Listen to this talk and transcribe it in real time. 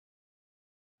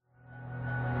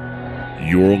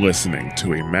You're listening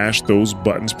to a Mash Those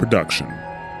Buttons production.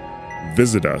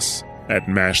 Visit us at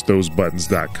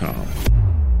mashthosebuttons.com.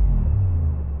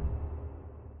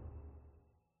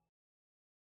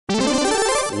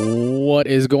 What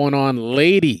is going on,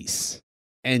 ladies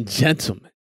and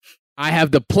gentlemen? I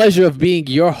have the pleasure of being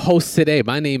your host today.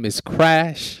 My name is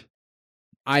Crash.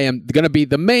 I am going to be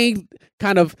the main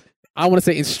kind of, I want to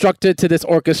say, instructor to this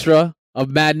orchestra of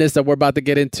madness that we're about to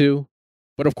get into.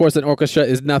 But of course, an orchestra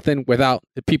is nothing without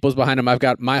the peoples behind them. I've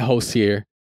got my host here,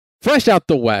 fresh out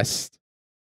the West,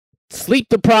 sleep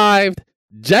deprived,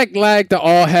 jet lagged to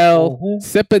all hell,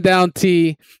 sipping down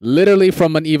tea, literally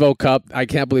from an EVO cup. I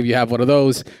can't believe you have one of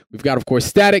those. We've got, of course,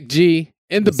 Static G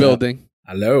in the building.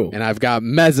 Hello. And I've got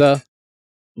Mezza,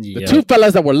 the two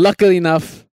fellas that were lucky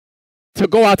enough to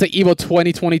go out to EVO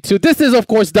 2022. This is, of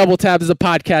course, Double Tap. This is a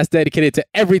podcast dedicated to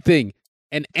everything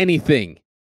and anything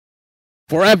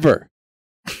forever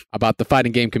about the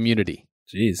fighting game community.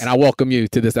 Jeez. And I welcome you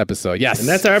to this episode. Yes. And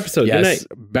that's our episode. Yes.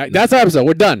 Good night. That's our episode.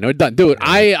 We're done. Dude,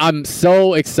 I'm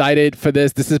so excited for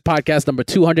this. This is podcast number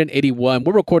 281.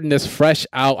 We're recording this fresh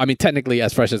out. I mean, technically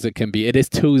as fresh as it can be. It is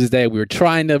Tuesday. We were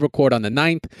trying to record on the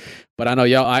 9th, but I know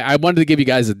y'all, I wanted to give you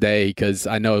guys a day because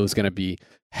I know it was going to be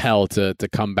hell to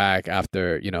come back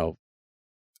after, you know,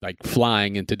 like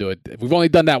flying and to do it. We've only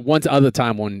done that once other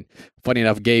time when, funny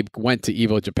enough, Gabe went to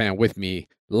EVO Japan with me,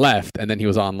 left, and then he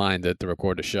was online to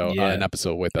record a show, an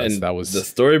episode with us. And that was the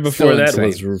story before that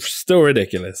insane. Was still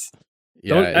ridiculous.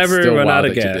 Yeah, don't ever run out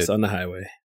of gas on the highway.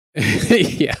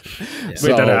 Yeah. So,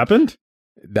 wait, that happened?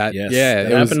 That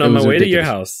happened on my way to your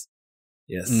house.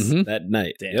 Yes, that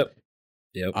night. Damn.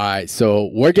 Yep. All right, so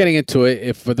we're getting into it.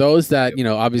 If for those that, you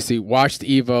know, obviously watched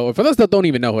EVO, or for those that don't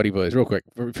even know what EVO is, real quick,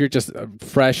 if you're just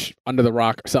fresh under the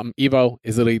rock or something, EVO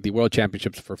is literally the World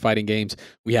Championships for fighting games.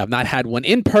 We have not had one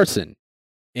in person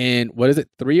in, what is it,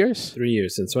 3 years? 3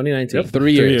 years, since 2019. Yep,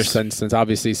 3 years. Since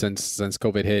obviously, since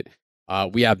COVID hit.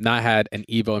 We have not had an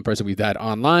EVO in person. We've had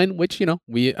online, which, you know,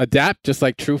 we adapt just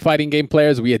like true fighting game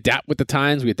players. We adapt with the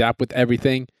times. We adapt with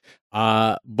everything.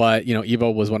 But, you know,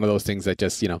 EVO was one of those things that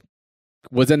just, you know,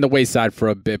 was in the wayside for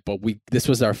a bit, but this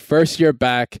was our first year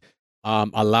back.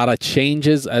 A lot of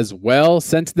changes as well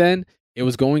since then. It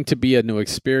was going to be a new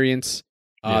experience.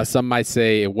 Some might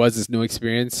say it was this new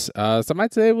experience. Some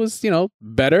might say it was, you know,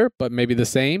 better, but maybe the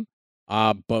same.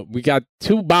 But we got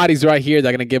two bodies right here that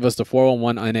are going to give us the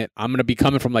 411 on it. I'm going to be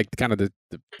coming from like kind of the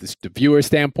viewer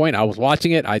standpoint. I was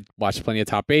watching it. I watched plenty of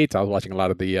top eights. I was watching a lot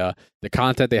of the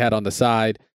content they had on the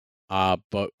side.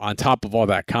 But on top of all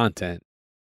that content,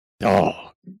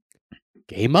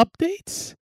 game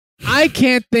updates? I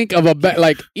can't think of a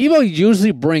like EVO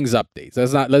usually brings updates.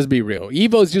 Let's be real.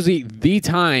 EVO is usually the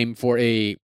time for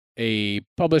a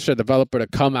publisher, developer to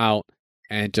come out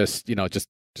and just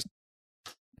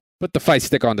put the fight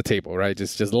stick on the table, right?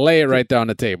 Just lay it right there on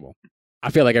the table. I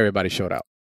feel like everybody showed out.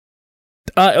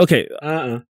 Okay.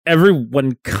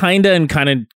 Everyone kind of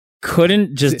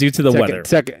couldn't just due to the weather.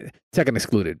 Tekken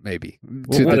excluded, maybe.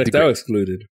 That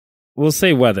excluded. We'll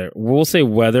say weather. We'll say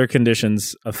weather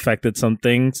conditions affected some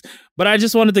things. But I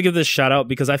just wanted to give this shout out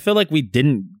because I feel like we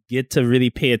didn't get to really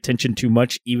pay attention too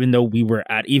much, even though we were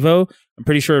at EVO. I'm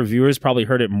pretty sure viewers probably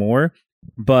heard it more.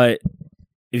 But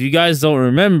if you guys don't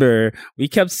remember, we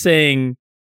kept saying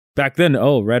back then,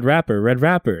 Red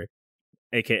Rapper,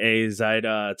 a.k.a. Zaid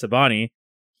Tabani.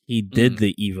 He did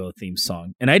the EVO theme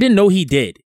song. And I didn't know he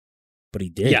did, but he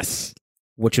did. Yes.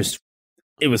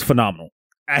 It was phenomenal.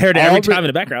 I heard it every time in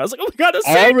the background. I was like, oh my God, that's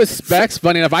sick. All respects,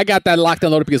 funny enough, I got that locked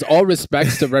and loaded because all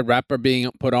respects to Red Rapper being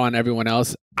put on everyone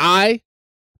else. I,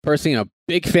 personally, am a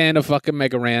big fan of fucking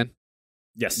Mega Ran.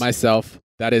 Yes. Myself.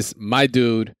 That is my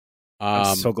dude.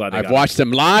 I'm so glad I've watched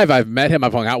him live. I've met him.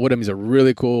 I've hung out with him. He's a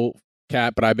really cool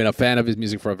cat, but I've been a fan of his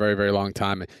music for a very, very long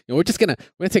time. And, you know, we're gonna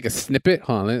take a snippet.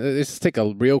 Hold on, let's just take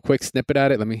a real quick snippet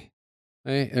at it. Let me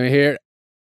hear it.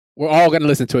 We're all going to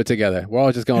listen to it together. We're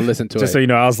all just going to listen to it. Just so you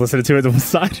know, I was listening to it on the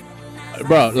side.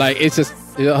 Bro, like, it's just...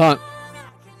 If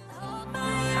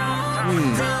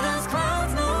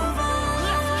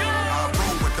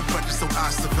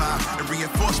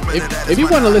you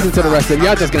want to listen to the rest of it,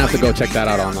 y'all just going to have to go check that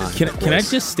out online. Can I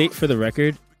just state for the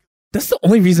record, that's the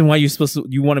only reason why you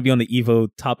want to be on the EVO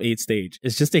top 8 stage.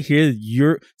 It's just to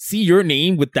hear see your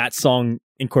name with that song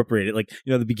incorporated. Like,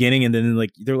 you know, the beginning, and then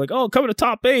like they're like, coming to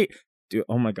top 8. Dude,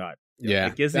 oh my God. Yeah.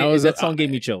 That song gave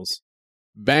me chills.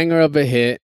 Banger of a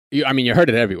hit. You heard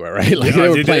it everywhere, right? Like they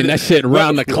were playing that shit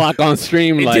around the clock on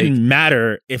stream. It didn't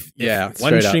matter if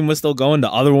one stream was still going,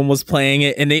 the other one was playing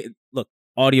it, and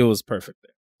audio was perfect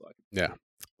there. Yeah.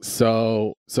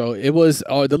 So it was.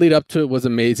 The lead up to it was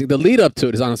amazing. The lead up to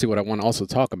it is honestly what I want to also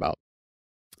talk about.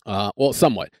 Well,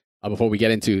 somewhat. before we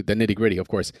get into the nitty gritty, of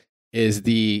course, is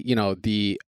the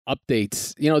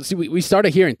updates. See, we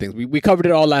started hearing things. We covered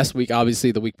it all last week.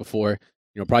 Obviously, the week before,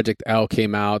 Project L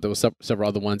came out. There was several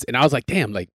other ones, and I was like,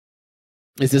 damn, like,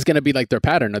 is this gonna be like their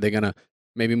pattern? Are they gonna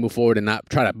maybe move forward and not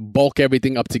try to bulk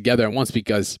everything up together at once?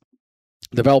 Because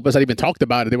developers had even talked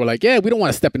about it. They were like, yeah, we don't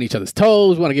want to step in each other's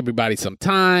toes. We want to give everybody some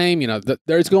time.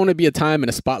 There's going to be a time and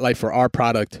a spotlight for our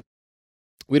product.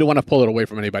 We don't want to pull it away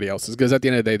from anybody else's, because at the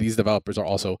end of the day, these developers are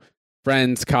also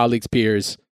friends, colleagues,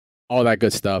 peers, all that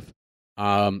good stuff.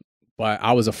 But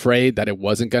I was afraid that it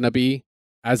wasn't going to be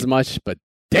as much, but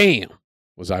damn,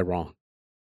 was I wrong.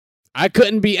 I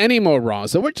couldn't be any more wrong.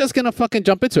 So we're just going to fucking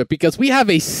jump into it, because we have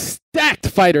a stacked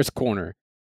Fighters Corner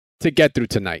to get through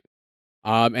tonight.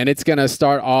 And it's going to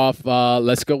start off,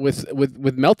 let's go with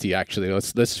Melty, actually.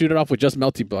 Let's shoot it off with just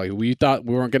Melty Blood. We thought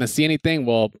we weren't going to see anything.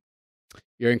 Well,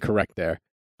 you're incorrect there.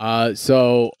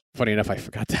 So funny enough, I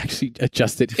forgot to actually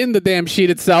adjust it in the damn sheet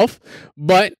itself.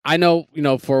 But I know,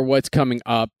 for what's coming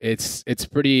up, it's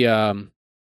pretty...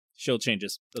 Shield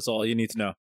changes. That's all you need to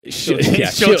know. Shield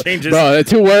changes. Bro,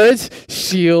 2 words,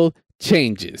 shield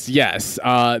changes. Yes.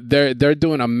 They're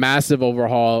doing a massive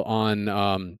overhaul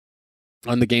on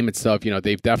the game itself.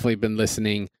 They've definitely been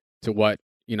listening to what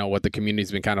the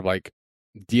community's been kind of like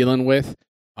dealing with.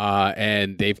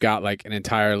 And they've got like an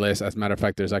entire list. As a matter of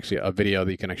fact, there's actually a video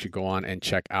that you can actually go on and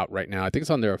check out right now. I think it's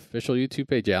on their official YouTube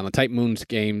page. Yeah, on the Type Moons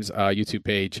Games YouTube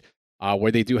page,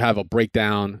 where they do have a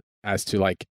breakdown as to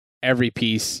like every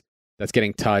piece that's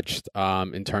getting touched,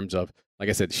 in terms of, like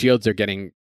I said, shields are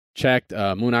getting checked.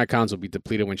 Moon icons will be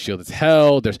depleted when shield is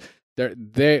held.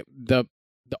 The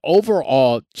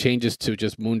overall changes to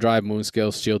just moon drive, moon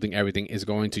skills, shielding, everything is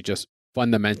going to just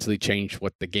fundamentally change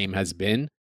what the game has been.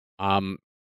 I'm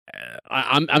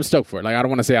stoked for it. Like, I don't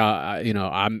want to say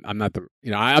I'm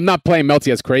not playing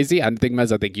Melty as crazy. I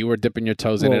think you were dipping your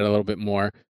toes in it a little bit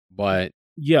more, but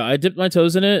yeah, I dipped my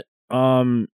toes in it.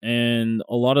 And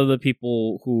a lot of the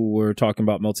people who were talking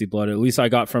about Melty Blood, at least I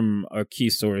got from a key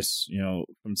source,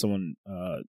 from someone,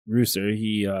 Rooster.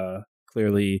 He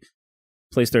clearly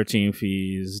plays 13th.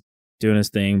 He's doing his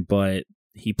thing, but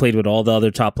he played with all the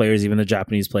other top players, even the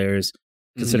Japanese players,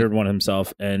 considered one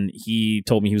himself. And he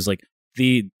told me, he was like,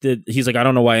 he's like, I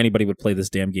don't know why anybody would play this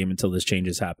damn game until this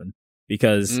changes happen,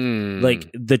 because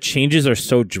like the changes are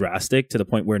so drastic to the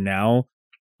point where now,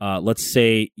 let's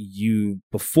say you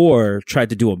before tried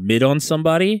to do a mid on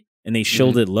somebody and they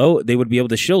shielded low, they would be able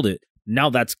to shield it. Now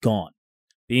that's gone.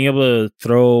 Being able to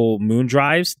throw moon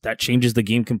drives, that changes the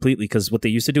game completely, because what they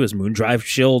used to do is moon drive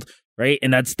shield, right?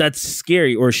 And that's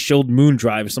scary, or shield moon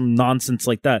drive, some nonsense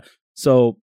like that.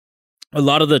 So a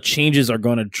lot of the changes are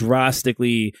going to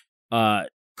drastically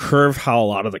curve how a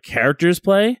lot of the characters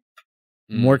play.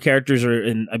 More characters are,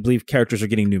 and I believe characters are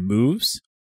getting new moves.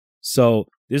 So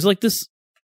there's like this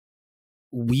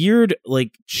weird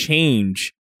like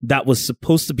change that was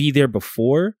supposed to be there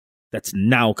before that's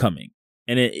now coming.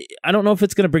 And I don't know if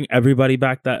it's going to bring everybody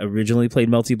back that originally played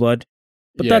Melty Blood,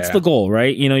 but that's the goal,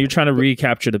 right? You're trying to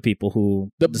recapture the people who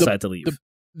decide to leave.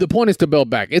 The point is to build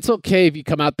back. It's okay if you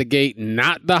come out the gate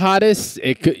not the hottest.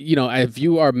 It could,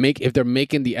 if they're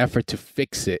making the effort to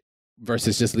fix it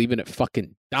versus just leaving it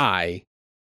fucking die.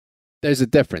 There's a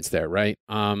difference there, right?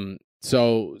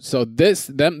 So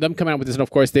them coming out with this, and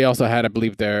of course they also had, I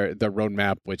believe, their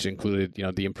roadmap, which included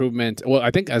the improvement. Well,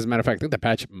 I think, as a matter of fact, I think the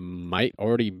patch might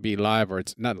already be live, or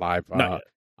it's not live.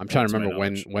 I'm trying to remember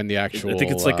when the actual. I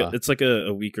think it's like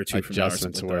a week or two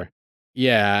adjustments from now, were.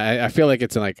 Yeah, I feel like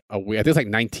it's in like a week. I think it's like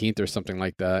 19th or something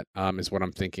like that. Is what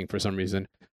I'm thinking for some reason.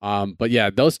 But yeah,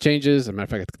 those changes. As a matter of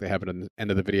fact, I think they have it at the end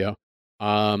of the video.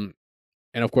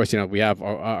 And of course, we have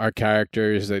our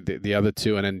characters, the other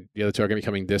two, and then the other two are going to be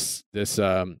coming this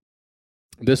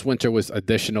winter with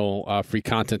additional free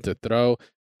content to throw.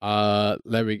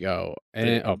 There we go. And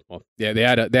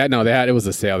it was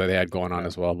a sale that they had going on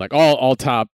as well. Like all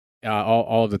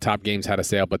of the top games had a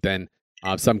sale, but then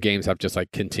some games have just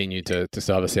like continued to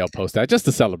still have a sale post that just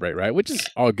to celebrate, right? Which is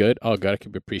all good. I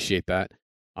can appreciate that.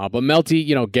 But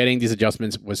Melty, getting these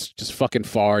adjustments was just fucking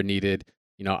far needed.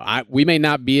 We may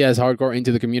not be as hardcore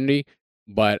into the community,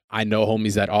 but I know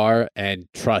homies that are, and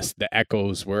trust the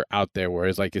echoes were out there where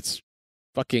it's like, it's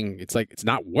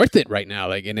not worth it right now.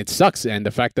 Like, and it sucks. And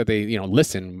the fact that they,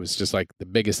 listen was just like the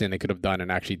biggest thing they could have done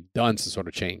and actually done some sort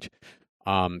of change.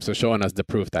 So showing us the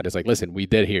proof that it's like, listen, we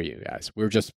did hear you guys. We were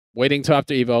just waiting till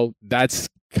after EVO. That's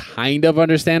kind of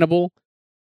understandable,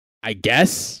 I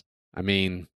guess. I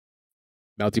mean,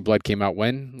 Melty Blood came out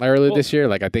earlier this year.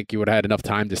 Like, I think you would have had enough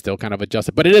time to still kind of adjust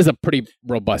it, but it is a pretty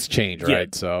robust change, right? Yeah,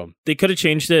 so they could have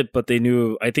changed it, but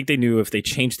I think they knew if they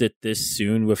changed it this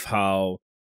soon with how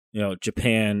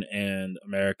Japan and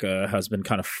America has been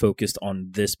kind of focused on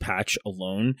this patch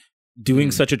alone.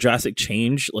 Doing such a drastic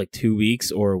change like 2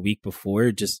 weeks or a week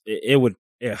before, just it would.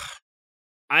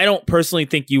 I don't personally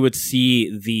think you would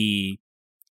see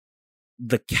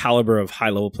the caliber of high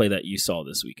level play that you saw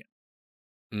this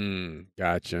weekend.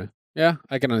 Gotcha. Yeah,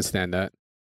 I can understand that.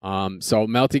 So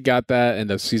Melty got that, and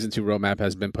the season 2 roadmap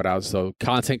has been put out. So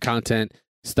content,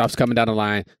 stuff's coming down the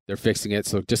line. They're fixing it.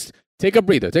 So just take a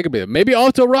breather. Maybe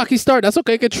off to a rocky start. That's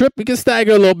okay. Get trip. We can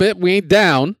stagger a little bit. We ain't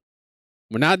down.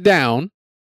 We're not down.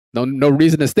 No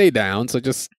reason to stay down. So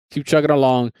just keep chugging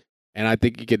along, and I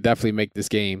think you could definitely make this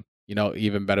game,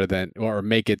 even better than, or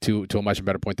make it to a much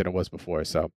better point than it was before.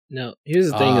 So now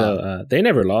here's the thing, though. They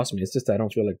never lost me. It's just I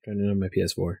don't feel like turning on my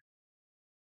PS4.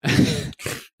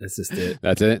 That's just it.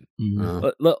 That's it.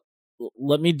 Mm-hmm.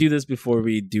 Let me do this before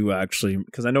we do actually,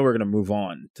 because I know we're gonna move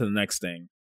on to the next thing.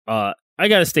 I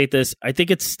gotta state this. I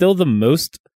think it's still the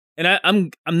most, and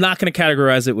I'm not gonna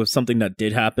categorize it with something that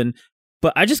did happen,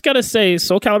 but I just gotta say,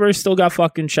 Soul Calibur still got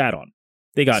fucking shat on.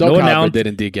 They got no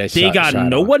announcement. They got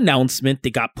no announcement. They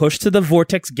got pushed to the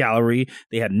Vortex Gallery.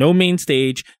 They had no main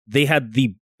stage. They had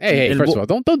the Hey, first of all,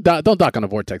 don't dock on the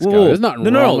Vortex Gallery. There's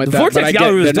nothing wrong with the that. Vortex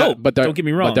Gallery was dope. But don't get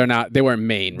me wrong. But they're not. They weren't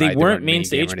main. They weren't main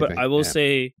stage. But I will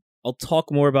say, I'll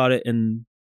talk more about it in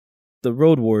the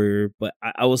Road Warrior. But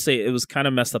I will say it was kind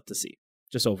of messed up to see,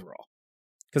 just overall,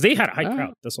 because they had a high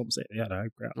crowd. That's what I'm saying. They had a high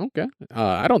crowd. Okay,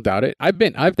 I don't doubt it. I've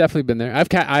definitely been there.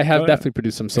 I have definitely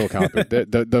produced some Soul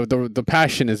Calibur. the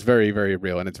passion is very, very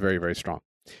real, and it's very, very strong.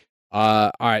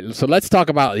 All right, so let's talk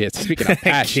about speaking of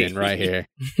passion right here.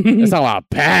 Let's talk about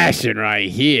passion right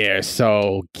here.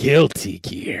 So Guilty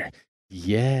Gear.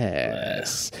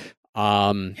 Yes.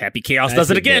 Happy Chaos does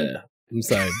it again. I'm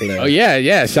sorry, Blair. Oh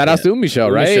yeah. Shout out to Umi Show,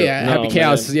 right? Happy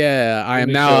Chaos. Man. Yeah, I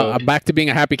am now back to being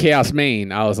a Happy Chaos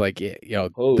main. I was like,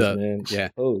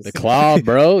 the claw,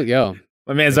 bro. Yo.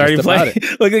 My man's already playing.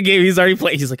 Look at the game. He's already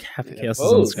playing. He's like, Happy Chaos is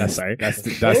on the screen. Sorry. That's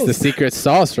the secret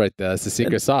sauce right there. That's the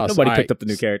secret sauce. Nobody picked up the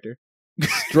new character.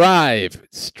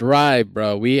 Strive,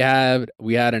 bro. We had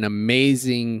an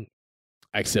amazing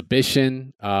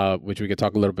exhibition, which we could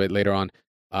talk a little bit later on.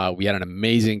 We had an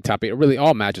amazing top 8. Really,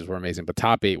 all matches were amazing, but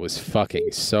top 8 was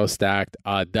fucking so stacked.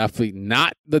 Definitely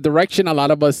not the direction a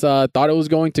lot of us thought it was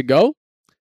going to go.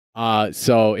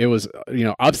 So it was,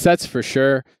 upsets for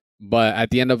sure. But at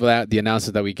the end of that, the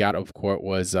announcement that we got, of course,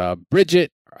 was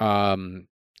Bridget. Her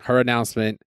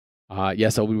announcement.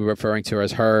 Yes, I'll be referring to her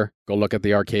as her. Go look at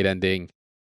the arcade ending.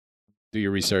 Do your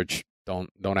research.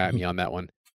 Don't at me on that one.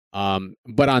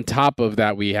 But on top of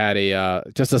that, we had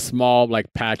just a small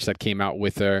patch that came out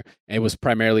with her. And it was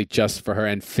primarily just for her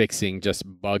and fixing just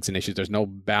bugs and issues. There's no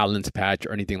balance patch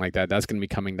or anything like that. That's going to be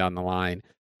coming down the line,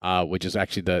 which is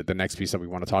actually the next piece that we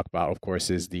want to talk about. Of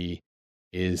course, is the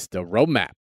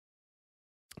roadmap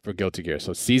for Guilty Gear.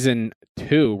 So season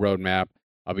 2 roadmap.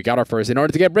 We got our first. In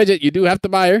order to get Bridget, you do have to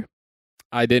buy her.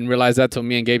 I didn't realize that till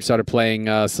me and Gabe started playing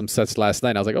some sets last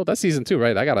night. I was like, oh, that's season 2,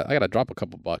 right? I gotta drop a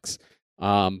couple bucks.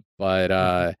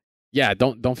 But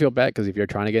don't feel bad, because if you're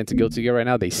trying to get into Guilty Gear right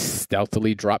now, they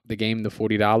stealthily dropped the game to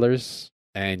 $40.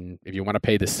 And if you want to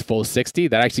pay this full $60,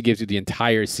 that actually gives you the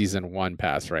entire season 1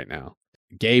 pass right now.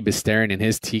 Gabe is staring in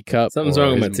his teacup. Something's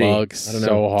wrong with my mug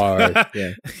so hard.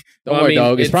 Yeah. Don't worry,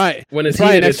 dog. It's probably when it's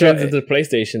heated, it turns into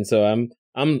PlayStation. So I'm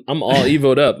all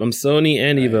evoed up. I'm Sony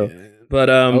and Evo. But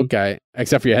okay,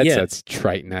 except for your headsets,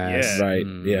 Triton ass. Yeah. Right.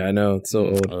 Yeah, I know. It's so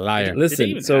old. Liar.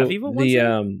 Listen, so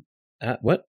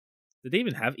what? Did they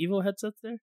even have Evo headsets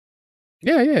there?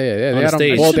 Yeah. They had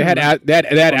stage. Well, they had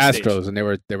Astros, and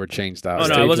they were changed out. Oh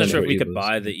no, I wasn't sure if we could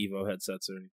buy the Evo headsets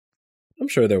or anything. I'm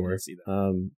sure there were.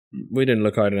 We didn't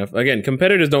look hard enough. Again,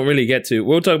 competitors don't really get to.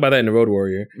 We'll talk about that in the Road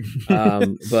Warrior.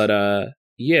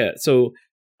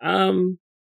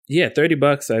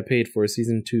 $30 I paid for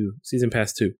season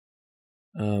pass 2. You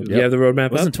have the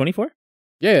roadmap. Wasn't 24?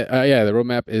 Yeah. The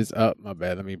roadmap is up. My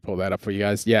bad. Let me pull that up for you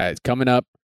guys. Yeah, it's coming up.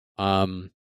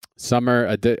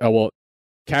 Summer.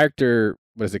 Character.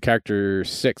 What is it? Character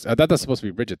 6. I thought that's supposed to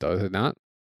be Bridget, though. Is it not?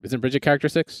 Isn't Bridget character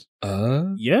 6?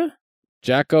 Yeah.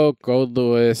 Jacko, Gold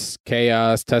Lewis,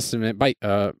 Chaos, Testament,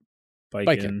 Biken.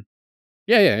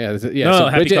 Yeah. No, so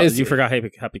Bridget you forgot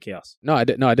Happy Chaos. No, I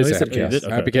did. No, I did say Happy Chaos.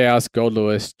 Okay. Happy Chaos, Gold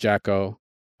Lewis, Jacko,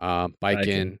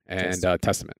 Biken, and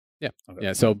Testament. Yeah, okay.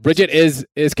 Yeah. So Bridget is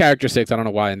character 6. I don't know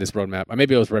why in this roadmap.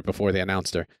 Maybe it was right before they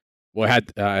announced her. Well, I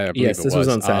believe this was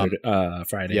on Saturday,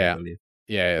 Friday. Yeah. I believe.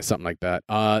 Yeah, something like that.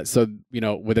 So,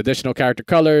 with additional character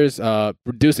colors,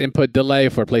 reduced input delay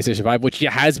for PlayStation 5, which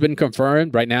has been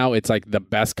confirmed. Right now, it's like the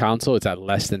best console. It's at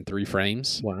less than 3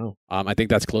 frames. Wow. I think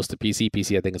that's close to PC.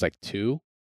 PC, I think, is like 2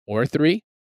 or 3.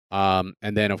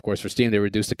 And then, of course, for Steam, they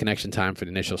reduced the connection time for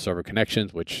the initial server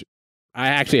connections, which I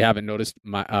actually haven't noticed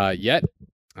yet.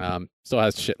 Still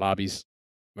has shit lobbies,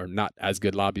 or not as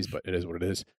good lobbies, but it is what it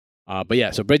is. But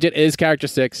yeah, so Bridget is character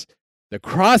 6. The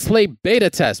crossplay beta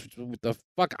test, which the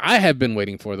fuck I have been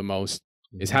waiting for the most,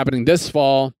 is happening this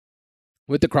fall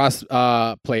with the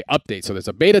crossplay update. So there's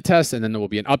a beta test, and then there will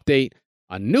be an update.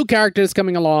 A new character is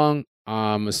coming along.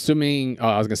 Assuming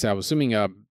I was assuming a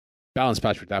balance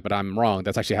patch with that, but I'm wrong.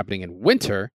 That's actually happening in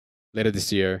winter later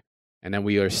this year, and then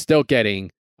we are still getting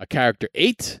a character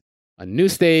 8, a new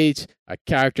stage, a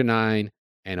character 9,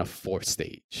 and a 4th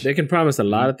stage. They can promise a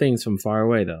lot of things from far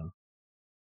away, though.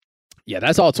 Yeah,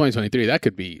 that's all 2023. That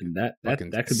could be that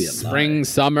could be a spring, lot.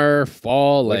 summer,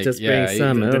 fall, like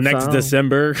summer, the next fall.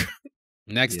 December.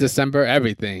 December,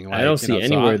 everything. Like, I don't see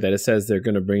anywhere that it says they're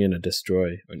going to bring in a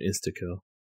destroy or an insta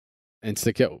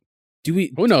kill. Do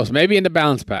we? Who knows? Maybe in the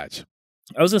balance patch.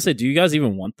 I was gonna say, do you guys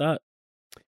even want that?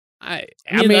 I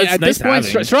mean at this point,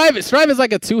 Strive is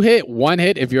like a 2-hit,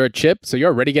 1-hit if you're a chip, so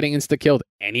you're already getting insta killed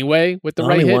anyway with the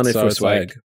right hit. Want it so for it's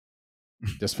swag.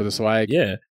 Like, just for the swag.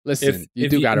 Yeah. Listen, you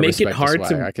do gotta respect the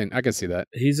swag. I can see that.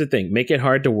 Here's the thing: make it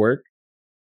hard to work,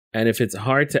 and if it's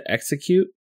hard to execute,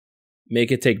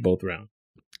 make it take both rounds.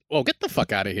 Well, get the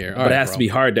fuck out of here! But it has to be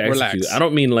hard to execute. I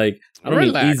don't mean like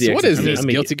mean easy. What is this?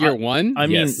 Guilty Gear 1? I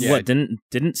mean, what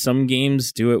didn't some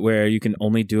games do it where you can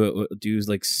only do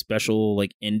like special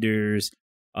like enders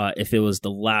if it was the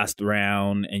last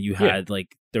round and you had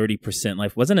like 30%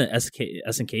 life? Wasn't an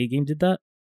SNK game did that?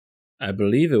 I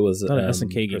believe it was an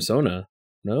SNK game. Persona.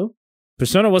 No,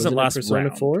 Persona wasn't last Persona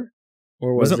round. 4,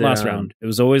 or wasn't last round? It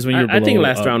was always when you were below. I think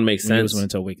last round makes sense. It was when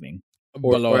it's Awakening.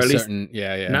 Below or at a least, certain,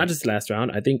 yeah. Not just last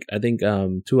round. I think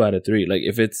 2 out of 3. Like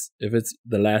if it's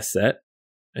the last set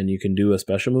and you can do a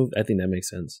special move, I think that makes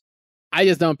sense. I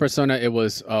just know in Persona it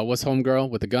was what's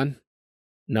homegirl with the gun?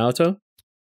 Naoto.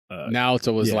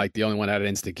 Naoto was like the only one that had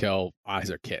instant kill as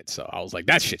her kid. So I was like,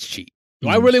 that shit's cheap. Do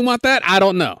I really want that? I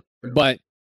don't know. But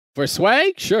for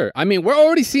swag, sure. I mean, we're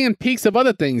already seeing peaks of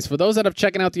other things. For those that are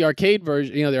checking out the arcade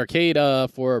version, the arcade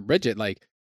for Bridget, like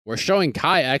we're showing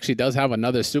Kai actually does have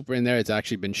another super in there. It's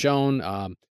actually been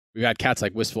shown. We've had cats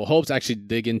like Wistful Hopes actually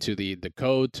dig into the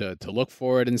code to look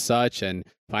for it and such and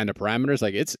find the parameters.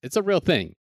 Like it's a real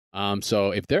thing.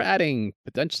 So if they're adding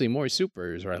potentially more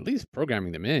supers or at least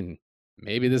programming them in,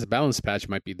 maybe this balance patch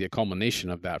might be the culmination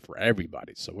of that for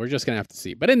everybody. So we're just gonna have to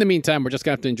see. But in the meantime, we're just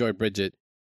gonna have to enjoy Bridget.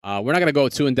 We're not gonna go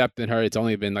too in depth in her. It's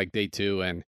only been like day 2,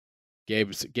 and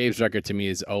Gabe's record to me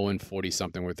is 0-40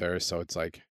 something with her. So it's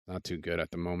like not too good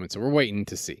at the moment. So we're waiting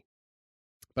to see.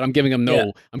 But I'm giving him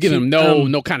no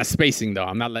kind of spacing though.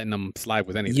 I'm not letting them slide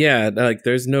with anything. Yeah, like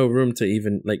there's no room to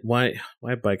even like why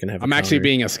Bike can have. I'm actually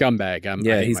being a scumbag.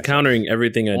 He's countering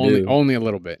everything I do. Only a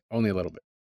little bit.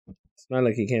 It's not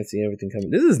like he can't see everything coming.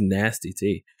 This is nasty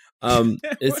tea.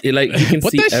 It's like he can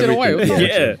put see that shit everything. away.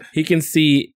 Yeah, he can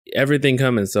see everything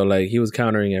coming. So like he was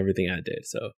countering everything I did.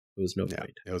 So it was no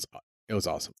point. It was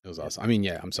awesome. I mean,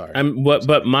 yeah. I'm sorry.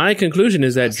 But my conclusion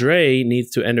is that Dre needs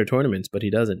to enter tournaments, but he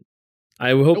doesn't.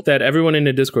 I hope that everyone in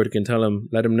the Discord can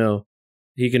let him know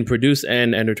he can produce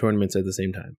and enter tournaments at the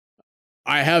same time.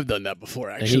 I have done that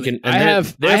before, actually.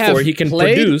 And he can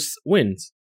produce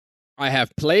wins. I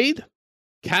have played,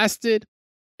 casted,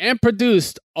 and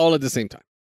produced all at the same time.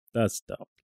 That's dope.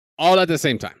 All at the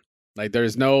same time. Like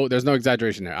there's no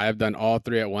exaggeration there. I have done all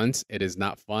 3 at once. It is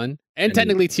not fun. And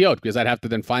technically TO'd because I'd have to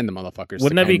then find the motherfuckers.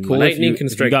 Wouldn't that be cool if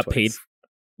you got paid?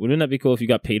 Wouldn't that be cool if you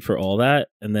got paid for all that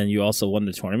and then you also won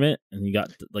the tournament and you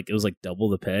got like it was like double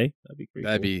the pay? That'd be pretty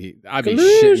cool. I'd be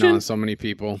shitting on so many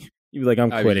people. You'd be like,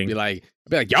 I'm quitting. I'd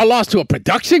be like, y'all lost to a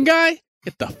production guy?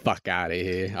 Get the fuck out of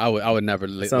here. I would never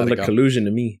let sounds like collusion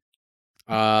to me.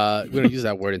 We don't use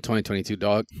that word in 2022,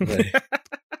 dog.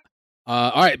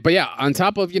 All right, but yeah, on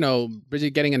top of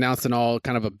Bridget getting announced and all,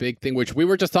 kind of a big thing, which we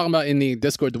were just talking about in the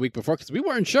Discord the week before because we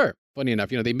weren't sure. Funny enough,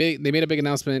 they made a big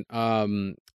announcement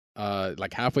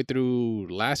like halfway through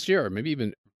last year or maybe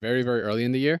even very very early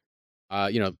in the year.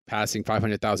 Passing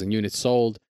 500,000 units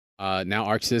sold. Now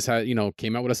ArcSys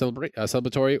came out with a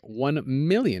celebratory 1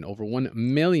 million, over 1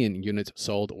 million units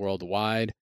sold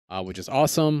worldwide, which is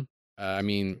awesome. I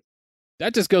mean,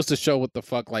 that just goes to show what the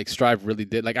fuck like Strive really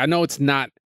did. Like I know it's not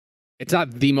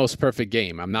the most perfect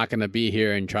game. I'm not gonna be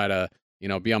here and try to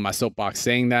be on my soapbox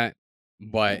saying that,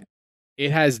 but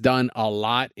it has done a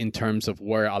lot in terms of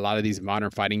where a lot of these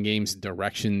modern fighting games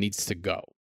direction needs to go.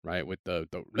 Right, with the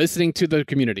listening to the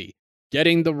community,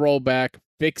 getting the rollback,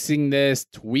 fixing this,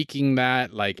 tweaking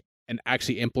that, like, and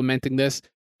actually implementing this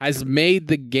has made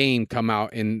the game come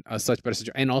out in a such better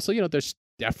situation. And also, there's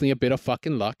definitely a bit of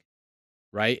fucking luck.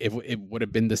 right? It would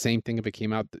have been the same thing if it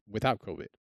came out without COVID.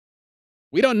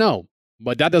 We don't know,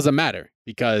 but that doesn't matter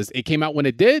because it came out when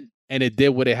it did, and it did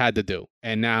what it had to do.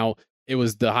 And now it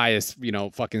was the highest,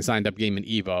 fucking signed up game in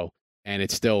EVO, and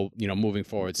it's still, moving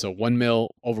forward. So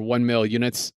over 1 mil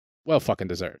units, well fucking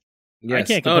deserved. Yes. I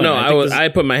can't Oh complain. no, I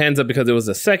put my hands up because it was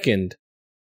the second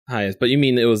highest, but you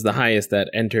mean it was the highest that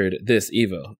entered this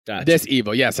EVO? Gotcha. This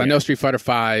EVO, yes. Yeah. I know Street Fighter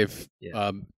 5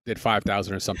 Yeah. Did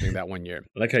 5,000 or something that one year.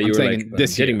 I like how I'm you were saying like,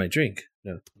 this I'm getting year. my drink.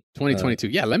 No. 2022.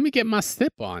 Yeah, let me get my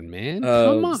sip on, man.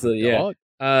 Come on, so, yeah. dog.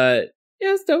 Yeah,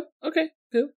 it's dope. Okay,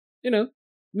 cool.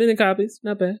 Million copies,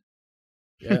 not bad.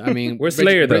 Yeah, I mean, We're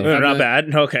Slayer, though. Not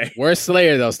bad. Okay. We're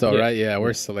Slayer though, still, Yeah. right? Yeah,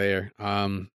 we're Slayer.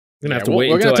 I'm gonna have to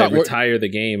wait until I retire the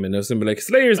game, and there's gonna be like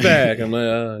Slayer's back. I'm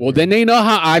like, well, then they know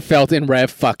how I felt in Rev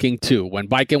fucking 2 when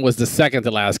Viking was the second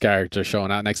to last character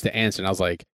showing out next to Answer, and I was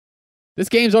like, this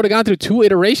game's already gone through 2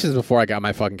 iterations before I got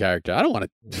my fucking character. I don't want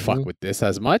to fuck with this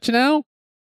as much now.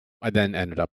 I then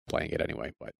ended up playing it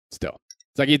anyway, but still,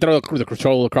 it's like you throw the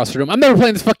controller across the room. I'm never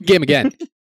playing this fucking game again.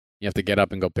 You have to get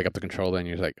up and go pick up the controller, and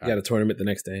you're like, you got a tournament the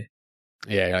next day.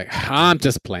 yeah, you're like, I'm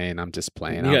just playing.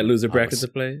 You got loser brackets to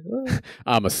play.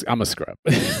 I'm a scrub.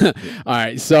 All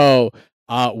right, so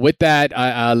with that,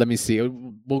 let me see.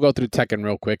 We'll go through Tekken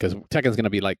real quick because Tekken's gonna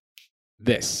be like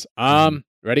this.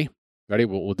 Ready?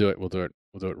 We'll do it. We'll do it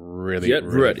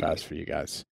really fast for you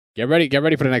guys. Get ready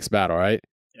for the next battle. All right.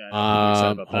 Yeah,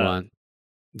 hold on.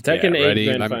 Tekken 8 ready?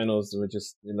 Grand Finals were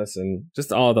just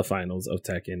all the finals of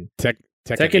Tekken.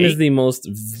 Tekken is the most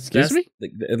Excuse me?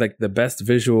 like the best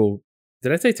visual.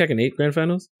 Did I say Tekken 8 Grand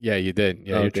Finals? Yeah, you did.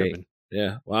 Yeah, Okay. you're tripping.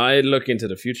 Yeah. Well, I look into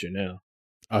the future now.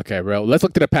 Okay, bro. Let's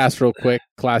look to the past real quick.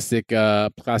 Classic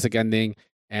ending.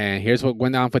 And here's what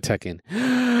went on for Tekken.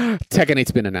 Tekken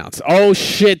 8's been announced. Oh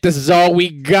shit, this is all we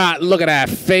got. Look at that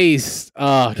face.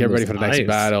 Get ready for the next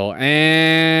battle.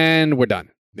 And we're done.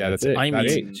 Yeah, that's it.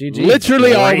 That's GG.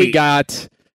 literally all we got.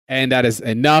 And that is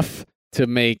enough to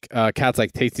make cats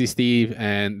like Tasty Steve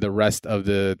and the rest of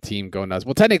the team go nuts.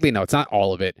 Well, technically, no, it's not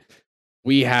all of it.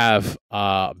 We have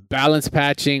balance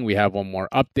patching. We have one more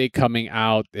update coming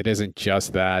out. It isn't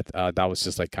just that. That was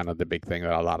just like kind of the big thing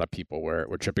that a lot of people were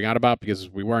tripping out about because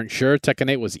we weren't sure Tekken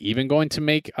 8 was even going to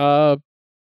make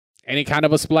any kind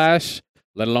of a splash,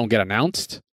 let alone get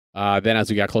announced. Then as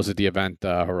we got closer to the event,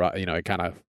 it kind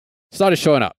of started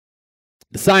showing up.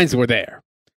 The signs were there.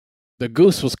 The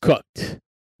goose was cooked.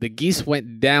 The geese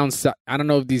went down. I don't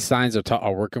know if these signs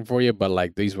are working for you, but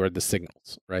like these were the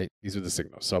signals, right? These were the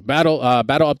signals. So battle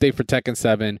update for Tekken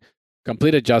 7,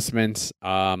 complete adjustments.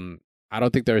 I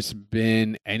don't think there's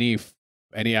been any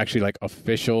actually like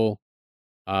official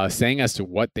saying as to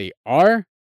what they are.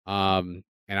 And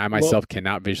I myself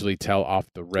cannot visually tell off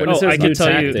the rip. I can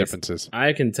tell you differences.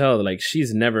 I can tell like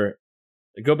she's never.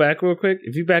 Go back real quick.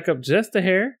 If you back up just a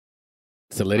hair.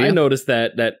 Lydia? I noticed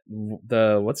that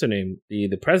the what's her name,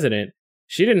 the president,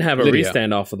 she didn't have a Lydia.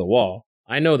 restand off of the wall.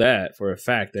 I know that for a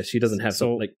fact that she doesn't have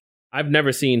like I've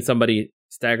never seen somebody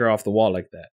stagger off the wall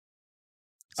like that.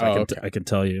 So I can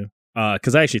tell you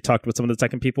because I actually talked with some of the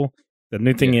Tekken people. The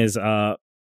new thing is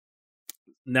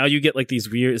now you get like these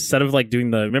weird instead of like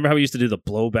doing remember how we used to do the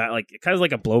blowback, like it kind of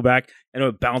like a blowback and it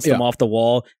would bounce them off the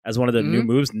wall as one of the new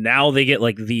moves. Now they get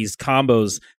like these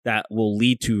combos that will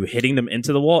lead to hitting them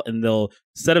into the wall, and they'll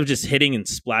instead of just hitting and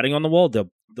splatting on the wall,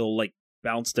 they'll like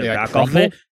bounce their back off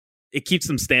it. It keeps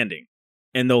them standing,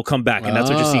 and they'll come back, and that's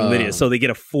what you're seeing Lydia. So they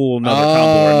get a full another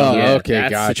combo or another. Okay,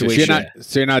 gotcha.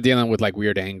 So you're not dealing with like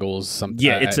weird angles.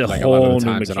 It's a like whole a lot of the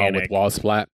new times mechanic. And all with wall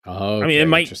splat. I mean,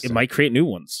 it might create new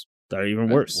ones that are even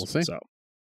worse. We'll see. So.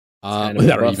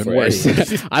 That are even worse.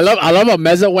 I love how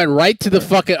Mezza went right to the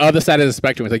fucking other side of the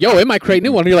spectrum. It's like, yo, it might create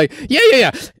new one. And you're like,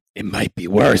 yeah. It might be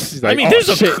worse. Like, there's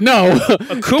no.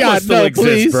 Akuma God, still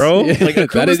exists, bro. Like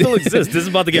Akuma is... still exists. This is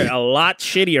about to get a lot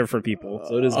shittier for people.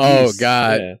 So does Geese.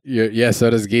 God. Yeah, so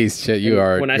does Geese. Shit, you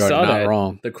are not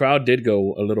wrong. The crowd did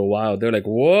go a little wild. They're like,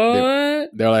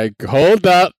 what? They're like, hold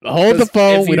up, hold the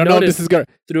phone. We don't know if this is going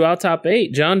to... Throughout top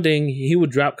 8, John Ding, he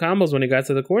would drop combos when he got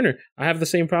to the corner. I have the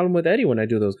same problem with Eddie when I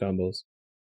do those combos.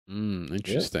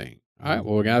 Interesting. Yep. All right,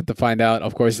 well, we're going to have to find out.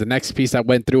 Of course, the next piece that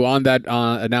went through on that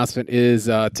announcement is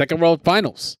Tekken World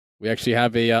Finals. We actually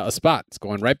have a spot. It's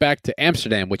going right back to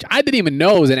Amsterdam, which I didn't even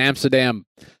know was in Amsterdam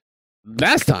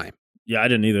last time. Yeah, I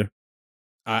didn't either.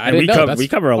 I didn't know. We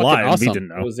cover a lot. Awesome. We didn't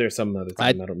know. Was there some other time?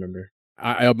 I don't remember.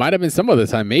 It might have been some other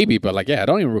time, maybe, but like, I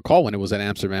don't even recall when it was in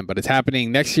Amsterdam. But it's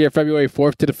happening next year, February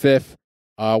 4th to the 5th,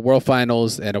 World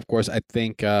Finals. And of course, I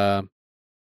think... not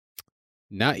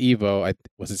EVO.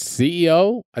 Was it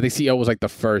CEO? I think CEO was like the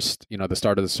first, the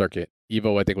start of the circuit.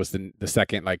 EVO, I think, was the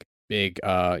second like big,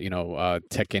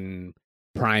 Tekken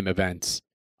prime events.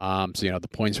 So the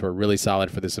points were really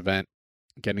solid for this event,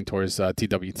 getting towards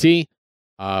TWT.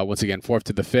 Once again, 4th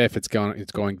to the 5th,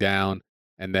 it's going down,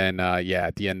 and then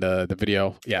at the end of the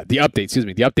video, the update. Excuse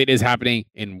me, the update is happening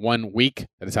in 1 week.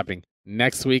 That is happening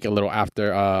next week, a little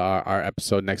after our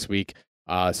episode next week.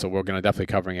 So we're gonna definitely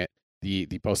covering it.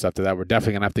 The post after that, we're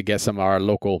definitely gonna have to get some of our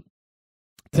local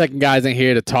Tekken guys in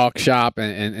here to talk shop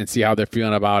and see how they're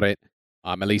feeling about it.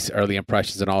 At least early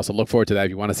impressions and all. So look forward to that. If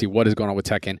you want to see what is going on with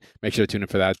Tekken, make sure to tune in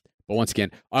for that. But once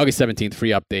again, August 17th, free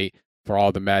update for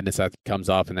all the madness that comes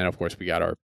off. And then, of course, we got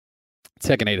our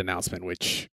Tekken 8 announcement,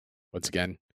 which, once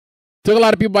again, took a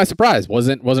lot of people by surprise.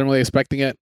 Wasn't really expecting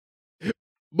it.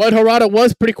 But Harada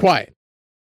was pretty quiet.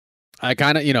 I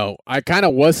kind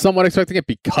of was somewhat expecting it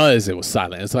because it was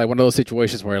silent. It's like one of those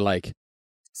situations where, like,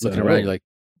 looking around, you're like,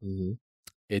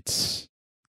 it's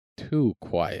too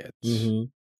quiet. Mm-hmm.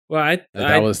 Well,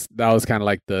 that was kind of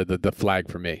like the flag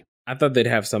for me. I thought they'd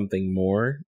have something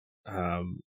more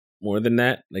than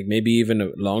that, like maybe even a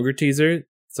longer teaser,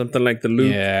 something like the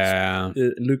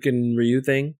Luke and Ryu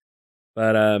thing.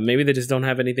 But maybe they just don't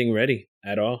have anything ready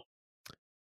at all.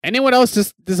 Anyone else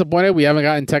just disappointed we haven't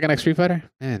gotten Tekken X Street Fighter?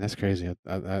 Man, that's crazy.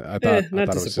 I thought not it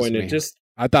was disappointed. Just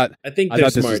me. I think they're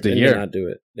smart and did not do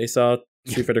it. They saw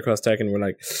Street Fighter Cross Tekken and were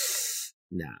like,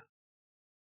 nah.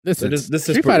 Listen, this is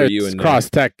Street Fighter Cross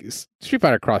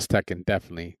Tekken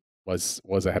definitely was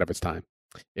ahead of its time.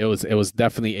 It was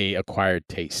definitely a acquired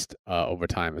taste over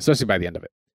time, especially by the end of it.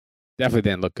 Definitely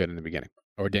didn't look good in the beginning,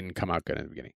 or didn't come out good in the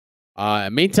beginning.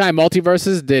 Meantime,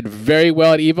 Multiversus did very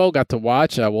well at EVO. Got to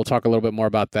watch. We'll talk a little bit more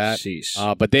about that.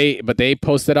 But they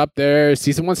posted up their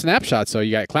season 1 snapshot. So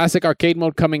you got classic arcade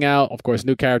mode coming out. Of course,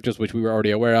 new characters, which we were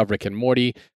already aware of, Rick and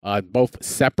Morty, both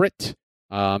separate.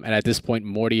 And at this point,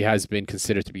 Morty has been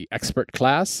considered to be expert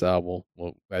class.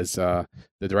 As the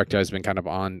director has been kind of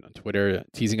on Twitter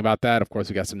teasing about that. Of course,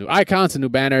 we got some new icons and new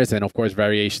banners, and of course,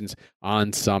 variations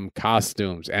on some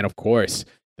costumes. And of course,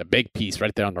 the big piece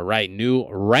right there on the right, new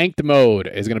ranked mode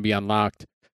is going to be unlocked.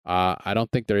 I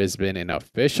don't think there has been an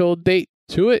official date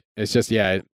to it. It's just,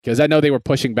 because I know they were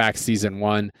pushing back season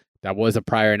 1. That was a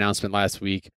prior announcement last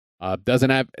week. Doesn't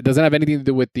have anything to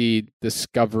do with the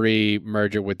Discovery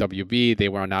merger with WB. They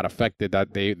were not affected.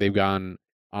 That they've gone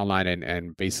online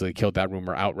and basically killed that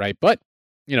rumor outright. But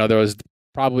there was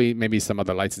probably maybe some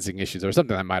other licensing issues or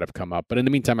something that might have come up. But in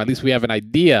the meantime, at least we have an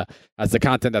idea as the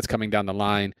content that's coming down the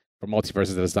line for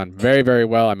Multiversus that has done very, very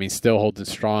well. I mean, still holding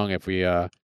strong. If we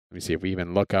let me see if we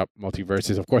even look up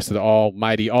Multiversus. Of course, the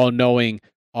almighty, all-knowing,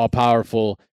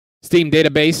 all-powerful Steam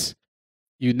database.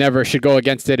 You never should go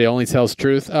against it. It only tells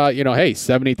truth. Hey,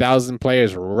 70,000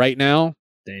 players right now.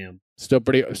 Damn.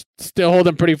 Still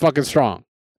holding pretty fucking strong.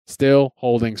 Still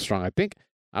holding strong. I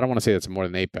don't want to say that's more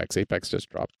than Apex. Apex just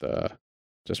dropped the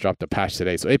patch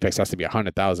today. So Apex has to be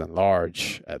 100,000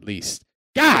 large at least.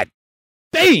 God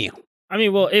damn. I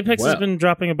mean, well, Apex has been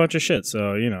dropping a bunch of shit,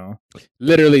 so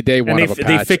literally day one of a patch.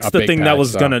 They fixed the thing that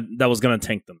was gonna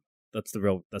tank them. That's the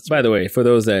real. By the way, for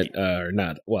those that are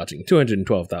not watching,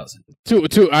 212,000.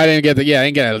 I didn't get I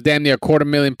didn't get it. Damn near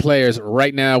 250,000 players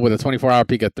right now with a 24-hour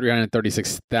peak of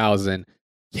 336,000.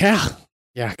 Yeah,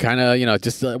 kind of.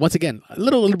 Just once again, a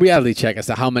little reality check as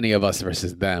to how many of us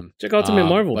versus them. Check Ultimate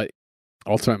Marvel. But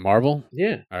Ultimate Marvel.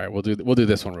 Yeah. All right, we'll do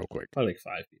this one real quick. Probably like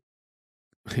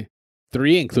 5.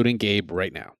 3, including Gabe,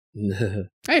 right now.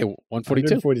 Hey,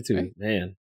 142. 142. Hey.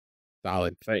 Man.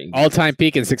 Solid. Fighting. All-time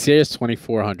peak in 6 years,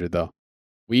 2,400, though.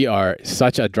 We are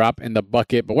such a drop in the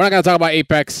bucket, but we're not going to talk about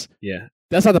Apex. Yeah.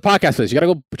 That's not the podcast place. You got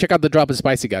to go check out the Drop and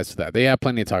Spicy guys for that. They have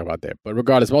plenty to talk about there. But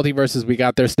regardless, Multiversus, we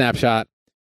got their snapshot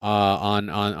on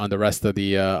the rest of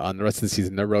the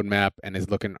season, their roadmap, and it's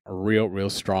looking real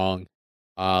strong.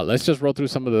 Let's just roll through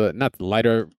some of the not the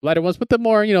lighter ones, but the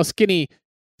more skinny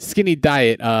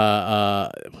diet. Funny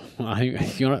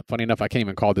enough, I can't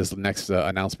even call this next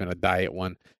announcement a diet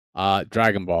one.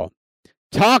 Dragon Ball.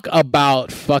 Talk about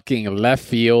fucking left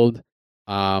field.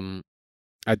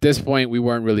 At this point, we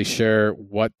weren't really sure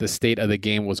what the state of the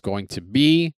game was going to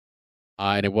be.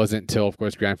 And it wasn't until, of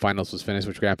course, Grand Finals was finished,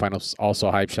 which Grand Finals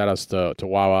also hype. Shoutouts to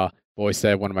Wawa. Voice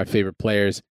said one of my favorite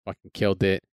players. Fucking killed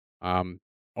it.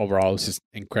 Overall, it's just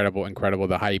incredible,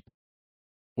 the hype.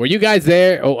 Were you guys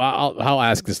there? Oh, I'll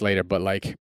ask this later, but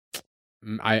like,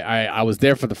 I was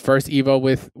there for the first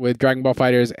EVO with Dragon Ball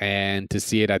Fighters, and to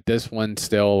see it at this one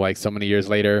still, like so many years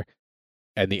later,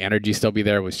 and the energy still be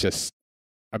there was just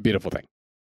a beautiful thing.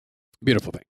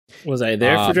 Beautiful thing. Was I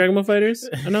there for Dragon Ball Fighters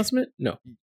announcement? No,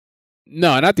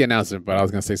 not the announcement, but I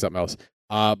was going to say something else.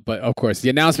 But of course, the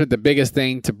announcement, the biggest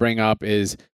thing to bring up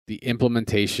is the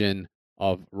implementation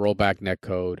of rollback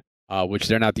netcode. which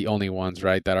they're not the only ones,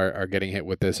 right, that are getting hit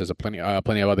with this. There's plenty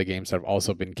of other games that have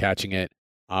also been catching it.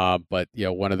 But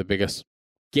one of the biggest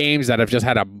games that have just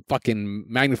had a fucking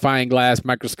magnifying glass,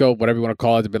 microscope, whatever you want to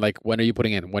call it, have been like, when are you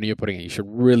putting in? When are you putting it? You should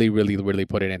really, really, really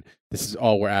put it in. This is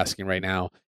all we're asking right now.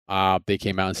 They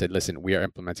came out and said, listen, we are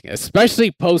implementing it,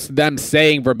 especially post them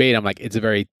saying verbatim, like, it's a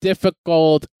very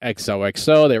difficult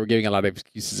XOXO. They were giving a lot of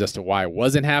excuses as to why it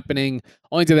wasn't happening,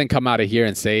 only to then come out of here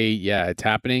and say, yeah, it's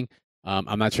happening.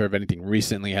 I'm not sure if anything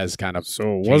recently has kind of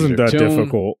so it wasn't that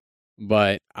difficult.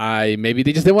 But maybe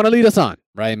they just didn't want to lead us on,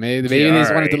 right? Maybe they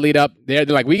just wanted to lead up. They're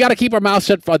like, we got to keep our mouth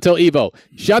shut until EVO.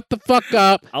 Shut the fuck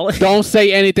up. Don't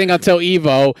say anything until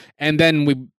EVO, and then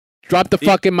we drop the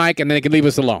fucking mic, and then they can leave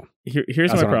us alone.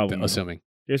 Here's my problem. Assuming.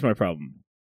 Here's my problem.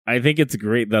 I think it's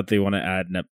great that they want to add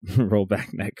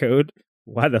rollback netcode.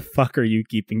 Why the fuck are you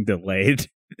keeping delayed?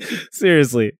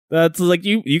 Seriously, that's like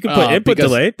you can put input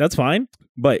delay. That's fine,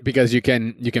 but because you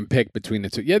can pick between the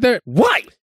two. Yeah, why?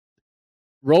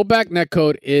 Rollback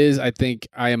netcode is, I think,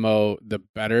 IMO the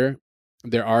better.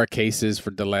 There are cases for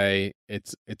delay.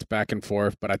 It's back and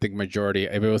forth, but I think majority,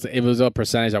 if it was a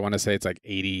percentage, I want to say it's like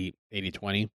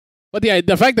 80-20. But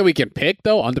the fact that we can pick,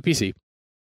 though, on the PC,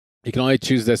 you can only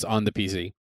choose this on the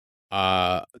PC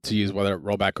to use whether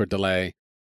rollback or delay.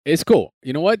 It's cool.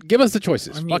 You know what? Give us the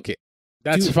choices. Fuck it.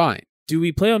 That's fine. Do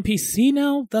we play on PC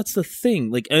now? That's the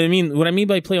thing. Like, I mean, what I mean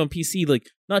by play on PC, like,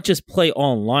 not just play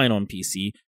online on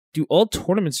PC. Do all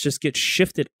tournaments just get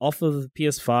shifted off of the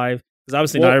PS5? Because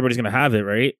obviously not everybody's going to have it,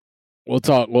 right? We'll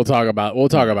talk about that. We'll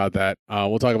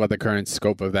talk about the current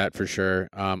scope of that for sure.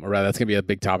 Or rather, that's going to be a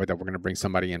big topic that we're going to bring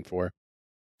somebody in for.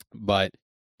 But,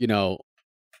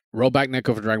 rollback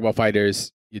netcode for Dragon Ball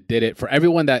FighterZ, you did it for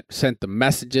everyone that sent the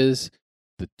messages,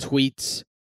 the tweets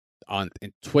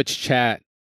in Twitch chat,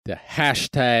 the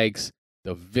hashtags,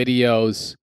 the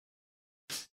videos.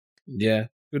 Yeah,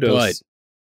 kudos. Good.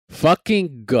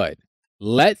 Fucking good.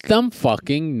 Let them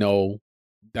fucking know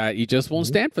that you just won't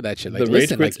stand for that shit. Like,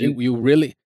 listen, like you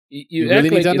really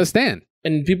need to understand.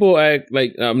 And people act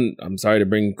like I'm sorry to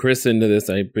bring Chris into this.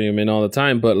 I bring him in all the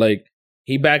time, but like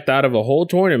he backed out of a whole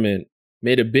tournament,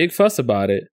 made a big fuss about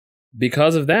it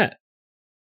because of that.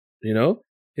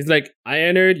 He's like, I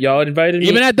entered, y'all invited me.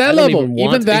 Even at that level,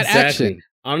 even that action.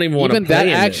 I don't even want to play that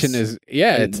action is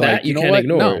it's that like you can't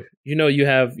ignore. No. You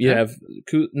have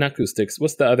not acoustics.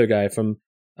 What's the other guy from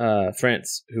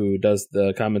France who does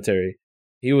the commentary?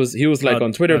 He was like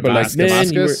on Twitter, but like, man, I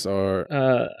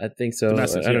think so. I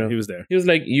don't know. He was there. He was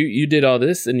like, you did all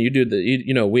this, and you did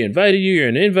we invited you. You're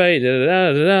an invite,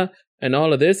 and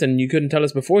all of this, and you couldn't tell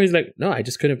us before. He's like, no, I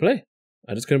just couldn't play.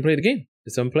 I just couldn't play the game.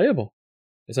 It's unplayable.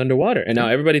 It's underwater, and now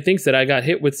everybody thinks that I got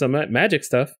hit with some magic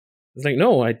stuff. It's like,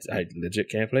 no, I legit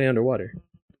can't play underwater.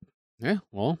 Yeah,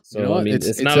 well, so I mean,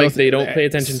 it's not like they don't pay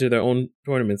attention to their own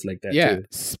tournaments like that. Yeah, too.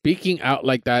 Speaking out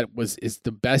like that is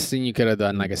the best thing you could have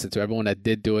done. Like I said, to everyone that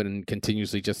did do it and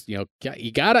continuously just you sometimes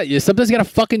you gotta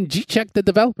fucking G-check the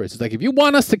developers. It's like, if you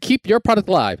want us to keep your product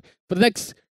alive for the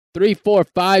next 3, 4,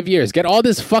 5 years, get all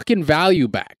this fucking value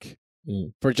back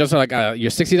for just like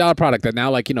your $60 product. That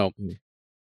now,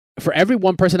 for every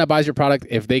one person that buys your product,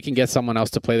 if they can get someone else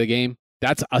to play the game,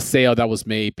 that's a sale that was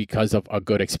made because of a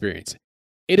good experience.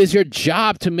 It is your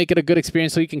job to make it a good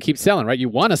experience so you can keep selling, right? You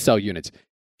want to sell units.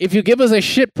 If you give us a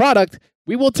shit product,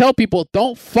 we will tell people,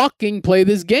 don't fucking play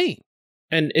this game.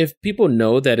 And if people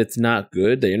know that it's not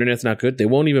good, the internet's not good, they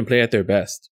won't even play at their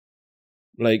best.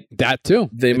 Like that too.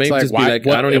 They may just be like,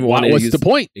 I don't even want to use... What's the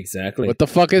point? Exactly. What the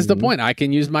fuck is the point? I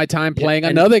can use my time playing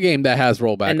another game that has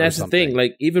rollback. And that's the thing.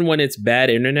 Like, even when it's bad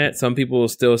internet, some people will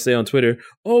still say on Twitter,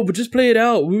 oh, but just play it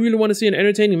out. We really want to see an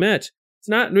entertaining match. It's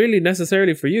not really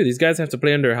necessarily for you. These guys have to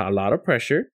play under a lot of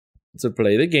pressure to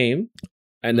play the game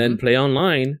and then play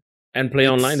online and play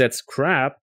online that's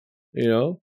crap,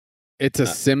 It's a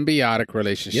symbiotic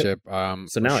relationship. Yep.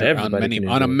 So now everybody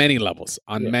on many levels.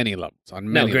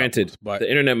 Now, granted, but the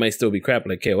internet might still be crap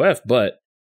like KOF, but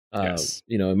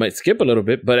it might skip a little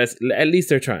bit. But at least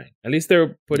they're trying. At least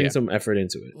they're putting some effort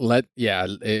into it. Like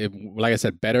I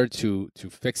said, better to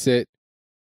fix it.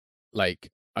 Like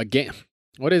a game.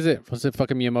 What is it? What's it?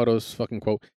 Fucking Miyamoto's fucking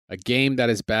quote. A game that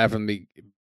is bad from the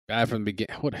beginning.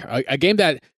 A game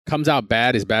that comes out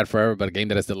bad is bad forever, but a game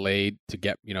that is delayed to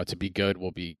get to be good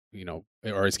will be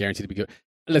or is guaranteed to be good.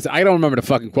 Listen, I don't remember the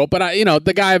fucking quote, but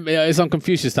the guy is some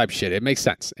Confucius type shit. It makes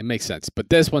sense. But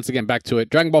this, once again, back to it.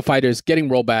 Dragon Ball FighterZ getting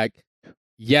rollback.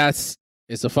 Yes,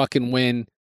 it's a fucking win.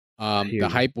 The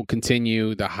hype will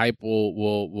continue. The hype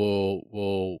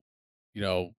will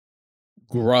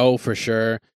grow for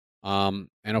sure.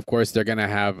 And of course they're gonna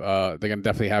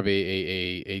definitely have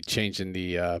a change in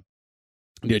the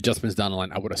the adjustments down the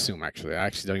line. I would assume, actually. I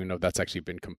actually don't even know if that's actually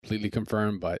been completely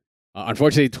confirmed, but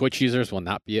unfortunately, Twitch users will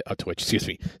not be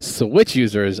Switch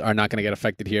users are not going to get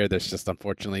affected here. There's just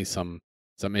unfortunately some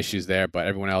issues there, but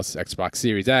everyone else, Xbox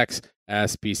Series X,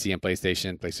 S, PC, and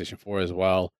PlayStation 4 as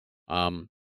well,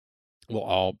 will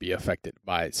all be affected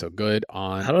by it. So good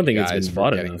on. I don't think it's been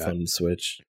bought enough on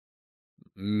Switch.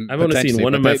 I've only seen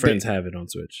one of my friends have it on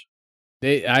Switch.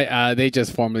 They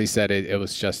just formally said it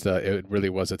was just it really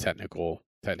was a technical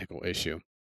issue.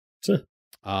 Sure.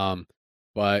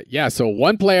 But yeah, so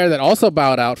one player that also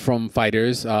bowed out from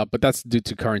fighters, but that's due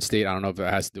to current state. I don't know if it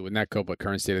has to do with netcode, but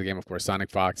current state of the game, of course, Sonic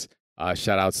Fox.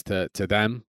 Shout outs to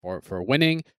them for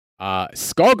winning.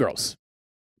 Skullgirls.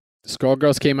 The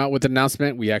Skullgirls came out with an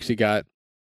announcement. We actually got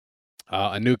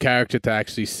a new character to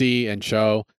actually see and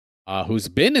show, who's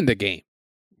been in the game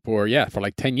for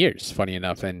like 10 years, funny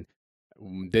enough, and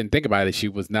didn't think about it. She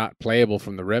was not playable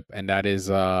from the rip, and that is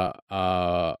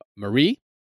Marie.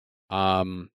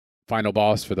 Final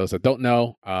boss, for those that don't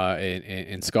know,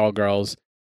 in Skullgirls.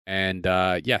 And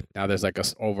now there's like a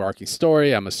overarching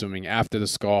story. I'm assuming after the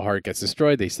Skull Heart gets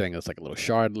destroyed, they saying there's like a little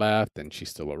shard left and she's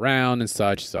still around and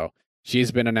such. So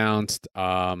she's been announced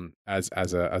as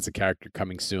a character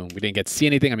coming soon. We didn't get to see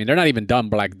anything. I mean, they're not even done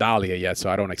Black Dahlia yet, so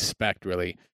I don't expect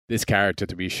really this character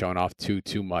to be shown off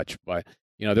too much. But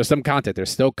there's some content. There's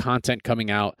still content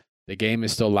coming out. The game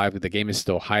is still live. The game is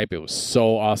still hype. It was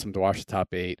so awesome to watch the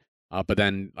top 8. But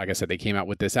then, like I said, they came out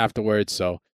with this afterwards.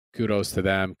 So kudos to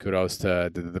them. Kudos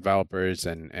to the developers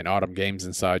and Autumn Games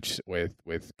and such with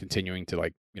continuing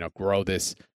to grow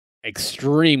this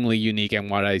extremely unique and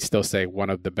what I still say one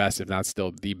of the best, if not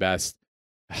still the best.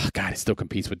 Oh, God, it still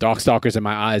competes with Darkstalkers in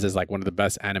my eyes as like one of the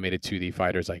best animated 2D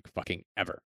fighters like fucking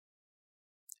ever.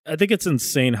 I think it's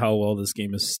insane how well this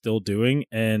game is still doing,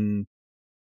 and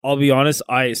I'll be honest.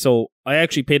 I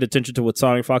actually paid attention to what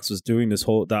Sonic Fox was doing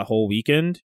that whole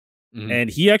weekend. Mm-hmm. And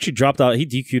he actually dropped out. He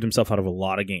DQ'd himself out of a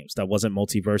lot of games. That wasn't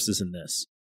Multiversus in this.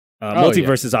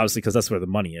 Multiversus, obviously, because that's where the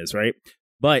money is, right?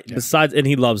 But besides, and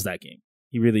he loves that game.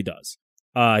 He really does.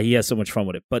 He has so much fun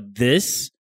with it. But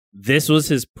this was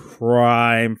his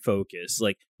prime focus.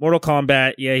 Like Mortal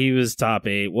Kombat, he was top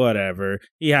 8, whatever.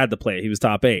 He had to play it. He was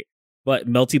top 8. But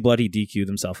Melty Blood, he DQ'd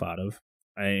himself out of.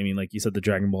 I mean, like you said, the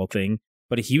Dragon Ball thing.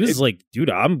 But he was like, dude,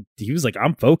 I'm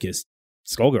focused.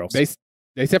 Skullgirls.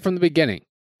 They said from the beginning.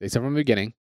 I'm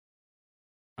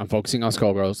focusing on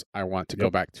Skullgirls. I want to go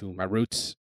back to my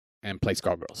roots and play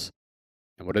Skullgirls.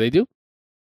 And what do?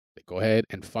 They go ahead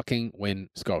and fucking win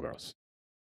Skullgirls.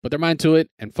 Put their mind to it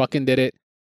and fucking did it.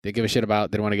 They give a shit about.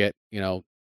 They don't want to get, the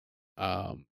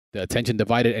attention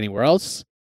divided anywhere else.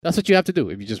 That's what you have to do.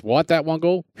 If you just want that one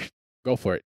goal, go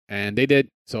for it. And they did.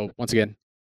 So once again,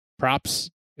 props.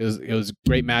 It was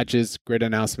great matches, great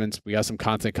announcements. We got some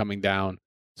content coming down.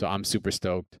 So I'm super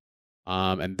stoked.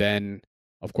 And then,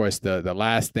 of course, the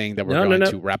last thing that we're going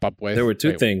to wrap up with. There were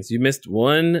two things. You missed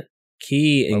one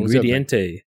key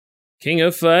ingrediente. King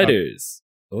of Fighters.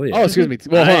 Oh, excuse me.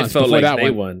 Well, hold on. Felt like that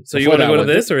they won. So you want to go to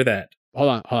this or that?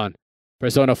 Hold on.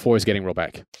 Persona 4 is getting rolled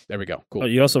back. There we go. Cool. Oh,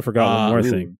 you also forgot one more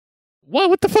thing.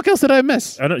 What the fuck else did I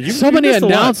miss? I don't, so many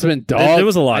announcements, dog. There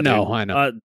was a lot. I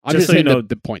know. I'm just so you know,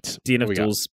 the points. DNF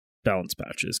Duel's balance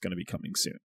patch is going to be coming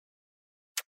soon.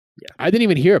 Yeah, I didn't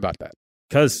even hear about that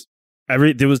because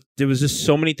there was just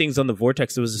so many things on the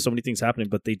Vortex. There was just so many things happening,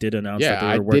 but they did announce that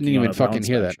they were working on a balance patch. I didn't even fucking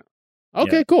hear that.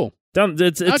 Okay, cool.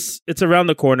 It's around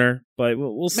the corner, but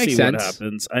we'll see what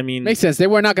happens. I mean, makes sense. They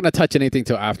were not going to touch anything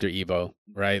till after EVO,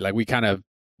 right? Like we kind of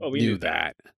knew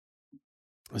that.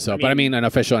 So, but I mean, an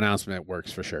official announcement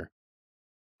works for sure.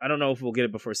 I don't know if we'll get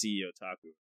it before CEO Taku.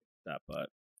 But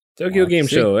Tokyo Game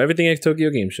Show, everything at Tokyo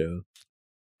Game Show.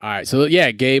 All right, so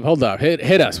Gabe, hold up,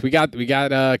 hit us. We got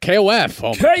KOF.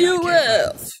 Oh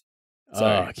KOF.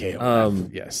 Sorry.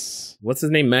 KOF. Yes. What's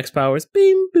his name? Max Powers.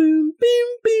 Beam, boom, beam,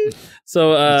 beam.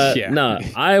 So,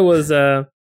 I was, the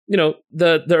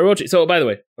Orochi. So, by the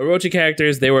way, Orochi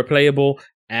characters, they were playable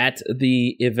at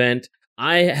the event.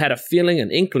 I had a feeling,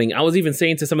 an inkling. I was even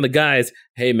saying to some of the guys,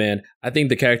 hey, man, I think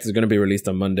the characters are going to be released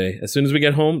on Monday. As soon as we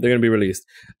get home, they're going to be released.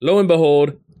 Lo and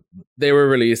behold, they were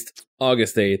released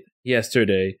August 8th,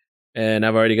 yesterday, and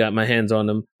I've already got my hands on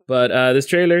them. But this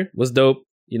trailer was dope.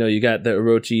 You got the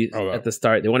Orochi at the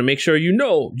start. They want to make sure you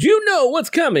know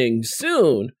what's coming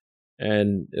soon.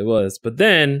 And it was. But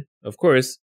then, of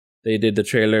course, they did the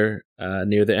trailer.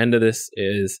 Near the end of this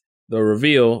is the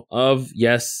reveal of,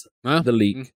 the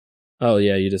leak. Oh,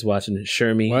 yeah, you're just watching it.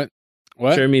 Shermie. What?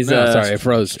 Shermie's sorry, it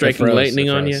froze. Striking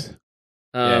lightning on you.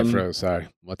 It froze. Sorry.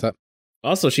 What's up?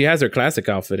 Also, she has her classic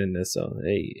outfit in this, so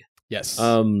hey. Yes.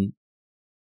 So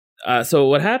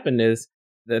what happened is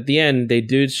at the end they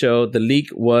did show the leak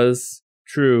was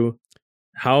true.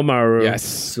 Haomaru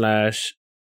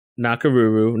 /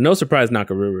 Nakaruru. No surprise,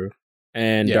 Nakaruru.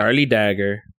 And Darlie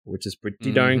Dagger, which is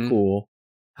pretty darn cool.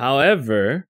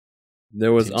 However,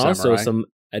 there was also some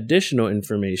additional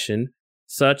information,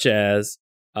 such as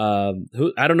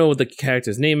who I don't know what the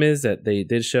character's name is that they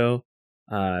did show.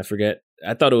 I forget.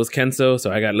 I thought it was Kenso,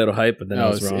 so I got a little hype, but then I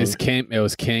was wrong. It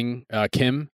was Kim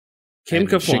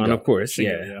Kafwan, of course.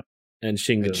 Yeah. And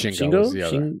Shingo. Shingo?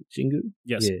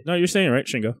 Yes. Yeah. No, you're saying it right,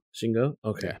 Shingo. Shingo?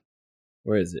 Okay. Yeah.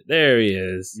 Where is it? There he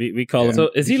is. We call him. So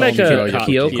is he like a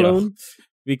Kyo clone?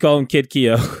 We call him Kid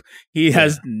Kyo. He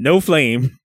has no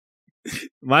flame.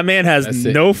 My man has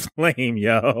no flame,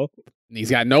 yo.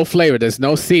 He's got no flavor. There's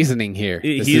no seasoning here.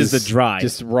 He is the dry.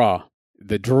 Just raw.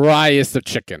 The driest of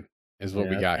chicken is what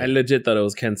we got here. I legit thought it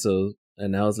was Kenso.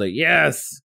 And I was like,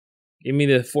 yes! Give me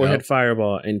the forehead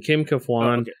fireball. And Kim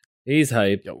Kafwan, he's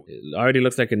hyped. It already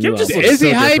looks like a new outfit. Is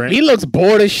he hyped? Different. He looks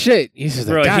bored as shit. He's just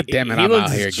like, God damn it, I'm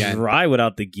out here again. He looks dry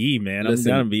without the gi, man.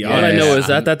 Listen, I'm gonna be all honest. I know is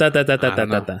that.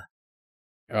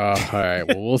 All right.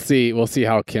 Well, we'll see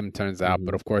how Kim turns out.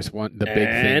 But of course, the big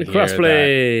thing here.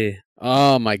 Crossplay.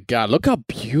 Oh my God! Look how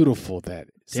beautiful that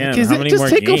is. Damn, how many more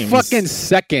take games? A fucking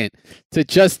second to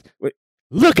just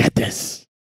look at this.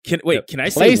 Can I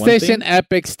say PlayStation,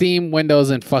 Epic, Steam,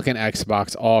 Windows, and fucking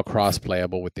Xbox all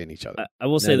cross-playable within each other. I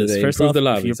will say this first off. The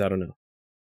lobbies, I don't know.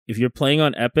 If you're playing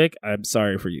on Epic, I'm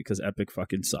sorry for you because Epic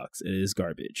fucking sucks. It is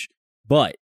garbage.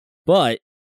 But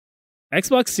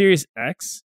Xbox Series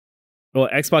X, well,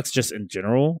 Xbox just in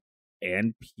general,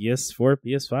 and PS4,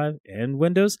 PS5, and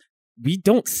Windows, we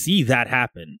don't see that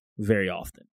happen very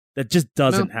often. That just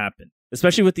doesn't happen,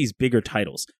 especially with these bigger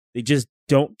titles. They just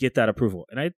don't get that approval,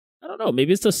 and I don't know.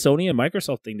 Maybe it's the Sony and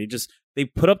Microsoft thing. They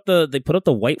put up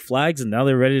the white flags, and now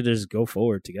they're ready to just go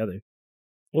forward together.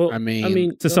 Well, I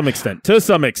mean, to some extent.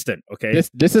 Okay,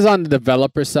 this is on the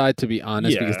developer side, to be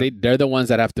honest, because they're the ones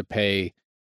that have to pay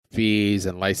fees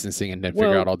and licensing, and then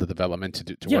figure out all the development to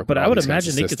work. Yeah, but I would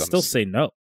imagine they could still say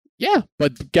no. Yeah,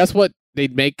 but guess what?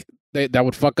 That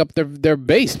would fuck up their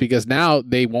base, because now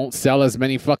they won't sell as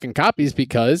many fucking copies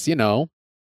because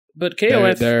But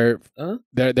KOF,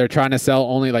 they're trying to sell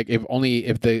only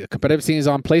if the competitive scene is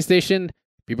on PlayStation,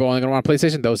 people are only gonna want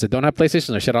PlayStation. Those that don't have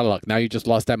PlayStation are shit out of luck. Now you just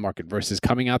lost that market versus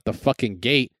coming out the fucking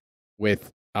gate with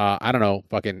I don't know,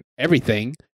 fucking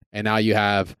everything, and now you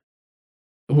have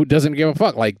who doesn't give a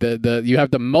fuck. Like you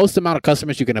have the most amount of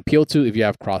customers you can appeal to if you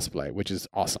have crossplay, which is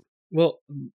awesome. Well,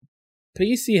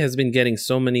 PC has been getting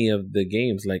so many of the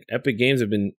games. Like Epic Games have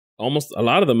been almost a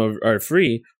lot of them are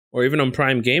free. Or even on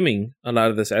Prime Gaming, a lot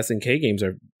of this SNK games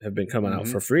have been coming out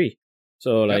for free.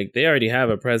 So they already have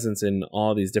a presence in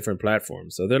all these different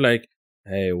platforms. So they're like,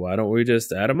 hey, why don't we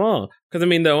just add them all? Because I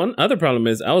mean, the one other problem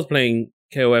is I was playing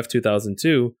KOF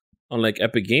 2002 on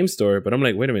Epic Game Store, but I'm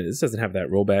like, wait a minute, this doesn't have that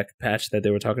rollback patch that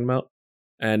they were talking about.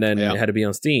 And then it had to be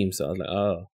on Steam. So I was like,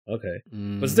 oh, okay.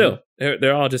 But still,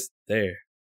 they're all just there.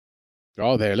 They're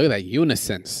all there. Look at that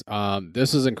unison.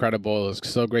 This is incredible. It's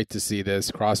so great to see this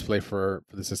crossplay for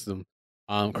the system.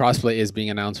 Crossplay is being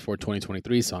announced for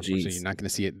 2023, so unfortunately you're not going to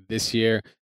see it this year.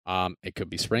 It could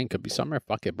be spring, could be summer.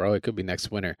 Fuck it, bro. It could be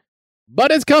next winter.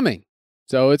 But it's coming.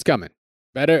 So it's coming.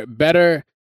 Better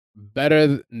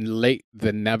late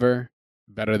than never.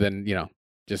 Better than,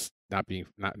 just not being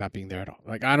there at all.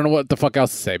 Like, I don't know what the fuck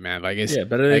else to say, man. Like, it's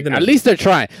better than at least they're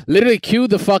trying. Literally cue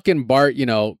the fucking Bart,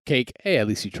 cake. Hey, at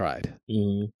least you tried.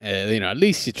 At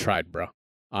least you tried, bro.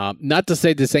 Not to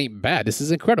say this ain't bad. This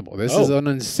is incredible. This is an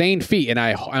insane feat, and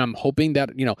I'm hoping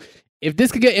that if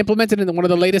this could get implemented in one of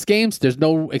the latest games, there's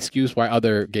no excuse why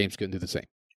other games couldn't do the same.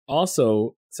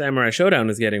 Also, Samurai Showdown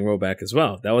is getting rollback as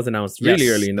well. That was announced really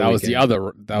early in the weekend.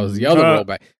 That was the other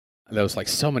rollback. There was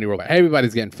so many rollback.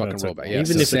 Everybody's getting fucking rollback. Yeah,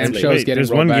 even if Sam show's getting there's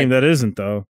rollback. one game that isn't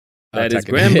though. That is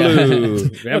Grand Blue.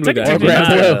 Grand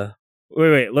Blue.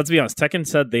 Wait. Let's be honest. Tekken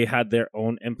said they had their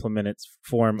own implemented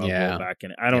form of rollback,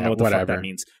 and I don't know what the fuck that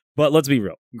means. But let's be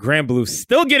real. Grand Blue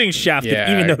still getting shafted,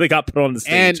 even though they got put on the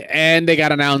stage. And they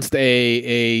got announced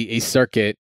a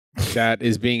circuit that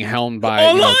is being helmed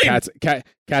by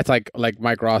cats like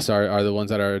Mike Ross are the ones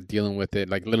that are dealing with it,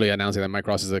 like literally announcing that Mike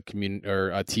Ross is a community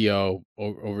or a TO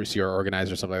overseer or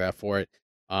organizer or something like that for it.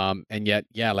 And yet,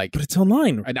 but it's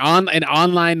online. An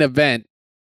online event,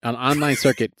 an online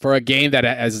circuit for a game that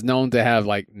is known to have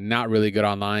not really good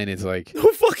online. It's like no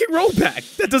fucking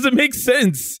rollback. That doesn't make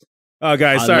sense. Oh,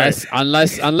 guys, sorry.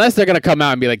 Unless they're gonna come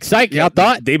out and be like, "Psych, y'all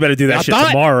thought they better do that shit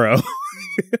tomorrow."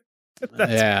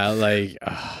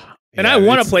 And I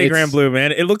want to play Grand Blue,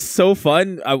 man. It looks so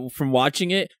fun from watching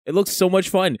it. It looks so much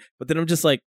fun. But then I'm just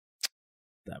like,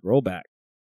 that rollback.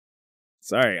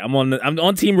 Sorry, I'm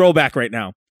on team rollback right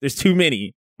now. There's too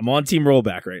many. I'm on team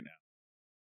rollback right now.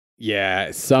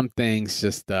 Yeah, some things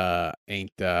just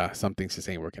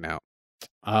ain't working out.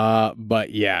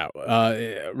 But yeah,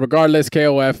 regardless,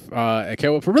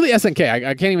 KOF for really SNK.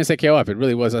 I can't even say KOF. It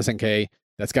really was SNK.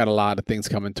 That's got a lot of things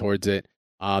coming towards it.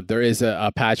 There is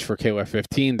a patch for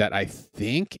KOF15 that I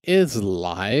think is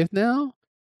live now,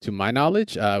 to my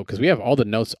knowledge, because we have all the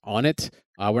notes on it.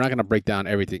 We're not going to break down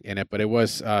everything in it, but it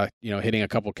was, hitting a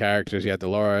couple characters. You had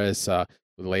Dolores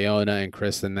with Leona and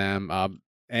Chris in them,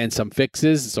 and some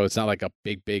fixes. So it's not like a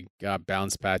big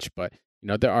balance patch, but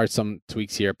there are some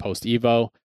tweaks here post EVO.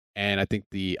 And I think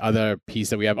the other piece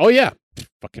that we have,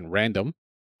 fucking random.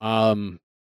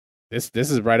 This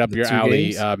is right up your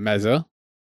alley, Mezza.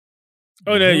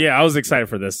 Oh no, yeah, I was excited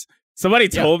for this. Somebody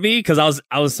told me because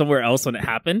I was somewhere else when it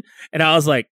happened, and I was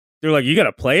like, they're like, you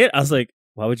gotta play it. I was like,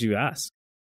 why would you ask?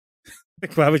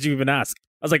 Like, why would you even ask?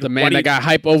 I was like, the man that got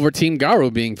hype over Team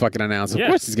Garu being fucking announced. Of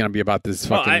course, he's gonna be about this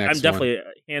fucking. Next I'm definitely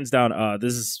hands down.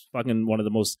 This is fucking one of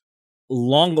the most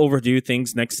long overdue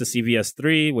things next to CVS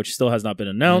 3, which still has not been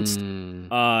announced.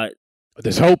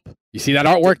 There's hope. You see that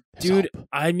artwork, dude?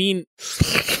 I mean,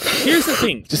 here's the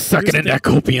thing. Just sucking in that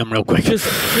copium real quick.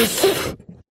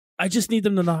 I just need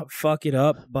them to not fuck it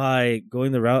up by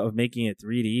going the route of making it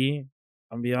 3D.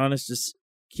 I'm gonna be honest, just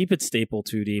keep it staple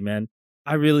 2D, man.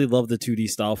 I really love the 2D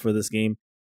style for this game.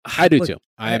 I do too.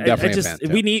 I am definitely a fan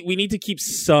too. We need to keep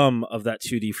some of that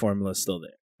 2D formula still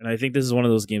there, and I think this is one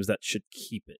of those games that should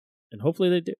keep it, and hopefully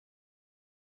they do.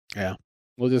 Yeah,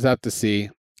 we'll just have to see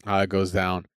how it goes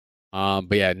down.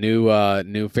 But yeah,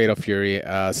 new Fatal Fury /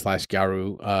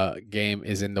 Garu game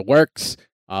is in the works.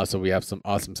 So we have some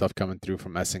awesome stuff coming through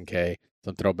from SNK.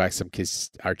 Some throwbacks. Some kids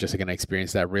are just gonna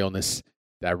experience that realness,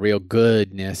 that real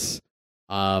goodness.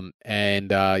 I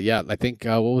think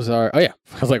what was our? Oh yeah,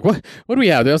 I was like, what do we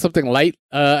have? There's something light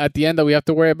at the end that we have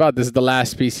to worry about. This is the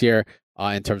last piece here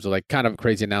in terms of like kind of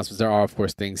crazy announcements. There are of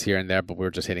course things here and there, but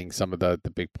we're just hitting some of the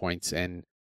big points. And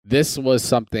this was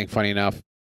something funny enough.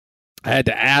 I had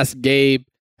to ask Gabe.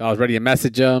 I was ready to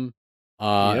message him,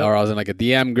 or I was in like a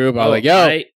DM group. I was like,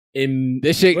 "Yo,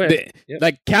 this shit,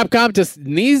 like Capcom just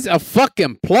needs a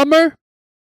fucking plumber.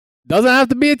 Doesn't have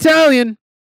to be Italian,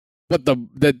 but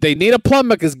they need a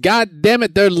plumber because god damn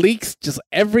it, there leaks just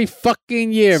every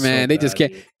fucking year, man. They just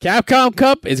can't. Capcom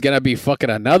Cup is gonna be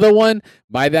fucking another one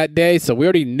by that day. So we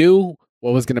already knew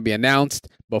what was gonna be announced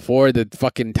before the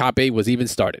fucking top 8 was even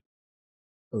started.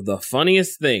 The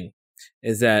funniest thing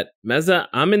is that Mezza,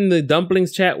 I'm in the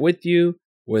dumplings chat with you,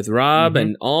 with Rob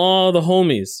and all the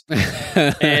homies.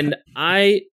 And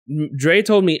Dre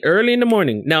told me early in the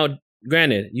morning. Now,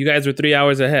 granted, you guys were 3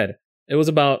 hours ahead. It was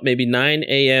about maybe 9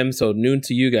 a.m., so noon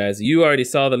to you guys. You already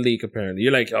saw the leak, apparently.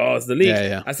 You're like, oh, it's the leak.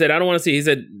 Yeah. I said, I don't want to see. He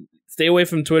said, stay away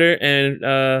from Twitter and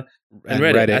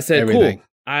Reddit. I said, everything. Cool.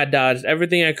 I dodged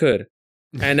everything I could.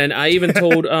 And then I even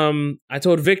told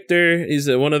Victor, he's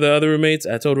one of the other roommates.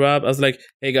 I told Rob, I was like,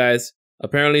 hey guys,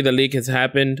 apparently the leak has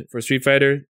happened for Street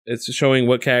Fighter. It's showing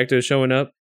what character is showing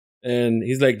up. And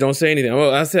he's like, don't say anything.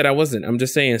 Well, I said I wasn't. I'm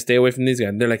just saying, stay away from these guys.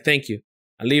 And they're like, thank you.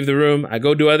 I leave the room. I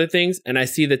go do other things. And I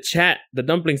see the chat, the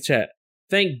dumplings chat.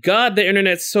 Thank God the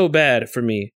internet's so bad for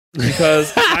me.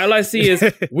 Because all I see is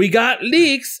we got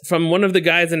leaks from one of the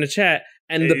guys in the chat.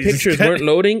 And the pictures weren't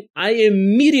loading. I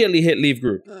immediately hit leave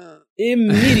group.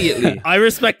 Immediately. I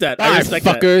respect that. I respect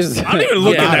fuckers. That. I don't even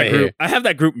look at that group. I have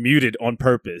that group muted on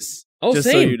purpose. Oh, just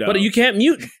same. So you know. But you can't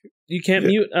mute. You can't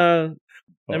mute. Never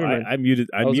mind. I muted.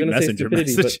 I mute messenger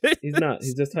messages. He's not.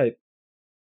 He's just hype.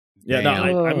 Yeah. Damn.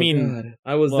 No. I mean, God.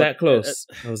 I was that close.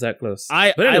 I was that close.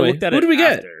 But anyway, I looked at who it. Who do we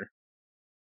get?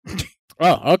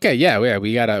 Oh, okay. Yeah.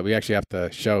 We actually have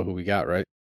to show who we got, right?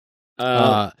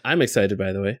 I'm excited,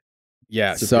 by the way.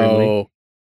 Yeah. Supremely. So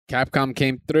Capcom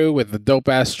came through with the dope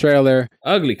ass trailer.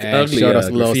 Ugly. Showed us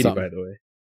a little something. By the way.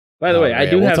 By the way, I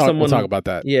do have someone. We'll talk about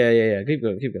that. Yeah. Keep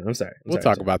going. I'm sorry. We'll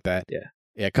talk about that.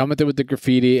 Yeah. Coming through with the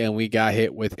graffiti, and we got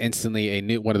hit with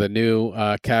instantly one of the new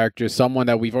characters, someone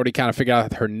that we've already kind of figured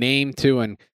out her name to,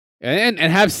 and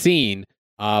have seen.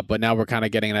 But now we're kind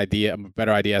of getting a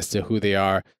better idea as to who they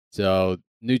are. So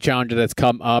new challenger that's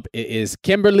come up is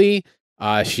Kimberly.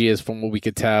 She is, from what we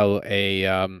could tell,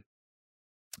 a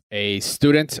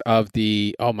student of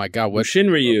the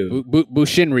Bushinryu.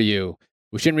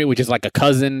 Bushinryu, which is like a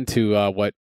cousin to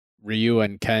what Ryu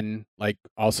and Ken like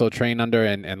also train under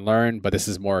and learn. But this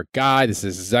is more guy. This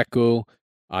is Zeku.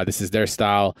 This is their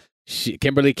style.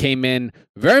 Kimberly came in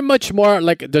very much more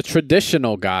like the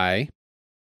traditional guy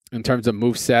in terms of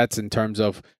movesets, in terms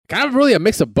of kind of really a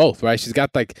mix of both, right? She's got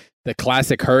like the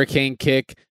classic hurricane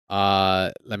kick.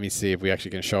 Let me see if we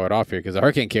actually can show it off here, because the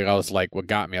Hurricane Kick, I was like, what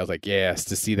got me? I was like, yes,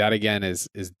 to see that again is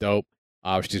dope.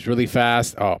 She's really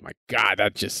fast. Oh my god,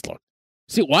 that just look.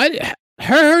 See what?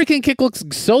 Her Hurricane Kick looks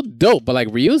so dope, but like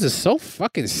Ryu's is so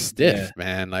fucking stiff,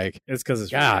 man. Like it's because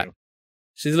it's God. real.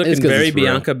 She's looking very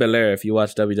Bianca Belair if you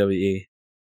watch WWE.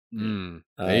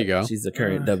 There you go. She's the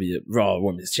current Raw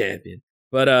Women's Champion.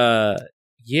 But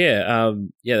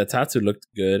the Tatsu looked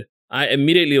good. I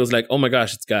immediately was like, oh my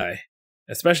gosh, it's Guy.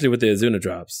 Especially with the Azuna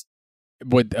drops.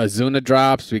 With Azuna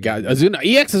drops, we got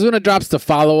EX Azuna drops to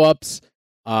follow-ups.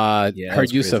 Her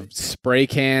use of spray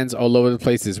cans all over the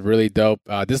place is really dope.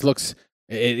 This looks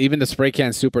even the spray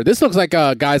can super. This looks like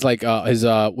guys like his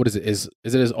what is it? Is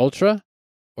it his Ultra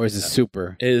or is it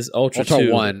Super? Is Ultra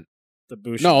 2. 1. The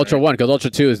Bush, no, Ultra 1 because Ultra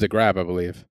 2 is the grab, I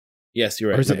believe. Yes,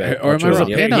 you're right. Or, am I wrong?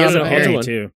 He has an Ultra 1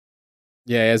 too.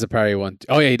 Yeah, he has a parry one.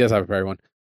 Oh yeah, he does have a parry one.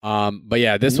 But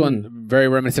yeah, this one very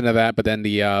reminiscent of that. But then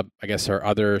the I guess her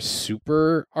other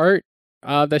super art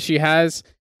that she has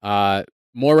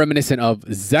more reminiscent of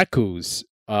Zeku's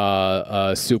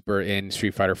super in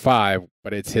Street Fighter V,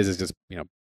 but his is just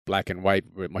black and white,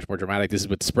 much more dramatic. This is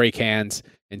with spray cans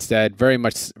instead,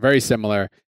 very similar.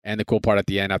 And the cool part at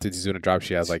the end, after the Zuna drop,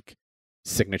 she has like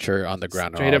signature on the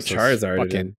ground. Straight up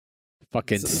Charizard,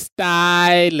 fucking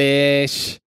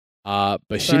stylish. But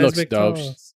she looks dope.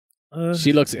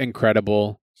 She looks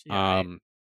incredible. A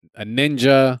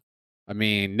ninja. I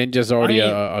mean, ninja's already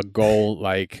a goal.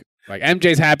 Like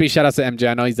MJ's happy. Shout out to MJ.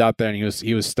 I know he's out there, and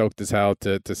he was stoked as hell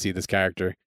to see this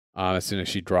character as soon as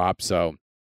she dropped. So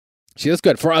she looks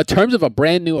good for terms of a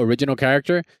brand new original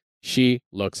character. She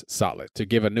looks solid. To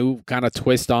give a new kind of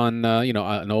twist on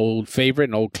an old favorite,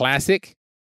 an old classic,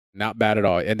 not bad at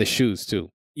all. And the shoes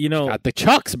too. She got the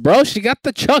chucks, bro. She got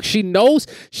the chucks. She knows.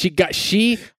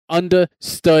 She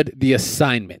understood the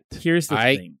assignment. Here's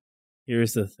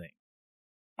the thing.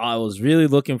 I was really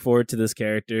looking forward to this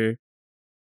character.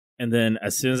 And then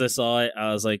as soon as I saw it,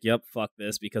 I was like, yep, fuck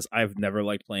this, because I've never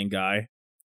liked playing Guy.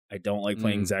 I don't like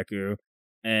playing Zeku.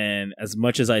 And as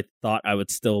much as I thought I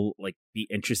would still like be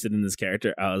interested in this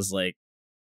character, I was like,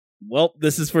 well,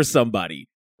 this is for somebody.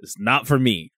 It's not for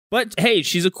me. But hey,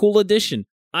 she's a cool addition.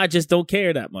 I just don't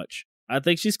care that much. I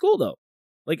think she's cool though.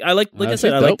 Like I like I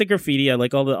said, I like the graffiti. I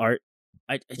like all the art.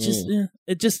 I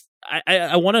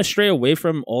want to stray away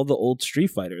from all the old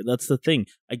Street Fighter. That's the thing.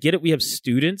 I get it. We have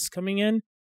students coming in,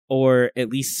 or at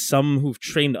least some who've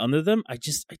trained under them. I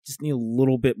just need a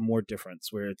little bit more difference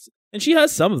where it's, and she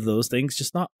has some of those things,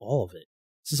 just not all of it.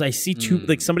 Since I see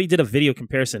like somebody did a video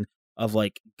comparison of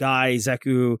like Guy,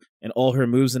 Zeku, and all her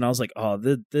moves, and I was like, oh,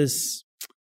 this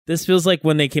feels like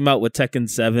when they came out with Tekken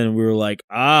 7, we were like,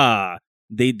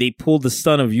 they pulled the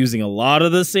stunt of using a lot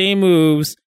of the same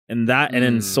moves, and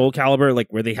then Soul Calibur, like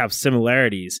where they have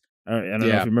similarities. I don't know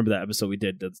if you remember that episode we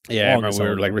did. I remember we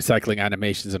were like recycling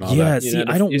animations and all that. Yeah, see,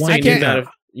 I don't want to.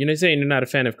 You're saying you're not a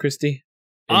fan of Christy?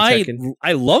 I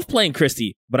love playing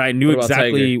Christy, but I knew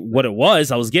exactly what it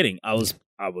was I was getting. I was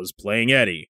playing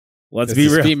Eddie. Let's be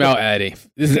real. Female Eddie.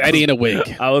 This is Eddie in a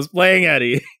wig. I was playing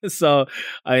Eddie. So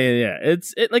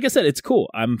it's like I said, it's cool.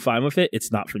 I'm fine with it.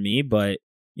 It's not for me, but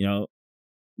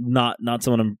not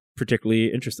someone I'm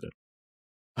particularly interested in.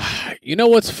 You know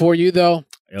what's for you though?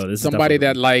 This somebody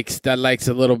that likes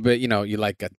a little bit, you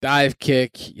like a dive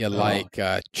kick, you like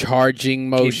charging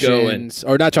motions,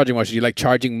 or not charging motions, you like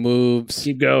charging moves.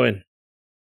 Keep going.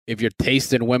 If your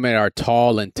taste in women are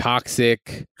tall and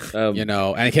toxic,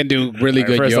 and can do really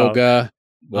good yoga.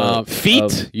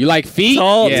 Feet, you like feet?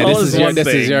 This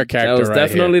is your character. That was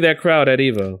definitely that crowd at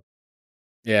EVO.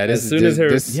 Yeah, as soon as her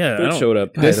foot showed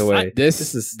up. By the way,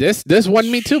 this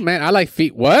won me too, man. I like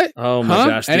feet. What? Oh my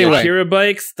gosh! Anyway, Akira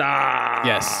bike, stop.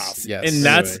 Yes. And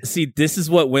this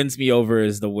is what wins me over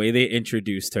is the way they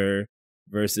introduced her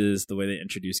versus the way they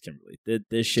introduced Kimberly.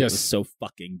 This shit was so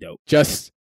fucking dope.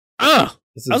 I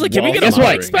was like, can we get a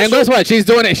what? And guess what? She's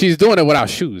doing it without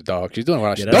shoes, dog. She's doing it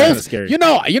without shoes. Those, scary. You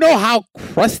know how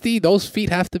crusty those feet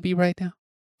have to be right now.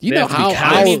 You know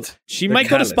how she might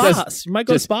go to spas. She might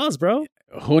go to spas, bro.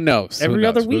 Who knows? Every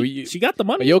other week, she got the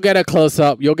money. You'll get a close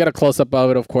up. You'll get a close up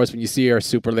of it, of course, when you see her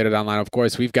super later down the line. Of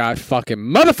course, we've got fucking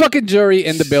motherfucking Juri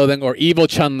in the building, or evil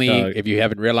Chun-Li. If you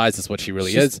haven't realized, that's what she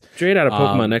really is. Straight out of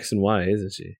Pokemon X and Y,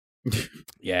 isn't she?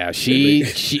 Yeah, she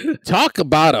talk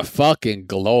about a fucking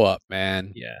glow up,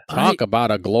 man. Yeah, talk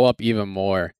about a glow up even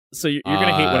more. So you're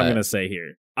gonna hate what I'm gonna say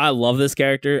here. I love this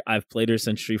character. I've played her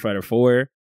since Street Fighter 4.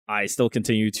 I still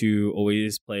continue to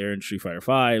always play her in Street Fighter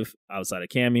 5 outside of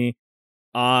Cammy.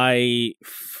 I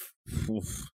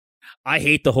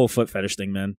hate the whole foot fetish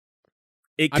thing, man.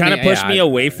 It kind of pushed me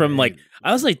away from I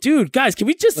was like, dude, guys, can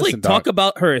we just talk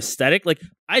about her aesthetic? Like,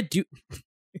 I do.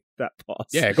 that pause.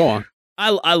 Yeah, go on.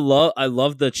 I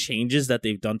love the changes that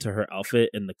they've done to her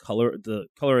outfit, and the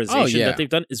colorization that they've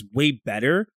done is way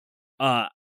better. I'm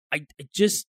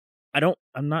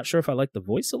not sure if I like the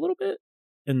voice a little bit,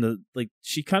 and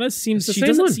she kind of seems, she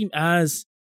doesn't seem as,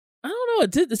 I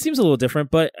don't know, it seems a little different,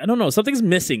 but I don't know, something's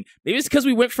missing. Maybe it's because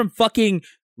we went from fucking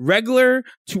regular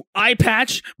to eye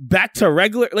patch back to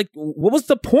regular. Like, what was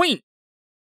the point?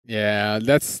 Yeah,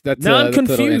 that's now I'm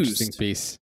confused. A little interesting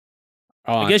piece.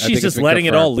 I guess she's just letting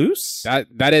it all loose.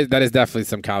 That is definitely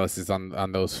some calluses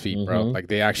on those feet, bro. Like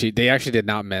they actually did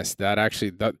not miss that.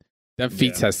 Actually, them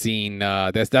feet has seen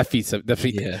them feet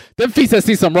has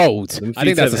seen some roads. I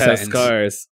think that's a sentence.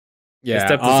 Scars. Yeah,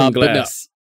 stepped on some glass.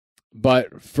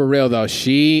 But for real though,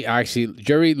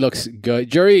 Juri looks good.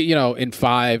 Juri, in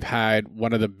 5 had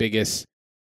one of the biggest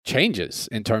changes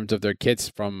in terms of their kits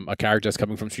from a character that's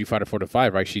coming from Street Fighter 4 to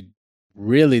 5. Right, she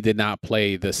really did not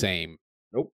play the same.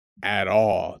 At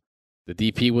all. The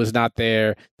DP was not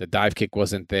there. The dive kick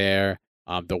wasn't there.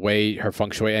 The way her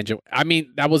feng shui engine, I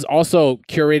mean, that was also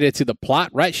curated to the plot,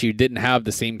 right? She didn't have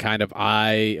the same kind of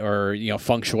eye or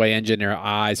feng shui engine in her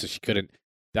eyes, so she couldn't.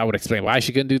 That would explain why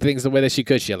she couldn't do things the way that she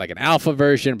could. She had like an alpha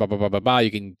version, blah blah blah blah blah.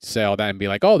 You can say all that and be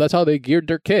like, oh, that's how they geared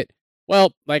their kit.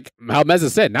 Well, like how Mezza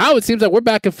said, now it seems like we're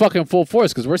back in fucking full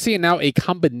force because we're seeing now a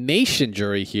combination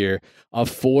Juri here of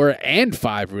 4 and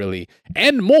 5, really,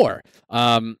 and more.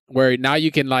 Where now you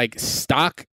can like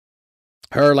stock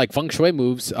her like feng shui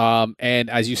moves, and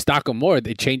as you stock them more,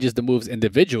 it changes the moves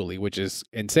individually, which is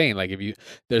insane. Like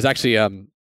there's actually a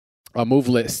move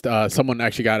list. Someone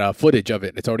actually got footage of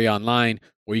it. It's already online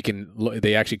where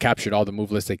they actually captured all the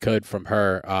move lists they could from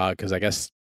her because I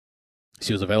guess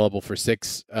she was available for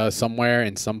 6 somewhere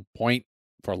in some point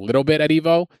for a little bit at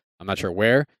EVO. I'm not sure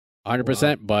where,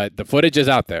 100%, but the footage is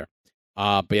out there.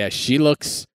 But yeah, she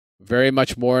looks very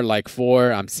much more like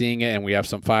 4. I'm seeing it, and we have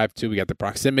some 5 too. We got the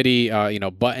proximity,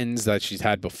 buttons that she's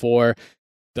had before.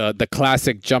 The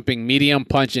classic jumping medium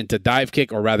punch into dive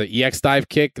kick, or rather EX dive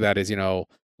kick. That is,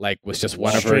 was just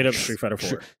one of her straight up Street Fighter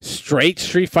 4, straight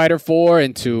Street Fighter 4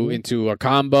 into a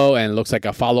combo, and it looks like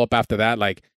a follow up after that.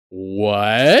 Like,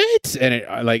 what? And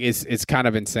it's kind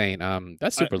of insane.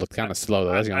 That super looked kind of slow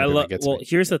though. That's the only thing that gets me.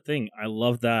 Here's the thing. I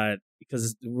love that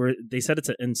because they said it's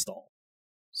an install,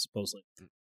 supposedly.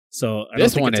 So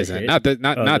this one isn't. Not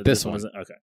this one.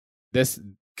 Okay. This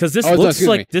because this looks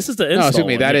like this is the install. No, excuse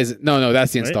me. That is no.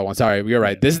 That's the install one. Sorry, you're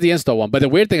right. This is the install one. But the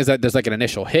weird thing is that there's like an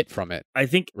initial hit from it. I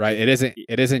think right. It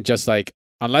isn't just like.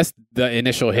 Unless the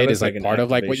initial hit is like part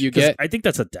of like what you get. I think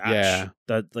that's a dash. Yeah.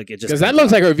 That like it just because that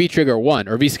looks like her V trigger 1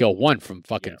 or V skill 1 from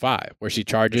fucking 5, where she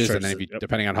charges and then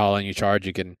depending on how long you charge,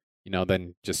 you can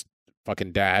then just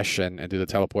fucking dash and do the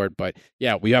teleport. But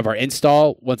yeah, we have our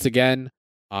install once again.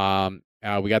 We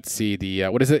got to see the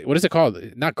what is it called?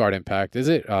 Not guard impact, is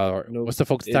it? No, what's the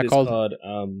focus attack called?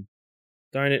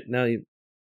 Darn it! Now you.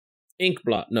 Ink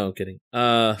blot. No, I'm kidding.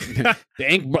 The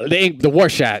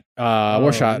Warshot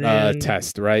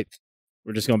test, right?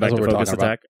 We're just going back to focus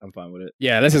attack. I'm fine with it.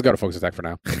 Yeah, let's just go to focus attack for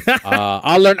now.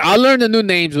 I'll learn the new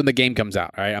names when the game comes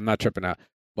out. All right, I'm not tripping out.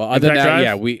 Well, other than that,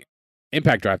 yeah,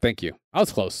 impact drive. Thank you. I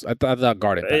was close. I thought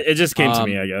guard impact. It just came to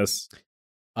me, I guess.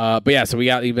 But yeah, so we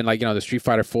got even like the Street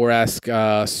Fighter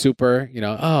 4-esque super.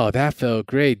 Oh, that felt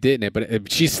great, didn't it?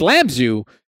 But she slams you.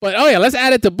 But, oh, yeah, let's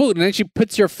add it to boot. And then she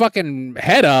puts your fucking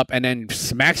head up and then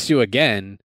smacks you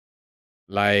again.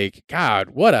 Like,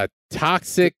 God, what a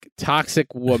toxic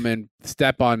woman.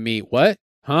 Step on me. What?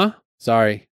 Huh?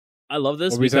 Sorry. I love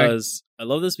this because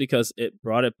it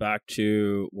brought it back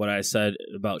to what I said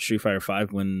about Street Fighter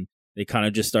 5 when they kind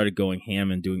of just started going ham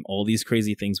and doing all these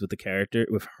crazy things with the character,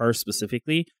 with her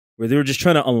specifically, where they were just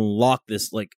trying to unlock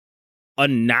this, like,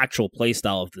 unnatural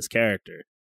playstyle of this character.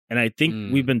 And I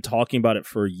think we've been talking about it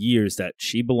for years that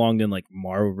she belonged in like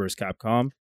Marvel vs.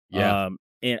 Capcom. Yeah.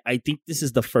 And I think this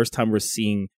is the first time we're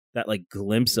seeing that like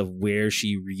glimpse of where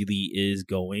she really is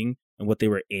going and what they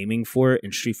were aiming for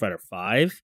in Street Fighter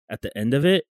 5 at the end of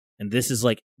it. And this is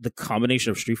like the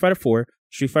combination of Street Fighter 4,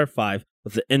 Street Fighter 5,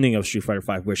 with the ending of Street Fighter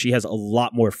 5, where she has a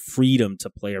lot more freedom to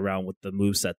play around with the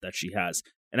moveset that she has.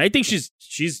 And I think she's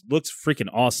looks freaking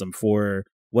awesome for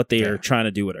what they are trying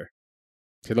to do with her.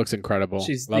 She looks incredible.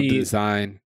 Love the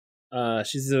design.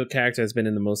 She's the character that's been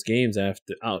in the most games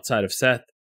outside of Seth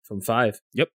from 5.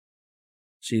 Yep.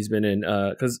 She's been in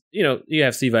because you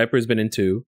have C Viper's been in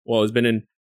 2. Well, it's been in.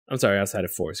 I'm sorry, outside of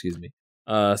 4. Excuse me.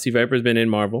 C Viper's been in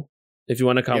Marvel. If you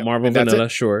want to count Marvel Vanilla,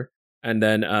 sure. And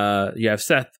then you have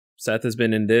Seth. Seth has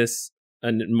been in this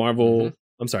and Marvel. Mm-hmm.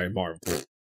 I'm sorry,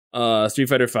 Marvel. Street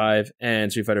Fighter 5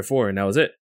 and Street Fighter 4, and that was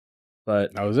it.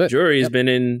 But that was it. Juri's been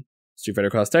in Street Fighter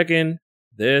Cross Tekken.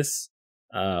 This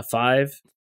 5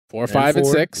 4, 5, and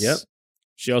 6. Yep.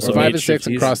 She also 4, 5, and 6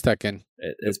 and Cross Tekken.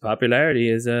 Its popularity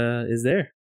is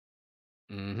there.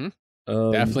 Mm-hmm.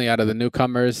 Definitely out of the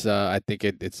newcomers, I think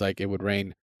it's like it would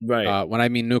reign. Right. When I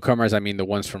mean newcomers, I mean the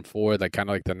ones from 4, like kind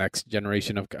of like the next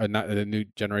generation of not the new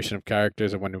generation of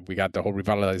characters. And when we got the whole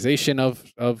revitalization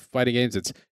of fighting games,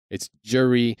 it's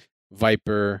Juri,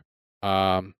 Viper.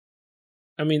 I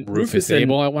mean, Rufus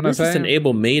Abel. I want to say Rufus and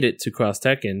Abel made it to Cross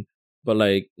Tekken, but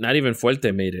like not even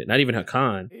Fuerte made it. Not even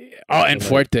Hakan. Oh, and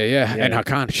Fuerte, yeah, and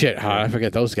Hakan. Shit, I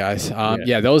forget those guys.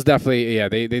 Yeah, those definitely. Yeah,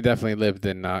 they definitely lived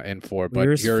in 4.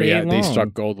 But Juri, they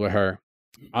struck gold with her.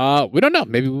 We don't know.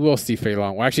 Maybe we will see Fei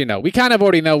Long. Well, actually, no. We kind of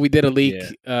already know. We did a leak.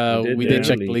 We did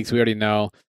check the leaks. We already know.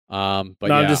 But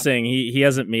no, I'm just saying he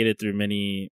hasn't made it through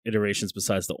many iterations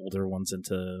besides the older ones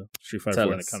into Street Fighter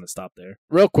 4, and it kind of stopped there.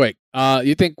 Real quick,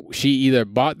 you think she either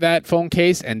bought that phone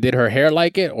case and did her hair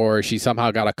like it, or she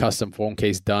somehow got a custom phone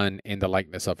case done in the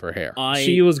likeness of her hair?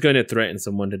 She was going to threaten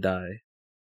someone to die.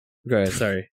 Go ahead,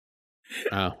 sorry.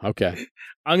 Oh, okay.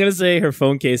 I'm gonna say her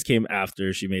phone case came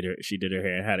after she did her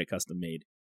hair and had it custom made,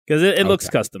 because it looks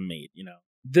custom made. You know,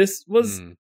 this was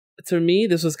to me.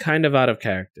 This was kind of out of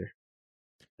character.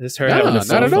 This her having a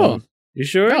not at all. You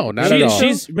sure? No, not at all.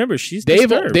 She's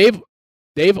disturbed.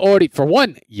 They've already, for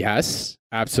one, yes,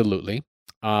 absolutely.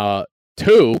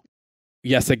 2,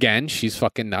 yes, again, she's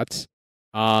fucking nuts.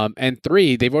 And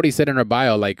 3, they've already said in her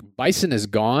bio, like, Bison is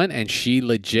gone, and she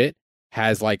legit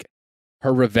has like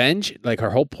her revenge, like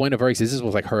her whole point of her existence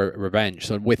was like her revenge.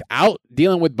 So without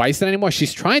dealing with Bison anymore,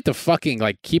 she's trying to fucking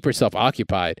like keep herself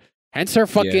occupied. Hence her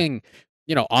fucking,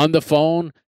 on the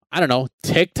phone. I don't know,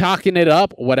 TikToking it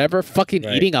up, whatever, fucking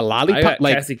eating a lollipop,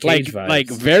 like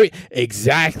very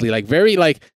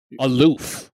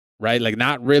aloof, right? Like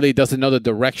not really doesn't know the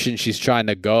direction she's trying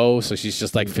to go, so she's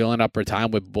just like filling up her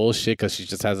time with bullshit because she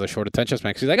just has a short attention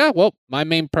span. She's like, oh well, my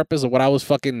main purpose of what I was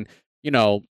fucking,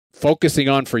 focusing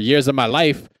on for years of my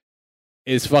life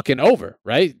is fucking over,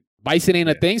 right? Bison ain't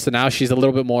a thing, so now she's a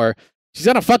little bit more. She's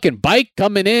on a fucking bike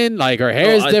coming in, like her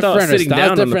hair is different, her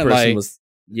style's different, like.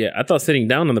 I thought sitting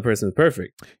down on the person is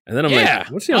perfect. And then I'm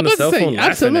like, what's she on the cell phone?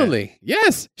 Absolutely.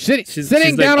 Yes.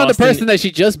 Sitting down on the person that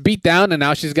she just beat down, and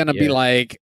now she's going to be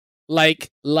like,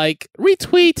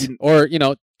 retweet, or,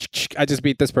 I just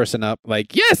beat this person up.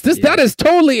 Like, yes, that is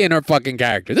totally in her fucking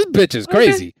character. This bitch is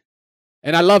crazy. Okay.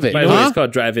 And I love it. By the way, it's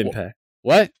called Drive Impact.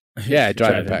 What? Yeah,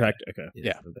 Drive Impact. Okay.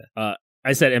 Yeah.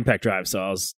 I said Impact Drive, so I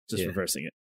was just reversing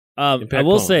it. I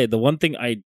will say, the one thing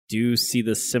I do see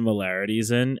the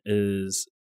similarities in is,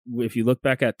 if you look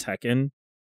back at Tekken,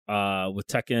 with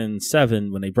Tekken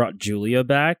 7, when they brought Julia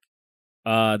back,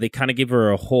 they kind of gave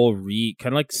her a whole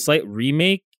slight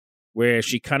remake where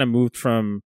she kind of moved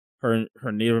from her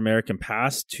Native American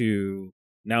past to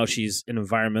now she's an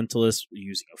environmentalist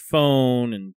using a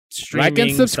phone and streaming. Like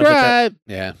and subscribe.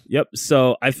 Like yeah. Yep.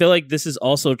 So I feel like this is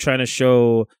also trying to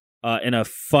show in a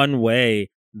fun way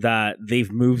that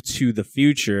they've moved to the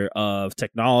future of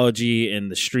technology in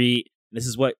the street. This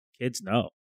is what kids know.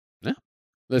 Yeah.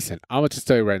 Listen, I'm going to just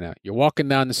tell you right now. You're walking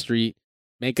down the street,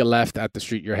 make a left at the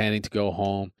street you're heading to go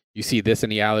home. You see this in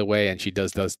the alleyway, and she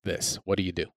does this. What do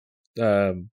you do?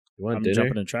 I'm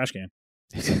jumping in a trash can.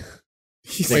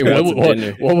 Wait,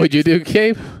 what would you do,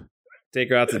 Cabe? Take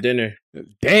her out to dinner.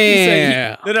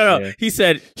 Damn. No. Yeah. He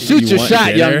said, shoot your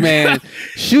shot, dinner? Young man.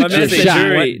 Shoot your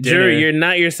shot. Jury, you're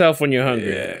not yourself when you're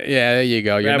hungry. Yeah, there you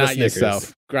go. You're not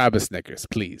yourself. Grab a Snickers,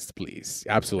 please.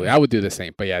 Absolutely. I would do the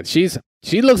same. But yeah,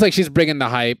 she looks like she's bringing the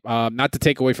hype. Not to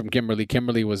take away from Kimberly.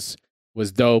 Kimberly was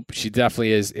dope. She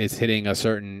definitely is hitting a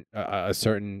certain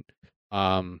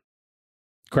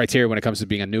criteria when it comes to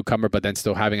being a newcomer, but then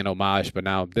still having an homage. But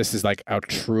now this is like a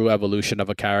true evolution of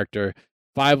a character.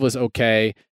 5 was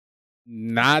okay.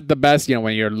 Not the best,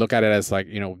 when you look at it as like,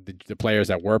 the players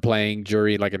that were playing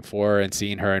Juri like in 4 and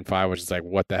seeing her in 5, which is like,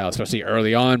 what the hell? Especially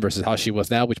early on versus how she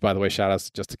was now, which by the way, shout out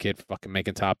to Just a Kid for fucking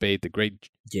making top 8. The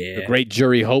great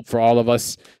Juri Hope for all of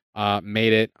us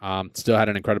made it. Still had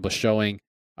an incredible showing.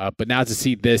 But now to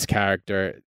see this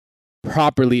character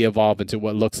properly evolve into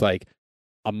what looks like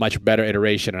a much better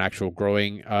iteration and actual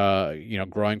growing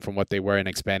from what they were and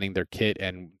expanding their kit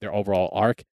and their overall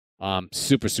arc.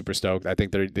 Super, super stoked. I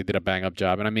think they did a bang up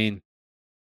job. And I mean,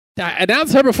 I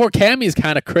announced her before Cammy is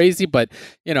kind of crazy, but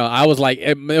I was like,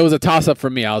 it was a toss up for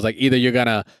me. I was like, either you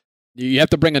have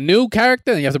to bring a new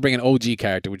character and you have to bring an OG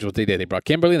character, which was what they did. They brought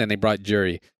Kimberly and then they brought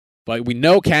Juri. But we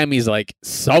know Cammy's like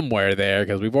somewhere there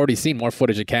because we've already seen more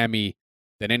footage of Cammy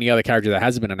than any other character that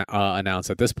hasn't been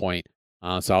announced at this point.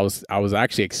 So I was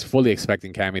actually fully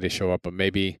expecting Cammy to show up, but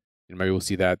maybe we'll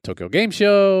see that Tokyo Game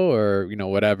Show or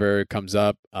whatever comes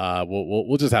up.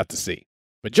 We'll just have to see.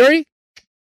 But Juri,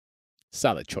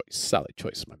 Solid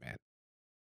choice, my man.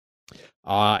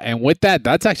 And with that,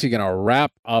 that's actually gonna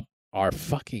wrap up our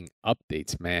fucking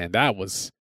updates, man. That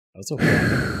was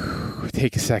okay.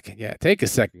 Take a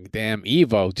second. Damn,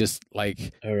 EVO, just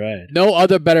like all right. No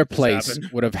other better place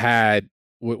would have had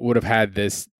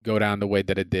this go down the way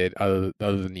that it did, other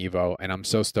than EVO, and I'm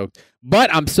so stoked.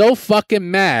 But I'm so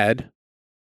fucking mad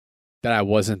that I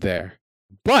wasn't there.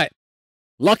 But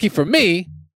lucky for me,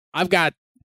 I've got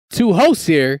 2 hosts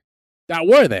here that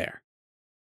were there.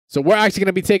 So we're actually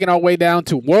going to be taking our way down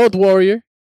to World Warrior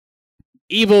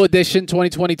EVO Edition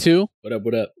 2022. What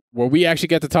up? Where we actually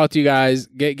get to talk to you guys,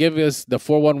 give us the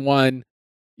 411.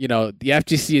 You know, the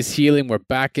FGC is healing. We're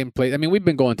back in place. I mean, we've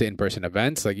been going to in-person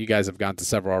events. Like, you guys have gone to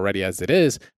several already as it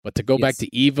is. But to go back to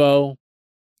EVO,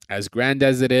 as grand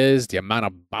as it is, the amount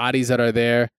of bodies that are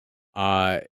there,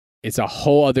 it's a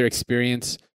whole other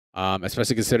experience,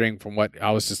 especially considering from what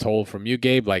I was just told from you,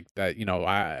 Gabe, like that, you know,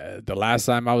 the last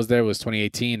time I was there was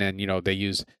 2018, and, you know, they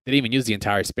didn't even use the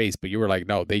entire space, but you were like,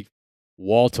 no, they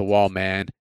wall to wall, man.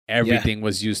 Everything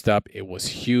was used up. It was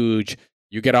huge.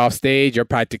 You get off stage, you're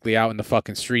practically out in the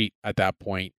fucking street at that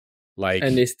point. Like,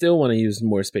 and they still want to use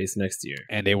more space next year.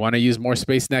 And they want to use more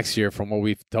space next year, from what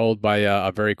we've told by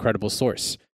a very credible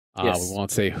source. We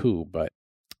won't say who, but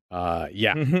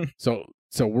yeah. So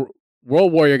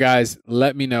World Warrior guys,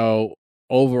 let me know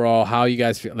overall how you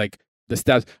guys feel. Like the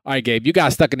steps. All right, Gabe, you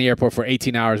got stuck in the airport for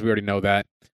 18 hours. We already know that.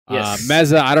 Yes.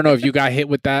 Mezza, I don't know if you got hit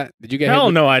with that. Did you get hit?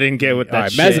 Hell no, I didn't get with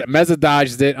that shit. Mezza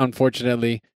dodged it,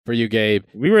 unfortunately, for you, Gabe.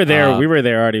 We were there. We were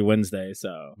there already Wednesday.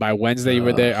 So by Wednesday, you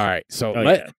were there. All right. So all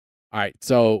right.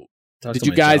 So did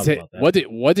you guys hit? What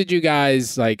did you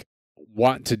guys like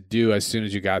want to do as soon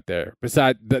as you got there?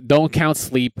 Besides, don't count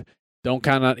sleep. Don't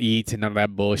count on eat and none of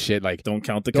that bullshit. Like, don't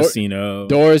count the casino.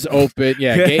 Doors open.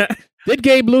 Yeah. Did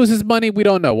Gabe lose his money? We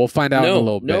don't know. We'll find out in a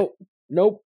little bit.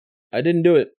 Nope. I didn't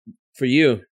do it for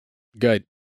you. Good.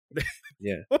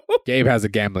 Yeah. Gabe has a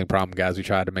gambling problem, guys. We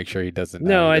try to make sure he doesn't.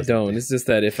 No, I don't. It's just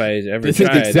that if I ever this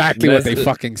tried, is exactly what they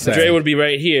fucking said. Dre would be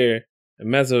right here, and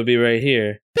Mezza would be right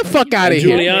here. The fuck out of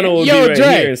here. Juliano would be right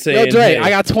here and saying, Dre, hey, I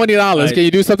got $20. Can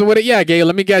you do something with it? Yeah, Gabe,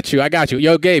 let me get you. I got you.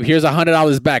 Yo, Gabe, here's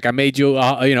 $100 back. I made you,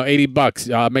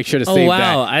 $80. Make sure to save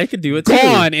that. Oh, wow. I could do it too.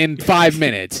 Gone in 5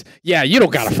 minutes. Yeah, you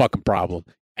don't got a fucking problem.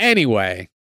 Anyway,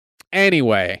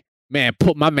 man,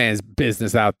 put my man's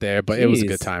business out there, but it was a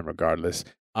good time regardless.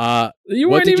 What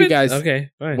did you guys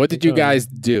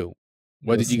do?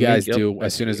 What did you guys do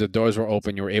as soon as the doors were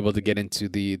open? You were able to get into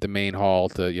the main hall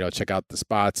to check out the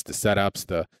spots, the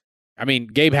setups. I mean,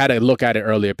 Gabe had a look at it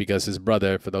earlier because his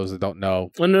brother, for those that don't know,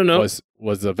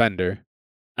 was the vendor.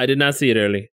 I did not see it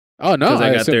early. Oh no,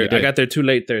 I got there too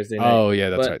late Thursday night. Oh yeah,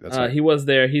 that's right. He was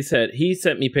there. He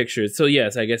sent me pictures. So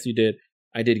yes, I guess you did.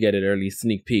 I did get it early,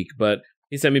 sneak peek, but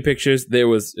he sent me pictures.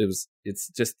 It's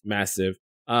just massive.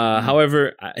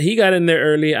 However, he got in there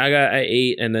early. I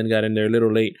ate and then got in there a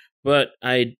little late. But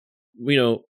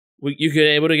you could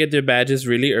able to get their badges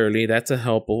really early. That's a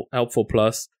helpful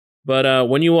plus. But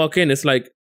when you walk in, it's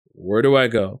like, where do I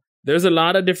go? There's a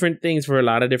lot of different things for a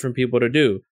lot of different people to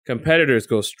do. Competitors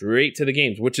go straight to the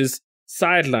games, which is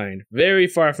sidelined, very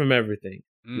far from everything.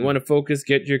 You want to focus,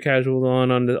 get your casuals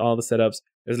on all the setups.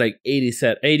 There's like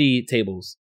 80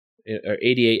 tables, or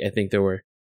 88, I think there were.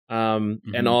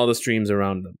 And all the streams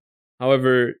around them.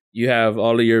 However, you have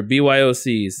all of your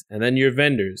BYOCs, and then your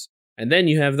vendors, and then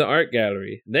you have the art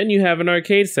gallery. Then you have an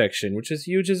arcade section, which is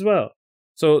huge as well.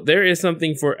 So there is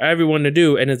something for everyone to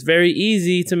do, and it's very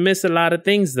easy to miss a lot of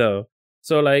things, though.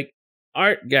 So like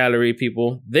art gallery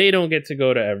people, they don't get to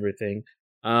go to everything.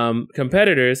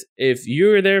 Competitors, if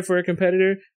you're there for a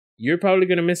competitor, you're probably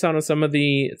going to miss out on some of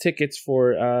the tickets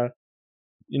for,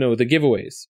 the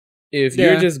giveaways. If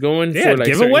you're just going for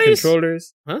like certain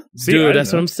controllers, huh? See, dude,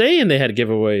 that's what I'm saying. They had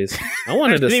giveaways. I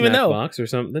wanted a snack box or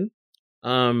something.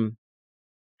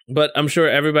 But I'm sure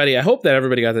I hope that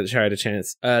everybody got to try a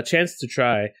chance to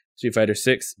try Street Fighter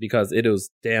 6 because it was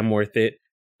damn worth it.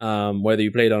 Whether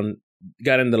you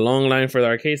got in the long line for the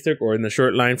arcade stick or in the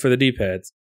short line for the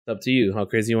D-pads, it's up to you how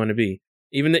crazy you want to be.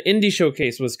 Even the indie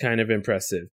showcase was kind of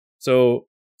impressive. So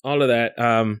all of that.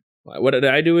 What did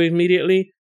I do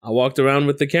immediately? I walked around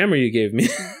with the camera you gave me.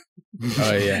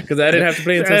 Oh yeah, because I didn't have to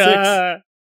play until 6.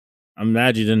 I'm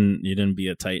mad you didn't be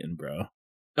a Titan, bro.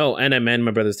 Oh, and I manned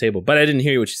my brother's table, but I didn't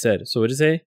hear what you said. So what did you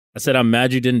say? I said I'm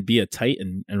mad you didn't be a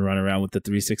Titan and run around with the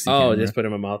 360. Oh, just put it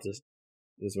in my mouth, just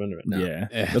run around. No. Yeah,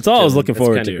 that's all I was looking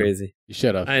forward to. Crazy. You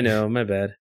should have. I know, my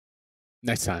bad.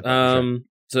 Next time.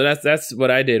 So that's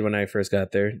what I did when I first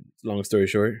got there. Long story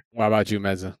short. What about you,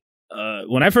 Mezza?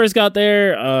 When I first got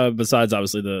there, besides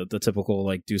obviously the typical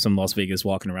like do some Las Vegas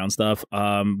walking around stuff,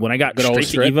 when I got straight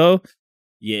to EVO,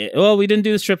 Yeah, well, we didn't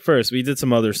do the strip first. We did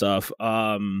some other stuff.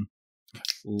 A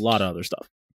lot of other stuff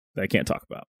that I can't talk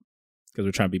about because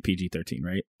we're trying to be PG-13,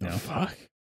 right? No, fuck.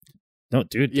 No,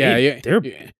 dude. Yeah,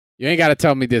 you ain't got to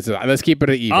tell me this. Let's keep it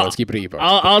at EVO. Let's keep it at EVO.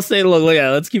 I'll say, look, yeah,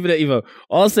 let's keep it at EVO.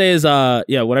 All I'll say is,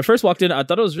 when I first walked in, I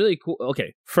thought it was really cool.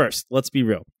 Okay, first, let's be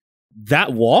real.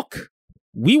 That walk,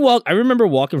 I remember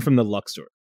walking from the Lux store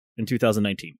in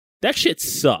 2019. That shit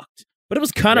sucked, but it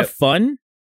was kind of fun,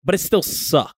 but it still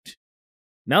sucked.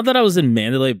 Now that I was in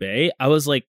Mandalay Bay, I was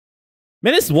like,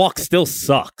 man, this walk still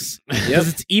sucks because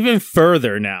it's even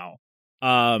further now.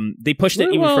 They pushed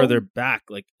it even further back.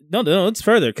 Like, no, it's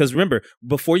further because remember,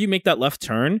 before you make that left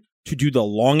turn to do the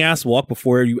long ass walk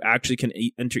before you actually can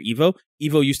enter EVO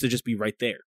used to just be right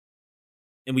there,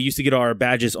 and we used to get our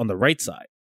badges on the right side.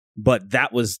 But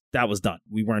that was done.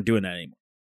 We weren't doing that anymore.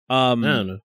 I don't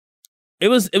know. It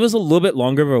was a little bit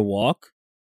longer of a walk.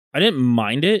 I didn't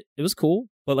mind it. It was cool.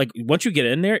 But like once you get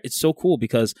in there, it's so cool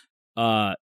because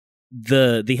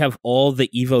they have all the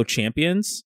EVO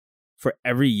champions for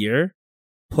every year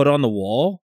put on the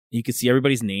wall. You can see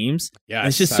everybody's names. Yeah,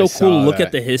 it's just so cool to look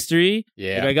at the history.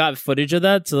 Yeah, like I got footage of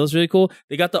that, so that was really cool.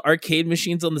 They got the arcade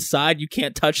machines on the side. You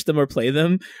can't touch them or play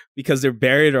them because they're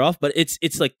buried or off. But it's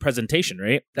like presentation,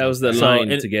 right? That was the line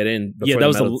to get in. Yeah,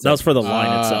 that was for the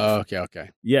line itself. Okay.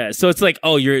 Yeah, so it's like,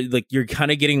 oh, you're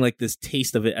kind of getting like this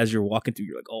taste of it as you're walking through.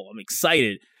 You're like, oh, I'm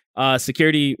excited.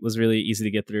 Security was really easy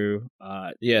to get through.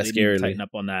 Scarily. Tighten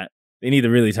up on that. They need to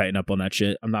really tighten up on that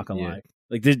shit. I'm not gonna lie.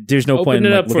 Like there's no point in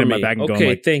looking at my bag and going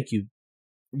like, thank you.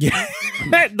 Yeah,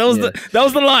 that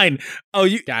was the line. Oh,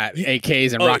 you got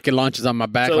AKs and rocket launches on my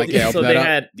back. So, like, they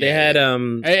had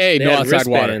hey, no outside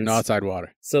water, no outside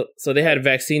water. So they had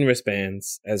vaccine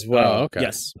wristbands as well. Oh, okay.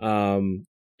 Yes. And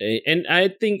I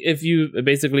think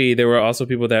there were also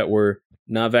people that were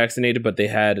not vaccinated, but they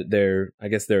had their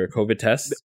COVID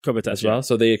tests. COVID test as well.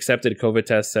 So they accepted COVID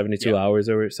test 72 hours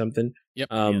or something. Yep.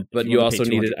 But you also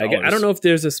needed, I don't know if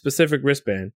there's a specific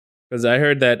wristband because I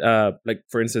heard that, like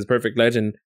for instance, Perfect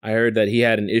Legend, I heard that he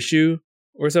had an issue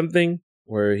or something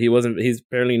where he's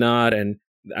apparently not. And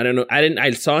I don't know. I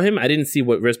saw him. I didn't see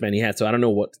what wristband he had. So I don't know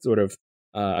what sort of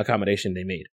accommodation they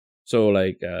made. So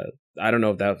like, I don't know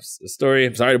if that was a story.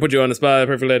 I'm sorry to put you on the spot,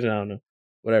 Perfect Legend. I don't know.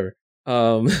 Whatever.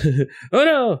 Oh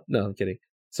no, I'm kidding.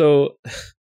 So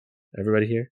everybody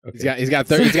here? Okay. He's got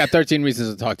 13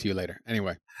 reasons to talk to you later.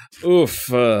 Anyway. Oof.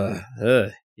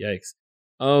 Yikes.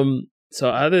 So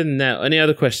other than that, any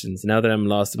other questions now that I'm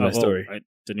lost in my story? I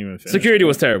didn't even finish. Security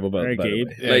was terrible, by the way.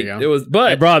 Like it was,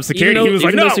 but I brought up security. He was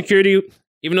like, no.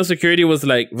 Even though security was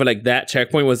like, that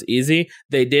checkpoint was easy,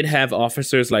 they did have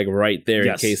officers like right there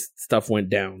in case stuff went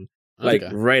down. Like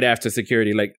right after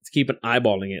security, like keep an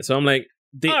eyeballing it. So I'm like,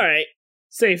 all right,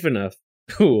 safe enough.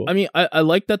 Cool. I mean, I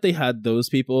like that they had those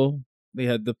people. They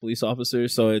had the police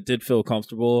officers, so it did feel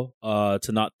comfortable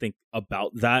to not think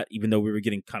about that, even though we were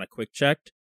getting kind of quick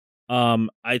checked.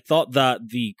 I thought that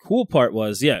the cool part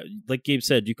was, like Gabe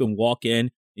said, you can walk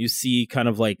in, you see kind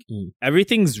of like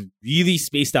everything's really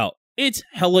spaced out. It's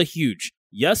hella huge.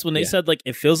 Yes, when they said like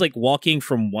it feels like walking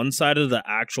from one side of the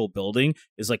actual building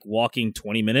is like walking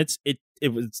 20 minutes,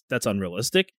 that's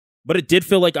unrealistic. But it did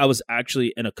feel like I was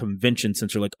actually in a convention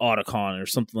center like Otakon or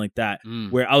something like that,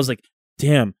 where I was like,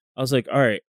 damn, I was like, all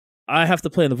right, I have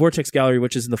to play in the Vortex Gallery,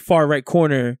 which is in the far right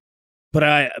corner.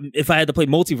 But if I had to play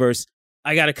Multiverse,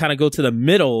 I got to kind of go to the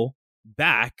middle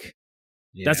back.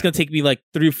 Yeah. That's going to take me like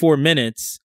 3 or 4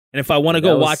 minutes. And if I want to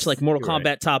go watch like Mortal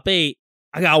Kombat Top 8,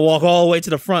 I got to walk all the way to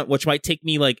the front, which might take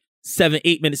me like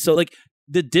 7-8 minutes. So like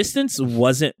the distance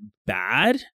wasn't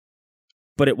bad.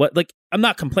 But it was like, I'm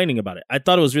not complaining about it. I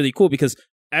thought it was really cool because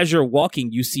as you're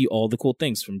walking, you see all the cool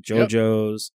things from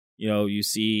JoJo's. Yep. You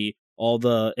see all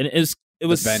and it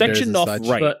was sectioned off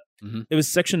right. But, It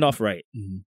was sectioned off right.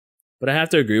 But I have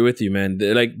to agree with you, man.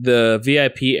 The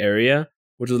VIP area,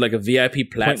 which was like a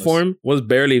VIP platform, was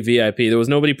barely VIP. There was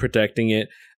nobody protecting it.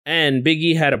 And Big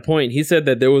E had a point. He said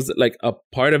that there was like a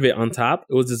part of it on top.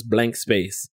 It was this blank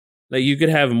space. Like you could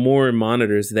have more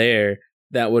monitors there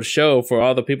that would show for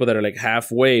all the people that are like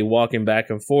halfway walking back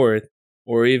and forth,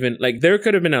 or even like there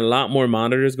could have been a lot more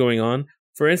monitors going on.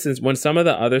 For instance, when some of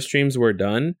the other streams were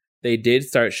done, they did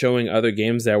start showing other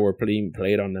games that were being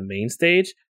played on the main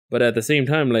stage. But at the same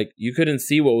time, like you couldn't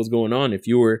see what was going on if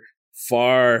you were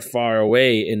far, far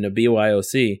away in the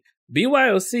BYOC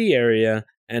area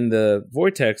and the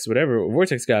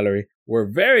Vortex Gallery were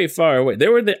very far away. They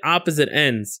were the opposite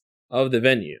ends of the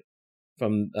venue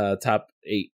from top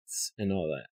 8 and all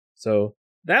that. So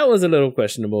that was a little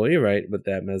questionable. You're right with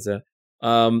that, Mezza.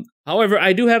 However,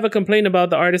 I do have a complaint about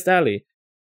the Artist Alley.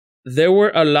 There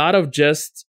were a lot of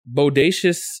just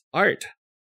bodacious art.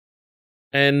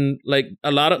 and like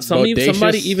a lot of somebody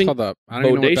even hold up. I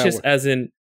don't bodacious know as in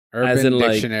Urban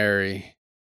like Dictionary.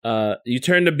 You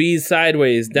turn the bees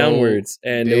sideways downwards,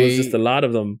 and there was just a lot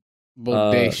of them.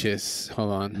 Bodacious.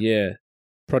 Hold on. Yeah.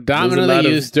 Predominantly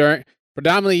used during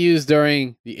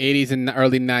the 80s and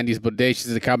early 90s, bodacious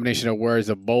is a combination of words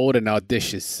of bold and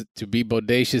audacious. To be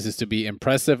bodacious is to be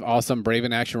impressive, awesome, brave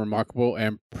in action, remarkable,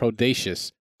 and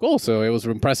predacious. Cool. So it was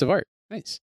impressive art.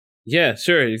 Nice. Yeah,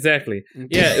 sure, exactly.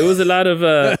 Yeah, it was a lot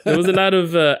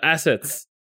of assets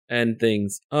and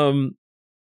things.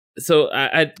 So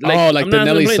I like the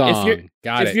Nelly song.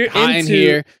 Got it. Hot in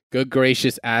here, good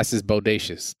gracious, ass is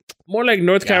bodacious. More like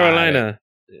North Carolina.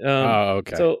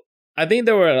 Okay. So I think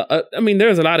there were.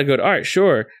 There's a lot of good art,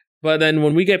 sure. But then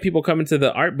when we get people coming to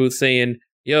the art booth saying,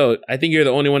 "Yo, I think you're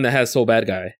the only one that has Soul Bad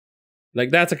Guy," like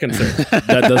that's a concern.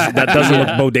 that doesn't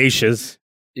look bodacious.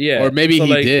 Yeah, or maybe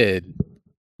he did.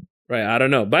 Right, I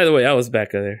don't know. By the way, I was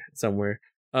back there somewhere.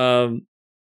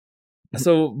 That's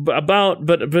the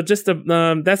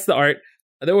art.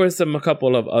 There were a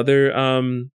couple of other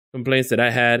complaints that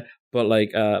I had, but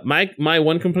like my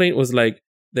one complaint was like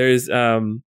there's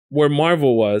where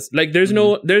Marvel was. Like there's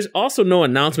also no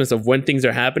announcements of when things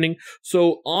are happening.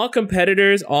 So all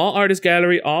competitors, all artist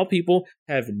gallery, all people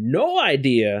have no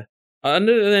idea,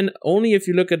 other than only if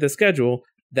you look at the schedule,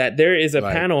 that there is a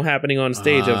panel happening on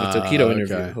stage of a Tokido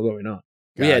interview going on.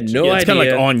 We had no idea. It's kind of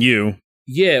like on you.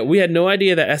 Yeah, we had no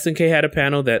idea that SNK had a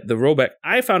panel, that the rollback.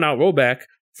 I found out rollback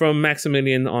from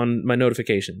Maximilian on my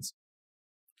notifications.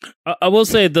 I will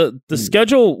say the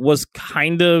schedule was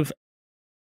kind of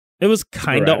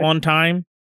on time.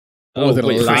 Was it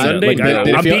like Sunday?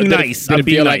 I'm being nice. Did it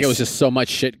feel like it was just so much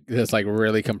shit that's like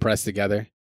really compressed together?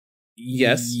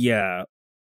 Yes. Yeah.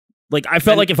 Like I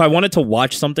felt like if I wanted to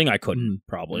watch something, I couldn't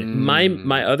probably.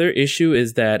 My other issue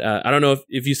is that I don't know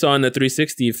if you saw in the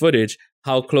 360 footage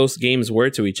how close games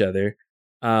were to each other,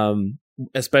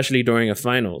 especially during a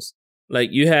finals. Like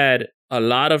you had a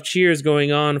lot of cheers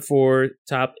going on for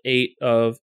top 8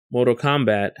 of Mortal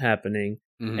Kombat happening,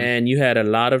 and you had a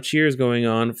lot of cheers going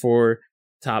on for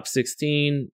top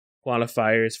 16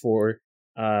 qualifiers for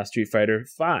Street Fighter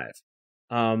 5.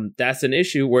 That's an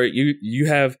issue where you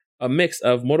have a mix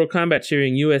of Mortal Kombat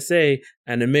cheering USA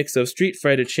and a mix of Street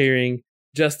Fighter cheering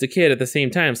Just a Kid at the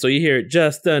same time. So you hear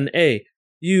Just an A,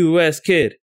 US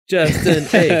Kid, Just an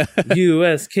A,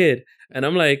 US Kid. And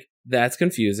I'm like, that's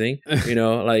confusing.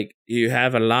 Like you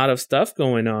have a lot of stuff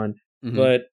going on.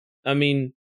 But I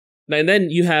mean, and then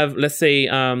you have, let's say,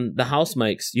 the house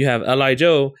mics. You have L.I.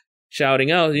 Joe shouting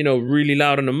out, really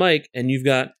loud on the mic, and you've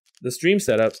got the stream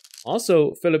setup.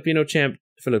 Also, Filipino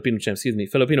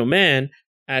Man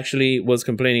actually was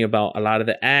complaining about a lot of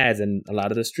the ads, and a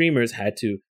lot of the streamers had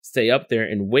to stay up there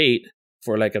and wait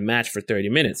for like a match for 30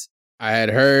 minutes. I had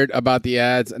heard about the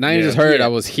ads, and I just heard. I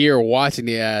was here watching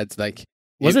the ads. Like,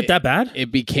 was it that bad?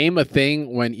 It became a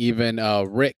thing when even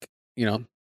Rick,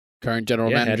 current general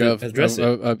manager had to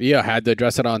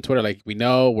address it on Twitter. Like, we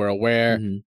know, we're aware,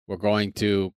 we're going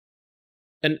to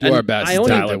do our best. I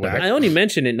only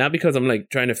mention it not because I'm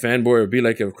like trying to fanboy or be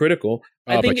like critical.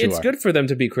 I think it's good for them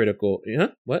to be critical.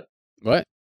 What? What?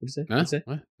 What say?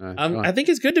 I think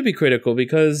it's good to be critical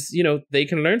because they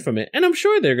can learn from it, and I'm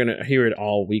sure they're gonna hear it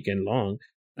all weekend long,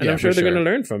 and I'm sure they're gonna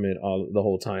learn from it the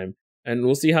whole time. And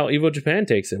we'll see how EVO Japan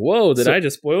takes it. Whoa, did I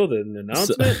just spoil the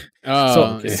announcement?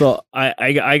 So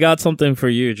I got something for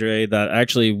you, Dre, that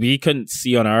actually we couldn't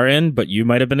see on our end, but you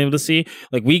might have been able to see.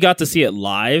 Like, we got to see it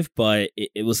live, but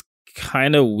it was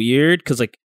kind of weird because,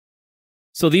 like,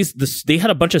 so they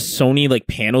had a bunch of Sony, like,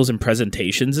 panels and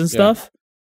presentations and stuff. Yeah.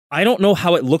 I don't know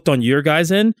how it looked on your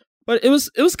guys' end, but it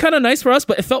was kind of nice for us,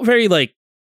 but it felt very, like,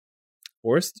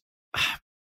 forced.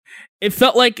 It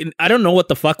felt like I don't know what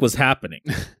the fuck was happening.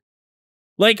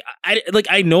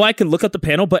 I know I could look up the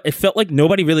panel, but it felt like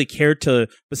nobody really cared to,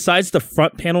 besides the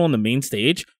front panel on the main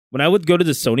stage. When I would go to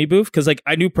the Sony booth, because like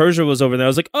I knew Persia was over there, I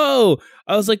was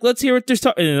like, let's hear what they're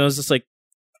talking. And I was just like,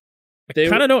 I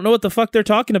kind of don't know what the fuck they're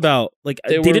talking about. Like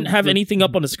they didn't have anything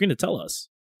up on the screen to tell us.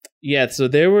 Yeah, so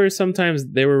they were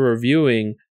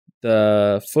reviewing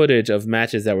the footage of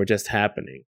matches that were just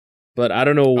happening. But I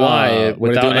don't know why,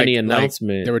 without any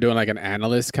announcement. They were doing like an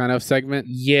analyst kind of segment?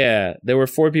 Yeah. There were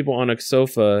 4 people on a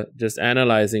sofa just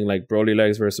analyzing like Broly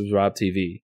Legs versus Rob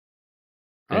TV.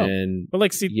 And but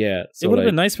like, see, yeah, so it would have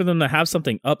been nice for them to have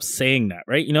something up saying that,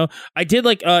 right? I did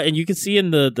like, and you can see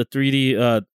in the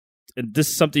 3D, and this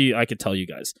is something I could tell you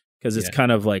guys because it's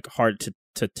kind of like hard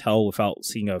to tell without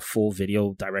seeing a full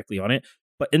video directly on it.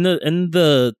 But in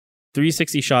the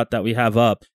 360 shot that we have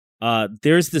up,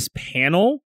 there's this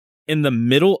panel in the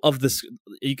middle of this.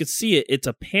 You can see it. It's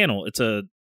a panel. It's a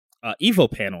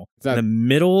EVO panel in the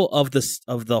middle of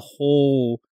the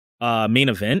whole main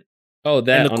event. Oh,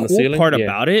 that and the on cool the ceiling? part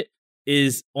about it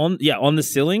is on the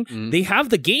ceiling. They have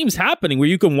the games happening where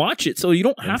you can watch it, so you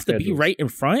don't have to be right in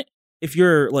front. If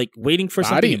you're like waiting for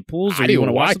something in pools or you want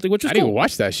to watch something, which is cool. I didn't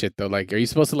watch that shit though. Like, are you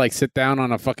supposed to like sit down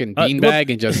on a fucking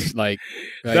beanbag and just like?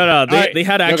 No. They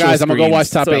had actual. Guys, I'm gonna go watch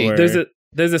top 8.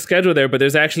 There's a schedule there, but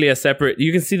there's actually a separate.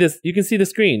 You can see this. You can see the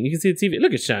screen. You can see the TV.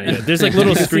 Look at Shine. Yeah, there's like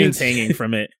little screens hanging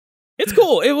from it. It's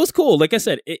cool. It was cool. Like I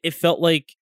said, it felt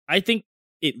like, I think,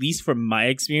 at least from my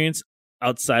experience,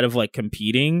 outside of like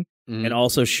competing and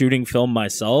also shooting film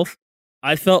myself,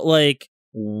 I felt like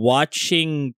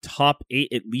watching top 8,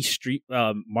 at least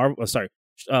Mortal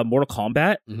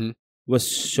Kombat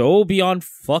was so beyond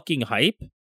fucking hype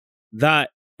that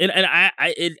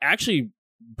it actually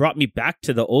brought me back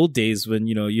to the old days when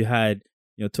you had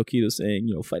Tokido saying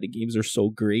fighting games are so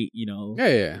great,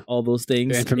 all those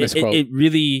things. The infamous quote. It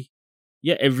really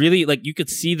like you could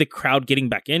see the crowd getting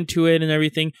back into it and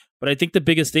everything. But I think the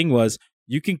biggest thing was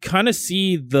you can kind of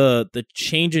see the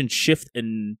change and shift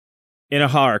in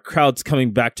how our crowd's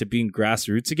coming back to being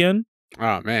grassroots again.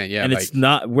 Oh man, yeah. And it's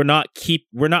not we're not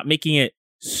making it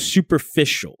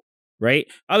superficial, right?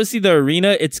 Obviously the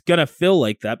arena, it's gonna feel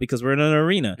like that because we're in an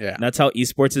arena. Yeah. And that's how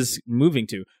esports is moving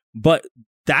to. But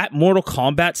that Mortal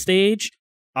Kombat stage,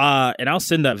 and I'll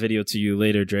send that video to you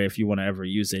later, Dre, if you want to ever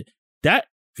use it. That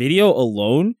video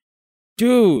alone,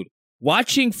 dude,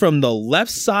 watching from the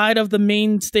left side of the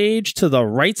main stage to the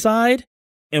right side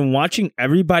and watching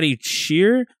everybody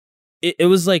cheer, it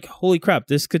was like, holy crap,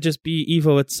 this could just be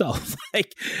EVO itself.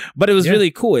 But it was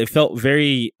really cool. It felt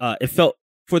very,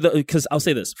 because I'll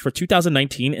say this, for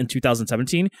 2019 and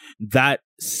 2017, that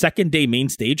second day main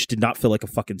stage did not feel like a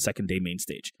fucking second day main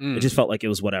stage. It just felt like it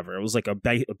was whatever. It was like a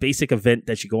basic event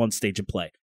that you go on stage and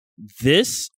play.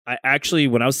 This, I actually,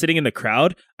 when I was sitting in the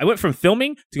crowd, I went from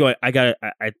filming to going, I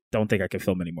don't think I can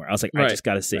film anymore. I was like, I just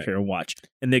got to sit here and watch.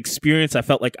 And the experience, I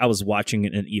felt like I was watching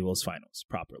it in EVO's finals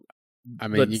properly. I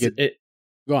mean, you get it.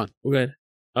 Go on. Go ahead.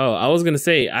 Oh, I was gonna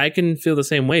say I can feel the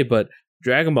same way, but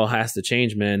Dragon Ball has to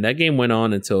change, man. That game went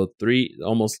on until 3,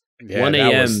 almost 1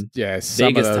 a.m. Vegas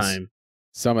time.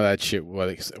 Some of that shit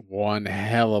was one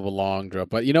hell of a long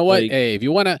drop. But you know what? Hey, if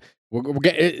you want to,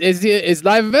 it's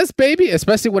live events, baby.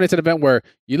 Especially when it's an event where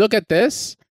you look at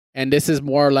this, and this is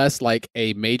more or less like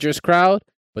a majors crowd,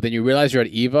 but then you realize you're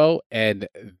at EVO, and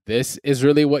this is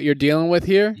really what you're dealing with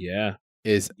here. Yeah.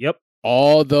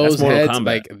 All those heads, Kombat.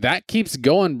 like that keeps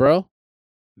going, bro.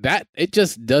 That it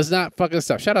just does not fucking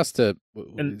stop. Shout outs to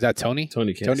is that Tony?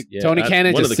 Tony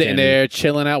Cannon just sitting there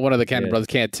chilling out. One of the Cannon brothers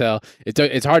can't tell.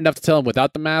 It's hard enough to tell him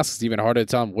without the mask. It's even harder to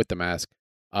tell him with the mask.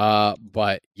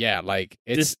 But yeah, like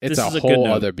it's a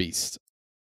whole other beast.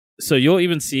 So you'll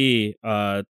even see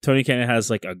Tony Cannon has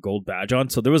like a gold badge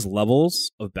on. So there was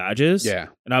levels of badges. Yeah.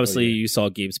 And obviously you saw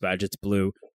Gabe's badge, it's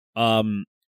blue.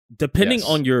 Depending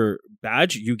on your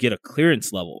badge, you get a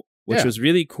clearance level, which was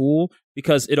really cool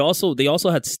because they also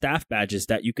had staff badges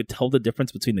that you could tell the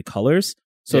difference between the colors.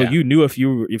 So you knew if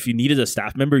you needed a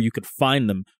staff member, you could find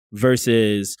them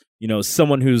versus,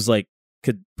 someone who's like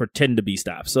could pretend to be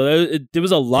staff. So there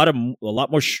was a lot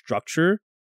more structure.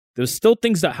 There's still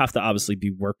things that have to obviously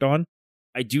be worked on.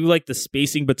 I do like the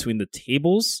spacing between the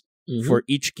tables for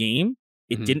each game.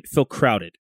 It didn't feel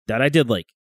crowded. That I did like.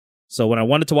 So when I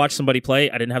wanted to watch somebody play,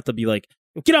 I didn't have to be like,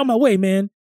 get out of my way, man.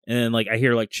 And then like I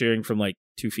hear like cheering from like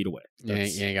 2 feet away. You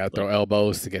ain't got to throw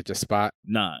elbows to get your spot.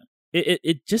 Nah.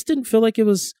 It just didn't feel like it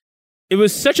was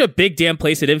such a big damn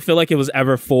place. It didn't feel like it was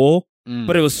ever full,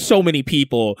 but it was so many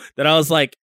people that I was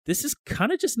like, this is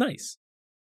kind of just nice.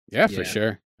 Yeah, for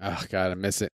sure. Oh, God, I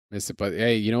miss it. But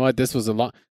hey, you know what? This was a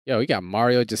long... Yo, we got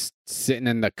Mario just sitting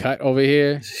in the cut over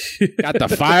here. Got the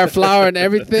fire flower and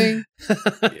everything.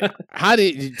 How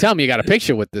did you tell me you got a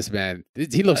picture with this man?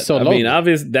 He looks so low. I mean,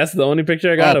 obvious. That's the only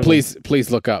picture I got. Oh, please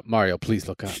look up, Mario. Please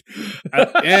look up.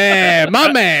 Yeah,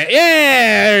 my man.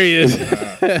 Yeah, there he is.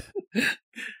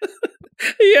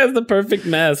 He has the perfect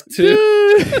mask too.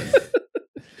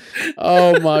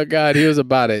 Oh my God, he was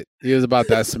about it. He was about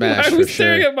that smash. I was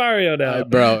staring at Mario now,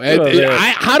 bro.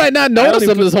 How did I not notice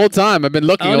him this whole time? I've been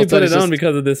looking. I only put it on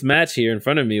because of this match here in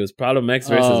front of me. It was Problem X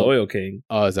versus Oil King.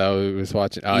 Oh, is that what we was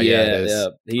watching? Oh yeah, it is.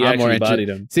 He actually bodied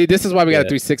him. See, this is why we got a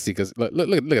 360 because look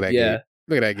at that game.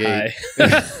 Look at that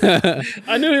game.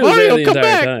 I knew he was there the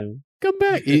entire time. Come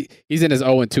back. He's in his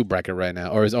 0-2 bracket right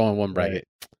now, or his 0-1 bracket.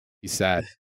 Right. He's sad.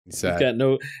 He's got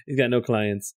no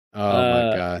clients. Oh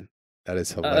my God. That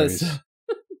is hilarious.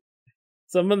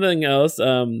 Something else.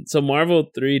 So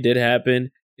Marvel 3 did happen.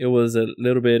 It was a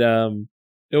little bit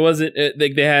It wasn't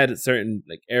like they had a certain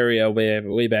like area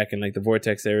way back in like the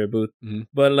Vortex area booth,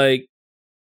 but like,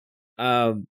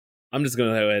 I'm just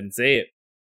gonna go ahead and say it.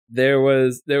 There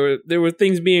were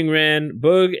things being ran.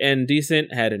 Boog and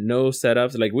Decent had no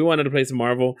setups. Like we wanted to play some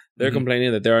Marvel. They're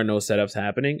complaining that there are no setups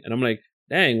happening, and I'm like,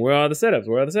 dang, where are the setups?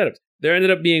 Where are the setups? There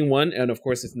ended up being one, and of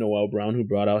course it's Noel Brown who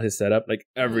brought out his setup like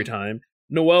every time.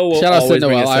 Noel will shout out always to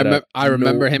bring Noel. a setup. I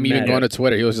remember him even going to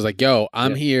Twitter. He was just like, "Yo,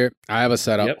 I'm here. I have a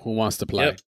setup. Who wants to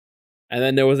play?" And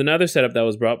then there was another setup that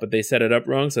was brought, but they set it up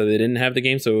wrong, so they didn't have the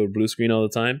game, so it would blue screen all the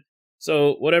time.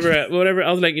 So whatever. I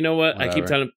was like, you know what?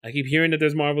 Whatever. I keep hearing that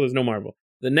there's Marvel. There's no Marvel.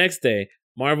 The next day,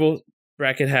 Marvel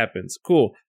bracket happens.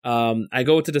 Cool. I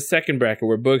go to the second bracket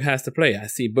where Boog has to play. I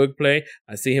see Boog play.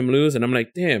 I see him lose, and I'm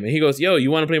like, damn. And he goes, yo, you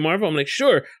want to play Marvel? I'm like,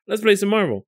 sure. Let's play some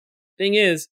Marvel. Thing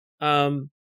is,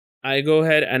 I go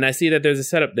ahead and I see that there's a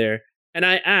setup there, and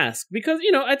I ask because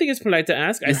I think it's polite to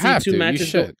ask. I see two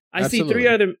matches. I see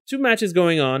two matches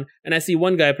going on, and I see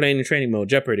one guy playing in training mode,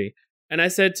 Jeopardy. And I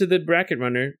said to the bracket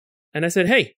runner, and I said,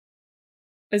 hey,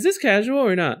 is this casual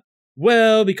or not?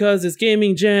 Well, because it's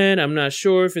gaming gen, I'm not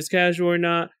sure if it's casual or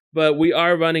not, but we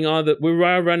are running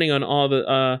on all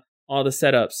the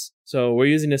setups. So we're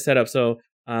using the setup. So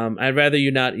I'd rather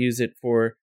you not use it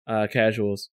for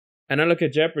casuals. And I look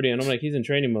at Jeopardy and I'm like, he's in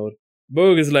training mode.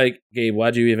 Boog is like, Gabe,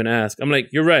 why'd you even ask? I'm like,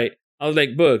 you're right. I was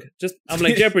like, Boog, I'm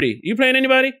like, Jeopardy, you playing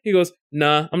anybody? He goes,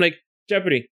 nah. I'm like,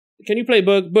 Jeopardy, can you play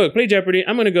Boog? Boog, play Jeopardy.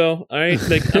 I'm gonna go. All right,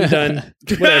 like I'm done.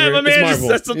 Whatever. My man it's Marvel. Just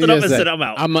set something up and said I'm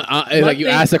out. Like you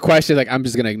asked a question, like I'm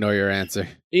just gonna ignore your answer.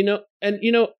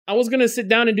 I was gonna sit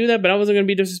down and do that, but I wasn't gonna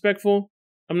be disrespectful.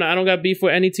 I don't got beef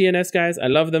with any TNS guys. I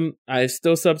love them. I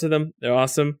still sub to them. They're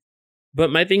awesome.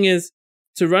 But my thing is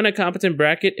to run a competent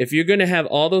bracket. If you're gonna have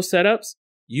all those setups,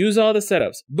 use all the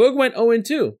setups. Boog went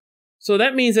 0-2, so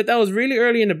that means that was really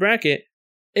early in the bracket.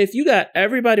 If you got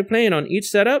everybody playing on each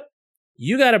setup,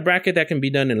 you got a bracket that can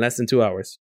be done in less than 2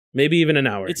 hours, maybe even an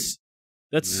hour.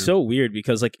 That's so weird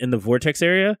because like in the Vortex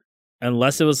area,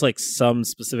 unless it was like some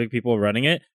specific people running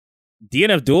it,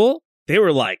 DNF Duel, they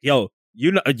were like, "Yo,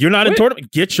 you're not in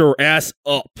tournament. Get your ass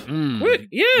up."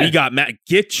 Yeah, we got Matt.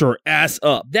 Get your ass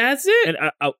up. That's it.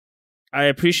 And I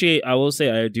appreciate. I will say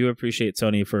I do appreciate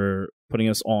Sony for putting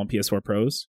us all on PS4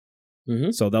 Pros.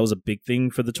 So that was a big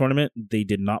thing for the tournament. They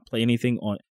did not play anything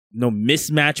on no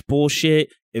mismatch bullshit.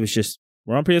 It was just,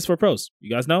 we're on PS4 Pros.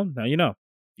 You guys know? Now you know.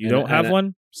 You don't have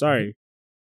one? Sorry.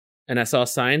 And I saw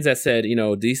signs that said,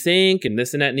 desync and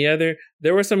this and that and the other.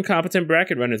 There were some competent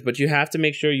bracket runners, but you have to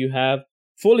make sure you have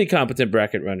fully competent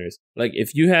bracket runners. Like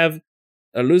if you have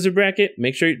a loser bracket,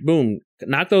 make sure, boom,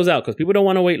 knock those out because people don't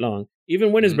want to wait long.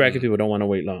 Even winners bracket, people don't want to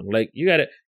wait long. Like you got it.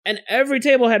 And every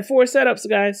table had 4 setups,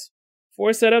 guys.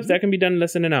 4 setups that can be done in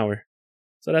less than an hour.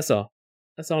 So that's all.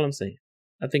 That's all I'm saying.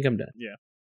 I think I'm done. Yeah.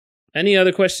 Any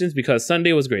other questions? Because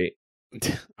Sunday was great.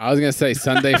 I was gonna say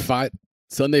Sunday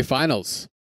finals.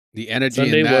 The energy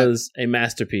Sunday in that was a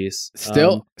masterpiece.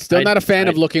 Still not a fan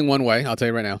of looking one way. I'll tell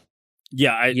you right now.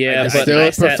 Yeah, I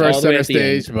still prefer center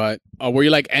stage. But were you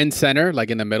like end center, like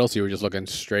in the middle, so you were just looking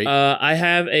straight? I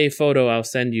have a photo I'll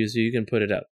send you so you can put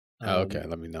it up. Okay,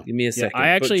 let me know. Give me a second. I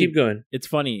actually keep going. It's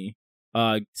funny.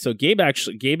 So Gabe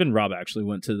and Rob actually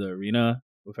went to the arena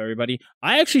with everybody.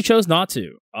 I actually chose not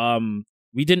to.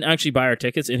 We didn't actually buy our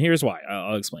tickets, and here's why.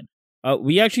 I'll explain.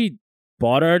 We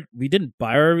didn't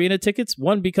buy our arena tickets.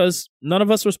 One, because none of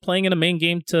us was playing in a main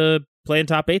game to play in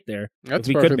top 8 there. That's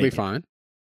perfectly fine.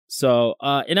 So,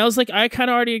 and I was like, I kind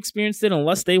of already experienced it.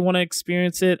 Unless they want to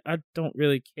experience it, I don't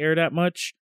really care that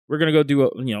much. We're gonna go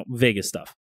do Vegas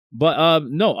stuff. But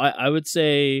no, I would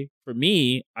say for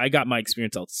me, I got my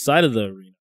experience outside of the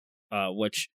arena,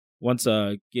 which once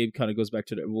Gabe kind of goes back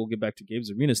to we'll get back to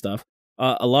Gabe's arena stuff.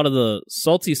 A lot of the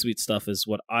salty sweet stuff is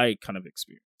what I kind of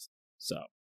experienced. So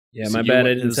yeah, my bad.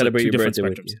 I didn't celebrate your birthday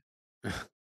with you.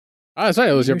 Oh, sorry,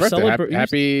 it was your birthday.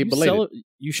 Happy belated.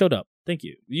 You showed up. Thank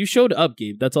you. You showed up,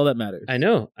 Gabe. That's all that matters. I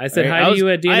know. I said hi to you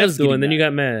at DNF school, and then you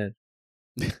got mad.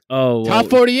 Oh, top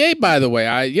 48, by the way.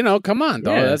 Come on,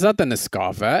 dog. Yeah. That's nothing to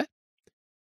scoff at.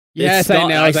 Yes, I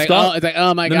know. It's like,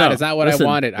 oh my God, it's not what I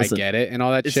wanted. I get it and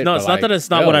all that shit. No, it's not that it's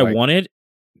not what I wanted.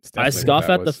 I scoff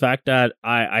at the fact that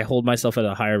I hold myself at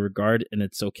a higher regard, and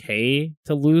it's okay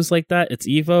to lose like that. It's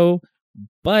EVO,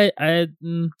 but I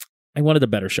wanted a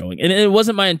better showing, and it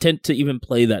wasn't my intent to even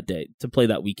play that day, to play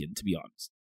that weekend, to be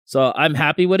honest. So I'm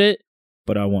happy with it,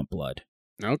 but I want blood.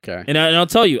 Okay, and I'll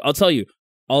tell you.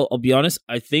 I'll be honest.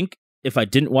 I think if I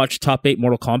didn't watch Top 8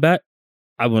 Mortal Kombat,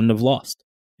 I wouldn't have lost,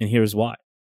 and here's why.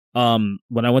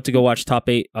 When I went to go watch Top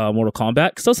 8 Mortal Kombat,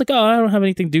 because I was like, I don't have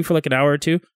anything to do for like an hour or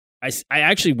two. I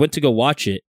actually went to go watch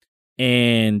it,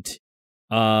 and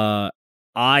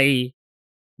I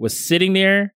was sitting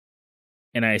there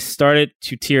and I started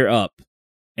to tear up.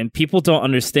 And people don't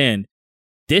understand.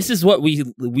 This is what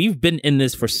we've been in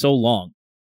this for so long.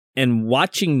 And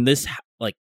watching this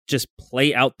like just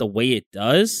play out the way it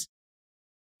does,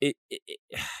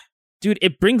 dude,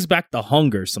 it brings back the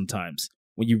hunger sometimes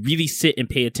when you really sit and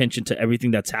pay attention to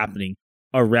everything that's happening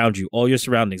around you, all your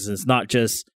surroundings. And it's not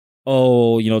just,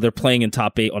 they're playing in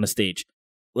top 8 on a stage.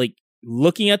 Like,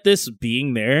 looking at this,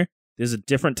 being there's a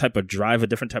different type of drive, a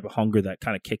different type of hunger that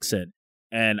kind of kicks in.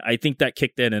 And I think that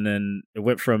kicked in, and then it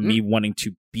went from me wanting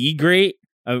to be great,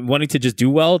 wanting to just do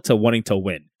well, to wanting to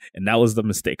win. And that was the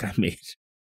mistake I made.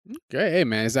 Okay, hey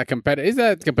man, is that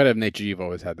competitive nature? You've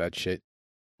always had that shit.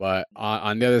 But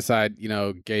on the other side,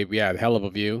 Gabe, hell of a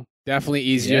view. Definitely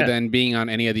easier than being on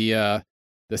any of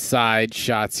the side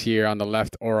shots here on the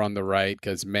left or on the right,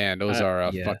 because man, those are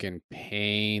a fucking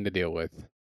pain to deal with.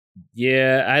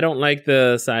 Yeah, I don't like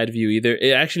the side view either.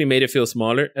 It actually made it feel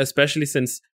smaller, especially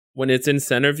since when it's in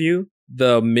center view,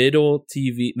 the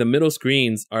middle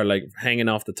screens are like hanging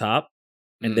off the top,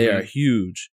 and they are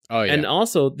huge. Oh yeah. And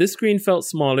also, this screen felt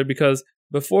smaller because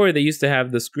before they used to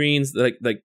have the screens like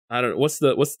I don't know what's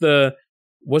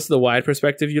the wide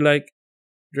perspective you like,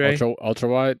 Dre? Ultra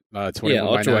wide, 20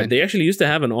 ultra wide. They actually used to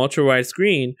have an ultra wide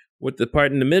screen with the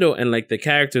part in the middle and like the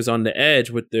characters on the edge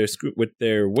with their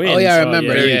wings. Oh yeah, I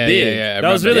remember. Very big.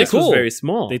 That was really cool. Was very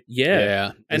small. But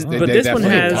this one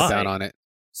has down on it.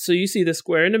 So you see the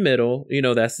square in the middle,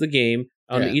 that's the game.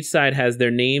 On each side has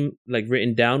their name like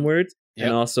written downwards,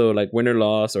 and also like win or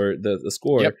loss or the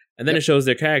score, and then it shows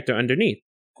their character underneath.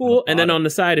 Cool. And then on the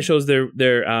side it shows their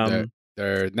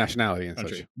nationality and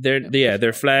such.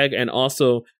 Their flag, and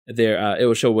also it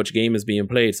will show which game is being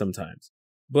played sometimes.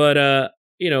 But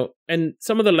and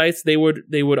some of the lights they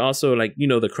would also like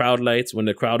the crowd lights, when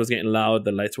the crowd was getting loud,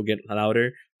 the lights will get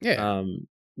louder. Yeah.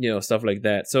 Stuff like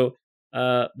that. So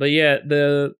but yeah,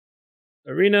 the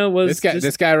arena was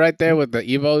this guy right there with the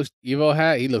Evo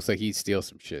hat. He looks like he'd steal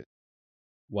some shit.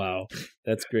 Wow,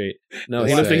 that's great. No,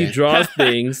 he looks like he draws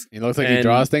things. He looks like he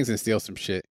draws things and steals some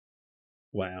shit.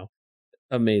 Wow,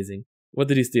 amazing. What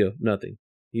did he steal? Nothing.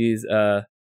 He's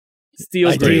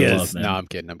steals ideas. No, I'm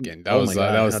kidding. That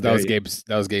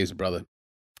was Gabe's brother.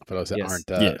 For those that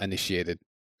aren't initiated.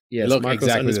 Yes, look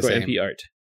exactly the same. MP art.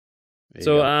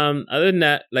 So other than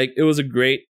that, like, it was a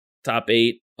great top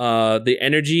 8. The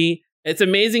energy, it's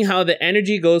amazing how the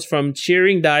energy goes from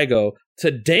cheering Daigo to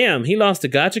damn, he lost to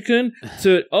Gachikun,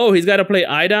 to he's got to play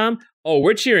Idom. Oh,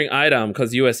 we're cheering Idom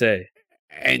because USA.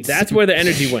 And that's where the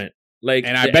energy went. Like,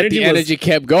 and I bet the energy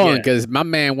kept going because my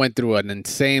man went through an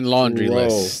insane laundry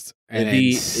list.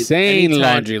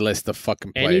 Laundry list of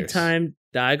fucking players. Anytime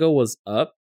Daigo was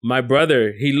up, my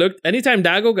brother, he looked, anytime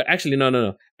Daigo got, actually,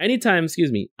 no. Anytime,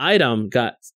 Idom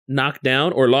got knocked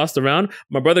down or lost a round,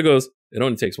 my brother goes, it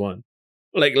only takes one.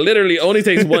 Like, literally only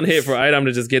takes one hit for Idom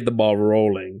to just get the ball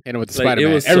rolling. And with the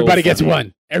Spider-Man, everybody gets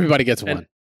one. Everybody gets one.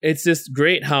 It's just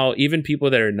great how even people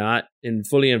that are not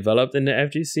fully enveloped in the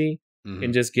FGC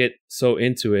can just get so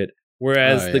into it.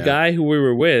 Whereas the guy who we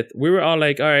were with, we were all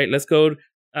like, all right, let's go,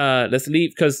 let's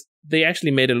leave. Because they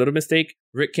actually made a little mistake.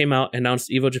 Rick came out, announced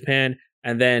EVO Japan,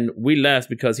 and then we left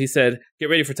because he said, get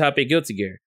ready for Top 8 Guilty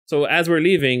Gear. So as we're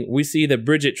leaving, we see the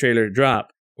Bridget trailer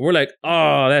drop. We're like,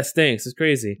 oh, that stinks. It's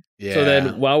crazy. Yeah. So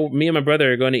then while me and my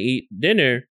brother are going to eat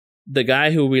dinner, the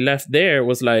guy who we left there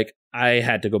was like, I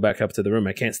had to go back up to the room.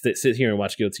 I can't sit here and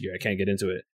watch Guilty Gear. I can't get into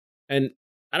it. And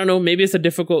I don't know, maybe it's a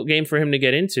difficult game for him to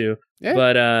get into,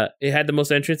 but it had the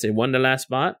most entrants. It won the last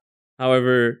spot.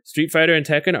 However, Street Fighter and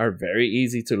Tekken are very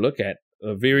easy to look at.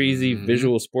 A very easy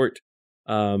visual sport.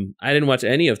 I didn't watch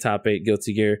any of Top 8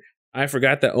 Guilty Gear. I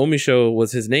forgot that Omisho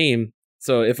was his name.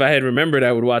 So if I had remembered,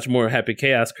 I would watch more Happy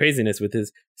Chaos craziness with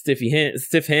his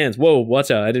stiff hands. Whoa,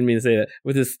 watch out. I didn't mean to say that.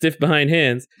 With his stiff behind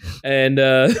hands. And,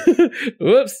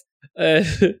 whoops.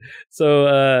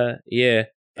 So, yeah.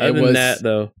 Other than that,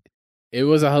 though. It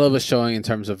was a hell of a showing in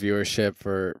terms of viewership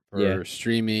for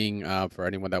streaming. For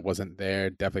anyone that wasn't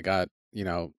there, definitely got,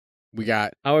 we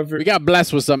got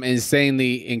blessed with some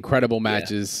insanely incredible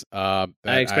matches. I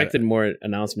expected more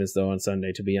announcements though on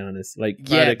Sunday, to be honest. Like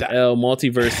Product L,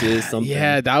 Multiversus, something.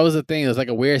 Yeah, that was the thing. It was like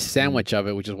a weird sandwich of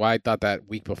it, which is why I thought that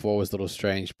week before was a little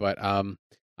strange. But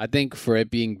I think for it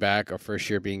being back, our first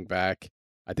year being back,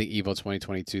 I think EVO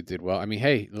 2022 did well. I mean,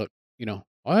 hey, look,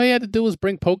 all he had to do was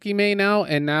bring Pokimane out,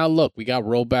 and now look, we got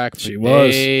rollback for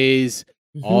days.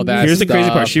 All that. Here's the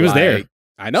crazy part: she was there.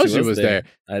 I know she was there.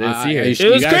 I didn't see her.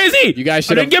 It was crazy. You guys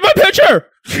should have. I didn't get my picture.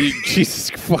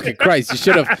 Jesus fucking Christ! You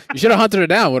should have hunted her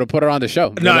down. Would have put her on the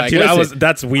show. No, like, dude,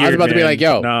 that's weird. I was about to be like,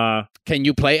 yo, nah. Can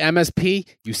you play MSP?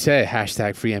 You said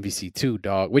 #free MVC2,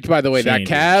 dog. Which, by the way, that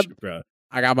cab,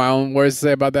 I got my own words to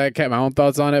say about that. My own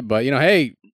thoughts on it, but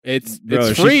hey, it's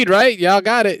freed, right? Y'all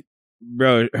got it,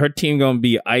 bro. Her team gonna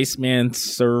be Iceman,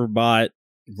 Servbot,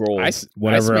 Roll,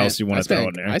 whatever else you want to throw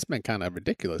in there. Iceman kind of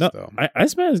ridiculous though.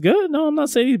 Iceman is good. No, I'm not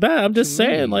saying he's bad. I'm just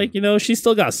saying, she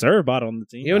still got Servbot on the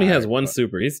team. He only has one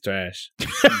super. He's trash.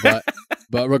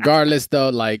 But regardless, though,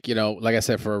 like I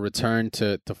said, for a return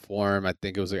to form, I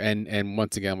think it was, and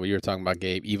once again, what you were talking about,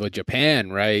 Gabe, EVO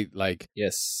Japan, right? Like,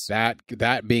 yes,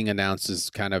 that being announced is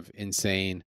kind of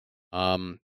insane.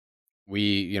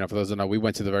 We, for those who know, we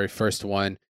went to the very first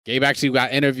one. Gabe actually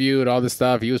got interviewed, all this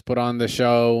stuff. He was put on the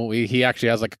show. He actually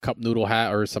has like a Cup Noodle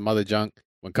hat or some other junk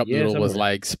when Cup Noodle was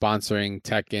like sponsoring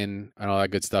Tekken and all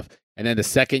that good stuff. And then the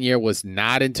second year was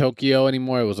not in Tokyo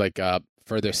anymore. It was like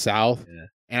further south. Yeah.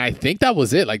 And I think that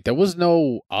was it. Like, there was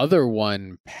no other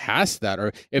one past that.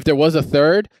 Or if there was a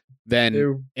third,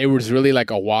 then it was really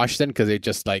like a wash then, because it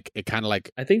just like, it kind of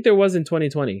like... I think there was in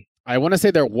 2020. I want to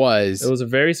say there was. It was a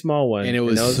very small one. And it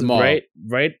was small.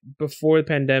 Right before the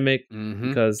pandemic,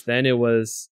 because then it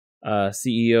was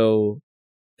CEO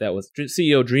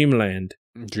Dreamland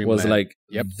was like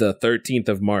the 13th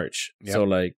of March. Yep. So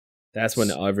like, that's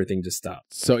when everything just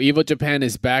stopped. So EVO Japan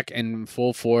is back in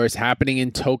full force, happening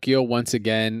in Tokyo once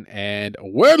again, and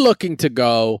we're looking to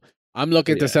go. I'm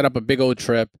looking to set up a big old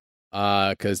trip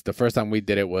because the first time we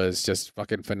did it was just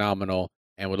fucking phenomenal,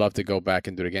 and would love to go back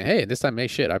and do it again. Hey, this time, I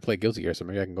play Guilty Gear, so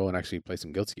maybe I can go and actually play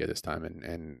some Guilty Gear this time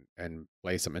and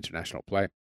play some international play.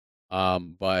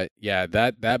 But yeah,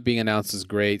 that being announced is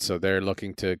great. So they're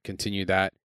looking to continue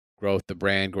that growth, the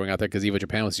brand growing out there, because EVO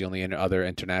Japan was the only other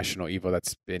international EVO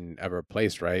that's been ever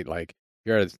placed, right? Like,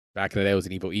 back in the day, it was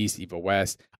an EVO East, EVO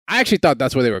West. I actually thought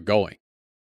that's where they were going.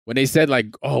 When they said, like,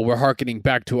 oh, we're hearkening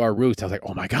back to our roots, I was like,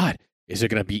 oh my God, is there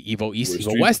going to be EVO East,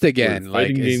 EVO West again?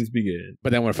 Fighting games begin.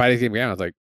 But then when fighting games began, I was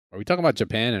like, are we talking about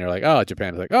Japan? And they're like, oh, Japan.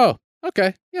 I was like, oh,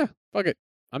 okay, yeah, fuck it.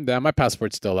 I'm down. My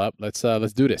passport's still up. Let's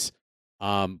do this.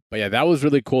 But yeah, that was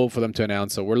really cool for them to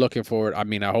announce. So we're looking forward. I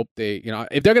mean, I hope they,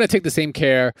 if they're going to take the same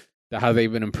care to how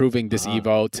they've been improving this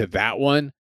EVO to that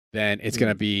one, then it's going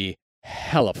to be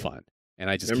hella fun. And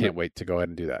I just can't wait to go ahead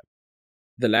and do that.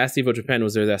 The last EVO Japan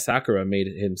was there that Sakura made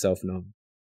himself known.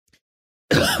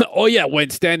 Oh, yeah, when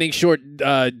Standing Short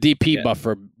DP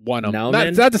buffer won him.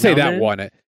 Not to say that won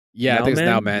it. Yeah, I think it's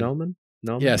Now Man.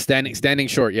 No, yeah, standing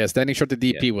short. Yeah, standing short. The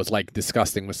DP was like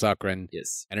disgusting with Sakura and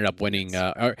ended up winning.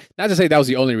 Or not to say that was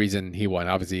the only reason he won.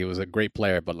 Obviously, he was a great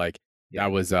player, but like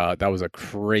that was a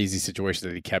crazy situation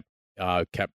that he kept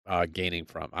gaining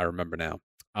from. I remember now.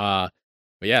 But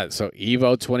yeah, so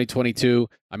EVO 2022.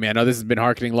 I mean, I know this has been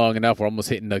harkening long enough. We're almost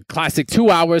hitting the classic 2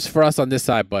 hours for us on this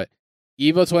side, but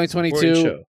EVO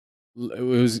 2022.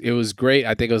 It was great.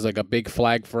 I think it was like a big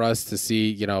flag for us to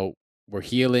see. We're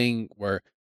healing. We're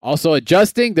also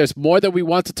adjusting. There's more that we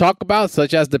want to talk about,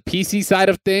 such as the PC side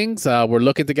of things. We're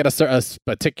looking to get a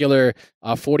particular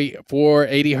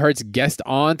 480 hertz guest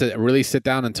on to really sit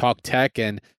down and talk tech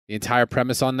and the entire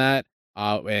premise on that.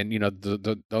 And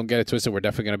don't get it twisted. We're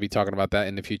definitely going to be talking about that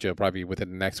in the future, probably within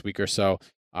the next week or so.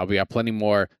 We got plenty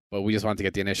more, but we just wanted to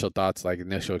get the initial thoughts, like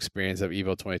initial experience of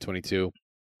EVO 2022.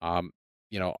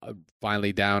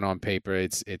 Finally down on paper.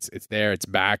 It's there. It's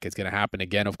back. It's going to happen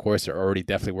again. Of course, they're already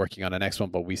definitely working on the next one,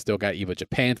 but we still got EVO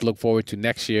Japan to look forward to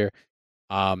next year.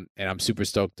 And I'm super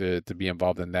stoked to be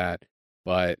involved in that.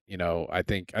 But, I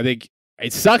think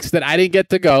it sucks that I didn't get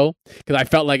to go because I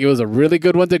felt like it was a really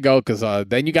good one to go because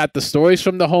then you got the stories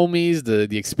from the homies,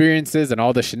 the experiences and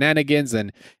all the shenanigans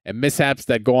and mishaps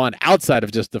that go on outside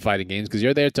of just the fighting games because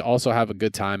you're there to also have a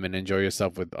good time and enjoy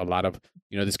yourself with a lot of,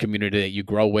 this community that you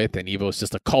grow with, and EVO is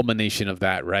just a culmination of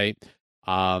that, right?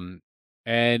 And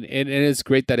it's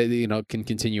great that it, can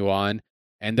continue on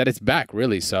and that it's back,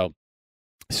 really. So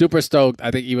super stoked.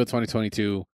 I think EVO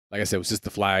 2022, like I said, was just the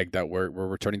flag that we're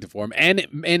returning to form and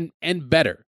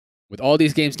better with all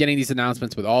these games getting these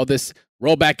announcements, with all this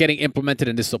rollback getting implemented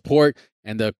and this support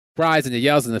and the cries and the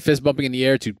yells and the fist bumping in the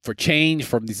air for change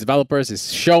from these developers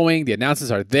is showing. The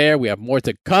announcements are there. We have more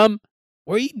to come.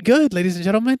 We're eating good, ladies and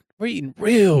gentlemen. We're eating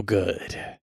real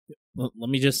good. Well, let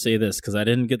me just say this because I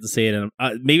didn't get to say it.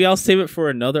 Maybe I'll save it for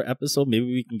another episode. Maybe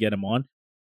we can get him on.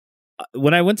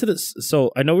 When I went to this,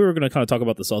 so I know we were going to kind of talk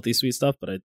about the salty sweet stuff,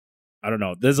 but I don't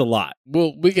know. There's a lot.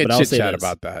 Well, we can chit chat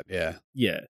about that. Yeah.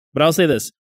 Yeah. But I'll say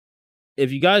this.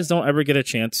 If you guys don't ever get a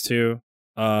chance to,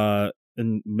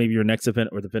 in maybe your next event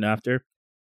or the event after,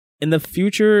 in the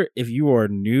future, if you are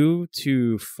new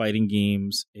to fighting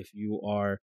games, if you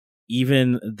are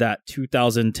even that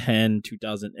 2010,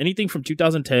 anything from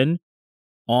 2010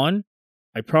 on,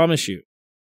 I promise you,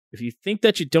 if you think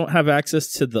that you don't have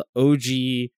access to the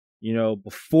OG,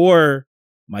 before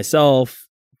myself,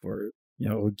 or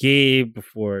Gabe,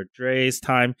 before Dre's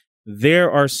time.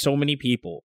 There are so many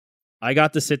people. I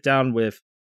got to sit down with,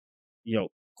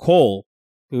 Cole,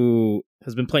 who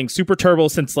has been playing Super Turbo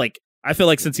since I feel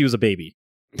like since he was a baby.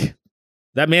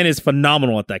 That man is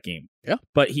phenomenal at that game. Yeah.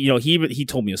 But he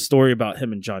told me a story about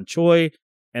him and John Choi,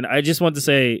 and I just want to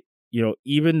say,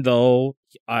 even though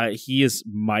he is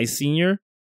my senior,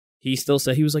 he still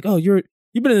said, he was like, "Oh, you've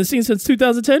been in the scene since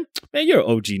 2010, man. You're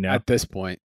OG now at this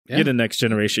point. Yeah. You're the next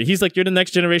generation." He's like, "You're the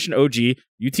next generation OG.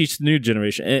 You teach the new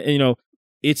generation." And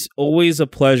it's always a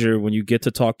pleasure when you get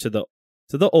to talk to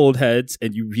the old heads,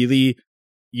 and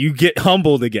you get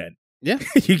humbled again. Yeah,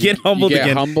 you get humbled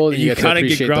again. Humbled, and you kind of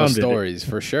get those stories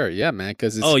for sure. Yeah, man.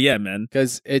 Because man.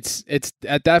 Because it's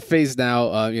at that phase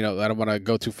now. I don't want to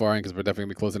go too far in because we're definitely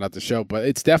gonna be closing out the show. But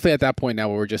it's definitely at that point now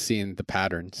where we're just seeing the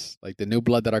patterns, like the new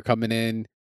blood that are coming in,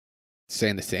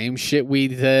 saying the same shit we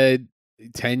did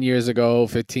 10 years ago,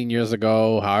 15 years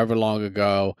ago, however long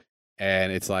ago,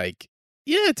 and it's like,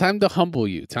 yeah, time to humble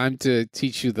you, time to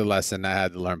teach you the lesson I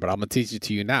had to learn. But I'm gonna teach it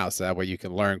to you now, so that way you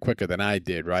can learn quicker than I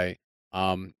did, right?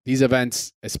 These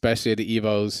events, especially the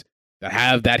EVOs that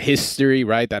have that history,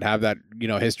 right? That have that,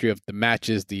 history of the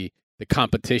matches, the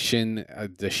competition,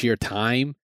 the sheer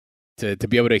time to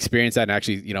be able to experience that and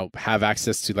actually, have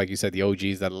access to, like you said, the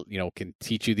OGs that, can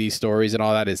teach you these stories and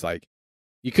all that is like,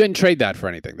 you couldn't trade that for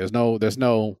anything. There's no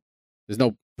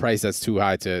price that's too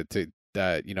high to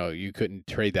that, you couldn't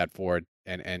trade that for it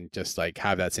and just like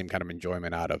have that same kind of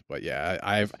enjoyment out of. But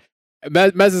yeah,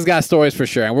 Mezza's got stories for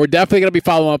sure, and we're definitely going to be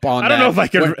following up on that. I don't know if I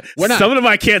can. We're not. Some of them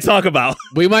I can't talk about.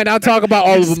 We might not talk about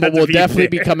all of them, but we'll definitely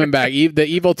be coming back. The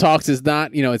EVO Talks is not,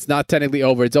 it's not technically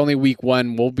over. It's only week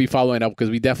 1. We'll be following up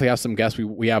because we definitely have some guests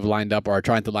we have lined up or are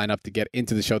trying to line up to get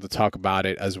into the show to talk about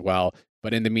it as well.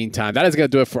 But in the meantime, that is going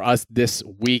to do it for us this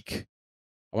week.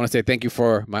 I want to say thank you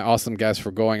for my awesome guests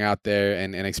for going out there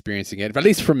and experiencing it. At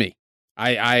least for me,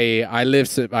 I live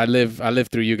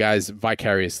through you guys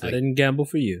vicariously. I didn't gamble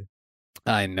for you.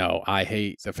 I know. I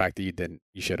hate the fact that you didn't.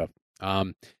 You should have.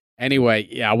 Anyway,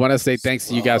 yeah, I want to say thanks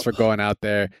to you guys for going out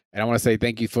there. And I want to say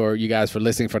thank you for you guys for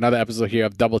listening for another episode here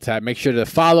of Double Tap. Make sure to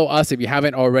follow us if you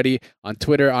haven't already on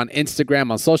Twitter, on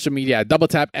Instagram, on social media at Double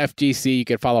Tap FGC. You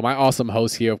can follow my awesome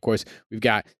host here. Of course, we've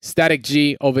got Static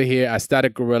G over here at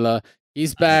StaticGorilla.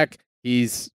 He's back.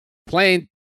 He's playing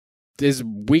his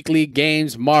weekly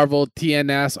games, Marvel,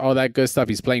 TNS, all that good stuff.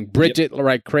 He's playing Bridget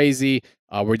like crazy.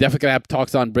 We're definitely going to have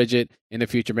talks on Bridget in the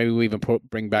future. Maybe we'll even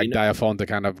bring back Diaphone to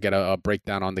kind of get a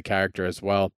breakdown on the character as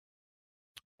well.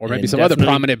 Or maybe some other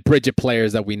prominent Bridget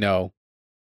players that we know.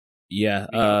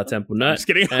 Yeah, Temple Nut. Just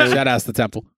kidding. Shout out to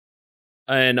Temple.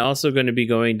 And also going to be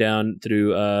going down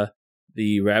through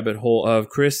the rabbit hole of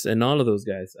Chris and all of those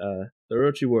guys. The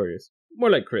Orochi Warriors. More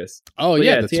like Chris. Oh, but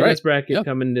yeah, that's TNS right. bracket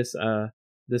coming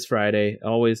this Friday.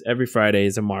 Always, every Friday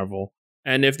is a Marvel.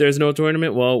 And if there's no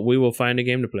tournament, well, we will find a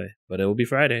game to play. But it will be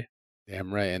Friday.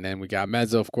 Damn right. And then we got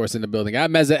Mezza, of course, in the building. Got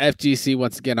Mezza FGC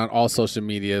once again on all social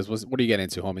medias. What are you getting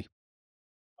into, homie?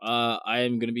 I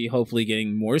am going to be hopefully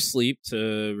getting more sleep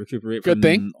to recuperate Good from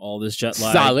thing. all this jet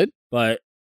lag. Solid. But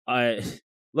I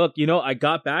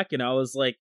got back and I was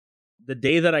like, the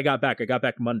day that I got back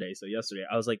Monday. So yesterday,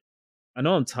 I was like, I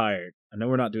know I'm tired. I know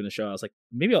we're not doing the show. I was like,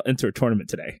 maybe I'll enter a tournament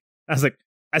today. I was like,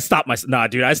 I stopped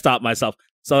myself.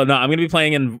 So no, I'm going to be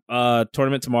playing in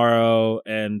tournament tomorrow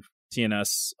and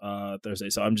TNS Thursday.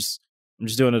 So I'm just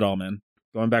doing it all, man.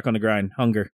 Going back on the grind.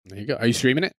 Hunger. There you go. Are you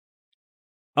streaming it?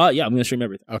 Yeah, I'm going to stream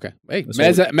everything. Okay. Hey,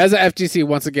 Mezza FGC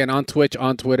once again on Twitch,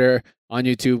 on Twitter, on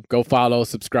YouTube. Go follow,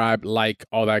 subscribe, like,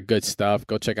 all that good stuff.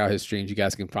 Go check out his streams. You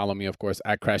guys can follow me, of course,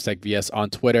 at Crashtag VS on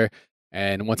Twitter.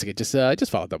 And once again, just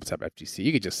follow Double Tap FGC.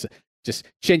 You could just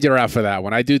change it around for that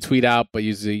one. I do tweet out, but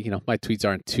usually, my tweets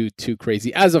aren't too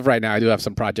crazy. As of right now, I do have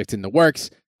some projects in the works.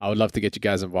 I would love to get you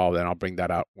guys involved, and I'll bring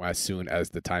that out as soon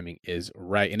as the timing is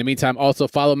right. In the meantime, also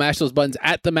follow Mash Those Buttons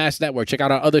at the Mash Network. Check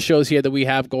out our other shows here that we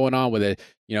have going on with it.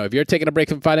 If you're taking a break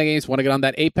from fighting games, want to get on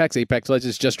that Apex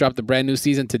Legends just dropped a brand new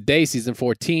season today, season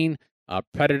 14,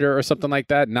 Predator or something like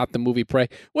that, not the movie Prey.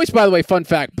 Which, by the way, fun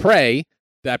fact, Prey,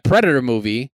 that Predator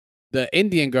movie, the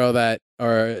Indian girl the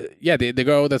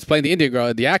girl that's playing the Indian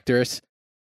girl, the actress,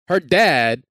 her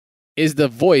dad is the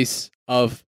voice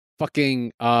of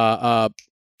fucking oh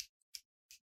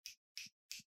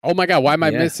my god, why am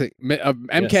I missing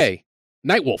MK? Yes.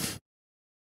 Nightwolf.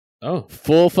 Oh.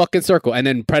 Full fucking circle. And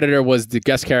then Predator was the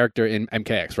guest character in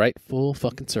MKX, right? Full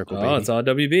fucking circle, baby. It's all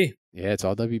WB. Yeah, it's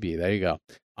all WB. There you go.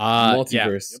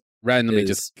 Multiverse. Randomly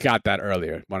just got that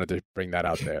earlier. Wanted to bring that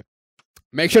out there.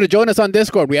 Make sure to join us on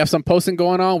Discord. We have some posting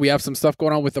going on. We have some stuff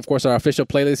going on with, of course, our official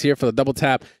playlist here for the Double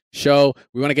Tap show.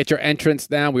 We want to get your entrance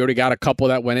down. We already got a couple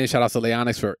that went in. Shout out to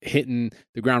Leonix for hitting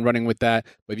the ground running with that.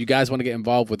 But if you guys want to get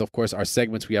involved with, of course, our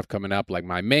segments we have coming up, like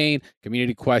My Main,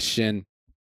 Community Question,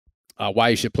 why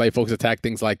you should play, Focus Attack,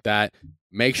 things like that,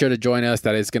 make sure to join us.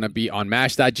 That is going to be on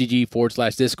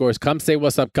mash.gg/discourse. Come say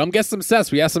what's up. Come get some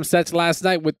sets. We had some sets last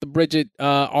night with the Bridget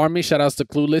army. Shout outs to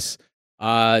Clueless.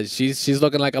 She's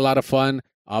looking like a lot of fun.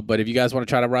 But if you guys want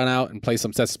to try to run out and play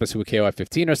some sets, especially with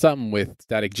KOFXV or something with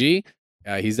Static G,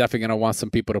 he's definitely going to want some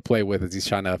people to play with as he's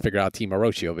trying to figure out Team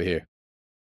Orochi over here.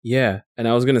 Yeah, and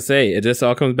I was going to say, it just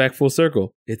all comes back full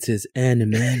circle. It's his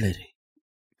animality.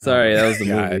 Sorry, that was the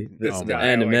movie. That's the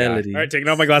animality. All right, taking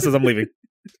off my glasses, I'm leaving.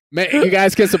 You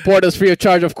guys can support us free of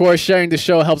charge, of course. Sharing the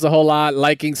show helps a whole lot.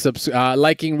 Liking,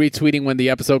 retweeting when the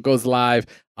episode goes live.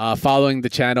 Following the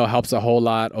channel helps a whole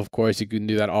lot. Of course, you can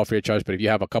do that all free of charge. But if you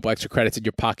have a couple extra credits in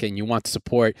your pocket and you want to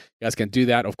support, you guys can do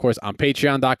that, of course, on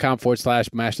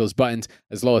patreon.com/mash those buttons.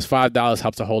 As low as $5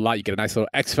 helps a whole lot. You get a nice little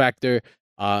X Factor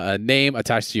a name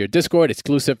attached to your Discord.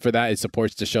 Exclusive for that. It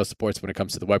supports the show, supports when it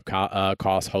comes to the web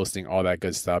cost, hosting, all that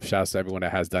good stuff. Shout out to everyone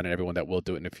that has done it, everyone that will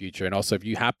do it in the future. And also, if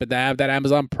you happen to have that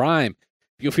Amazon Prime,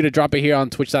 feel free to drop it here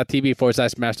on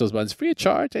twitch.tv/smash those buttons free of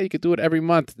charge. You can do it every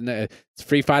month. It's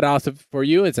free $5 for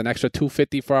you. It's an extra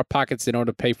 $2.50 for our pockets in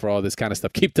order to pay for all this kind of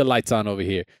stuff. Keep the lights on over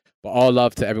here. But all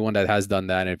love to everyone that has done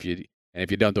that. And if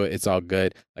you don't do it, it's all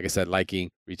good. Like I said, liking,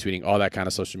 retweeting, all that kind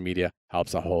of social media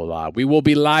helps a whole lot. We will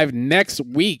be live next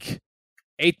week,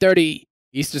 8:30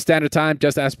 Eastern Standard Time,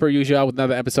 just as per usual, with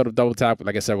another episode of Double Tap.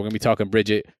 Like I said, we're going to be talking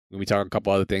Bridget. We're going to be talking a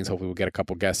couple other things. Hopefully we'll get a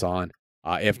couple guests on.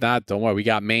 If not, don't worry. We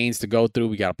got mains to go through.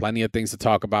 We got plenty of things to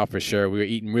talk about for sure. We were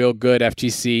eating real good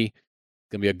FGC. It's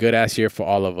going to be a good-ass year for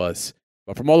all of us.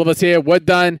 But from all of us here, we're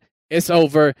done. It's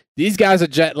over. These guys are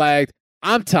jet-lagged.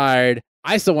 I'm tired.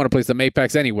 I still want to play some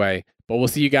Apex anyway. But we'll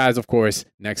see you guys, of course,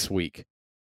 next week.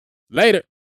 Later.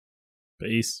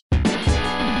 Peace.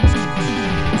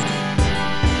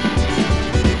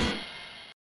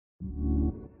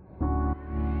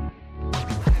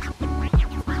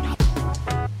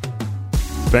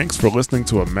 Thanks for listening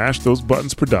to a Mash Those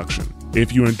Buttons production.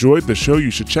 If you enjoyed the show,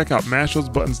 you should check out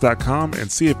mashthosebuttons.com and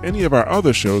see if any of our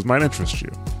other shows might interest you.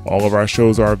 All of our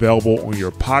shows are available on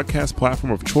your podcast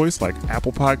platform of choice like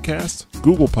Apple Podcasts,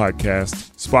 Google Podcasts,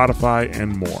 Spotify,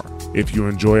 and more. If you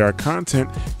enjoy our content,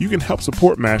 you can help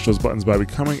support Mash Those Buttons by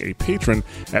becoming a patron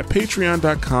at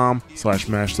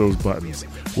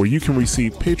patreon.com/mashthosebuttons, where you can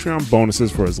receive Patreon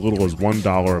bonuses for as little as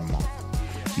 $1 a month.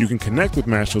 You can connect with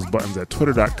Mash Those Buttons at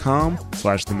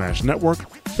twitter.com/The Mash Network,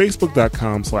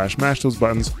 facebook.com/Mash Those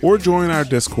Buttons, or join our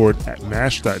Discord at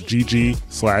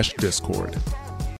mash.gg/Discord.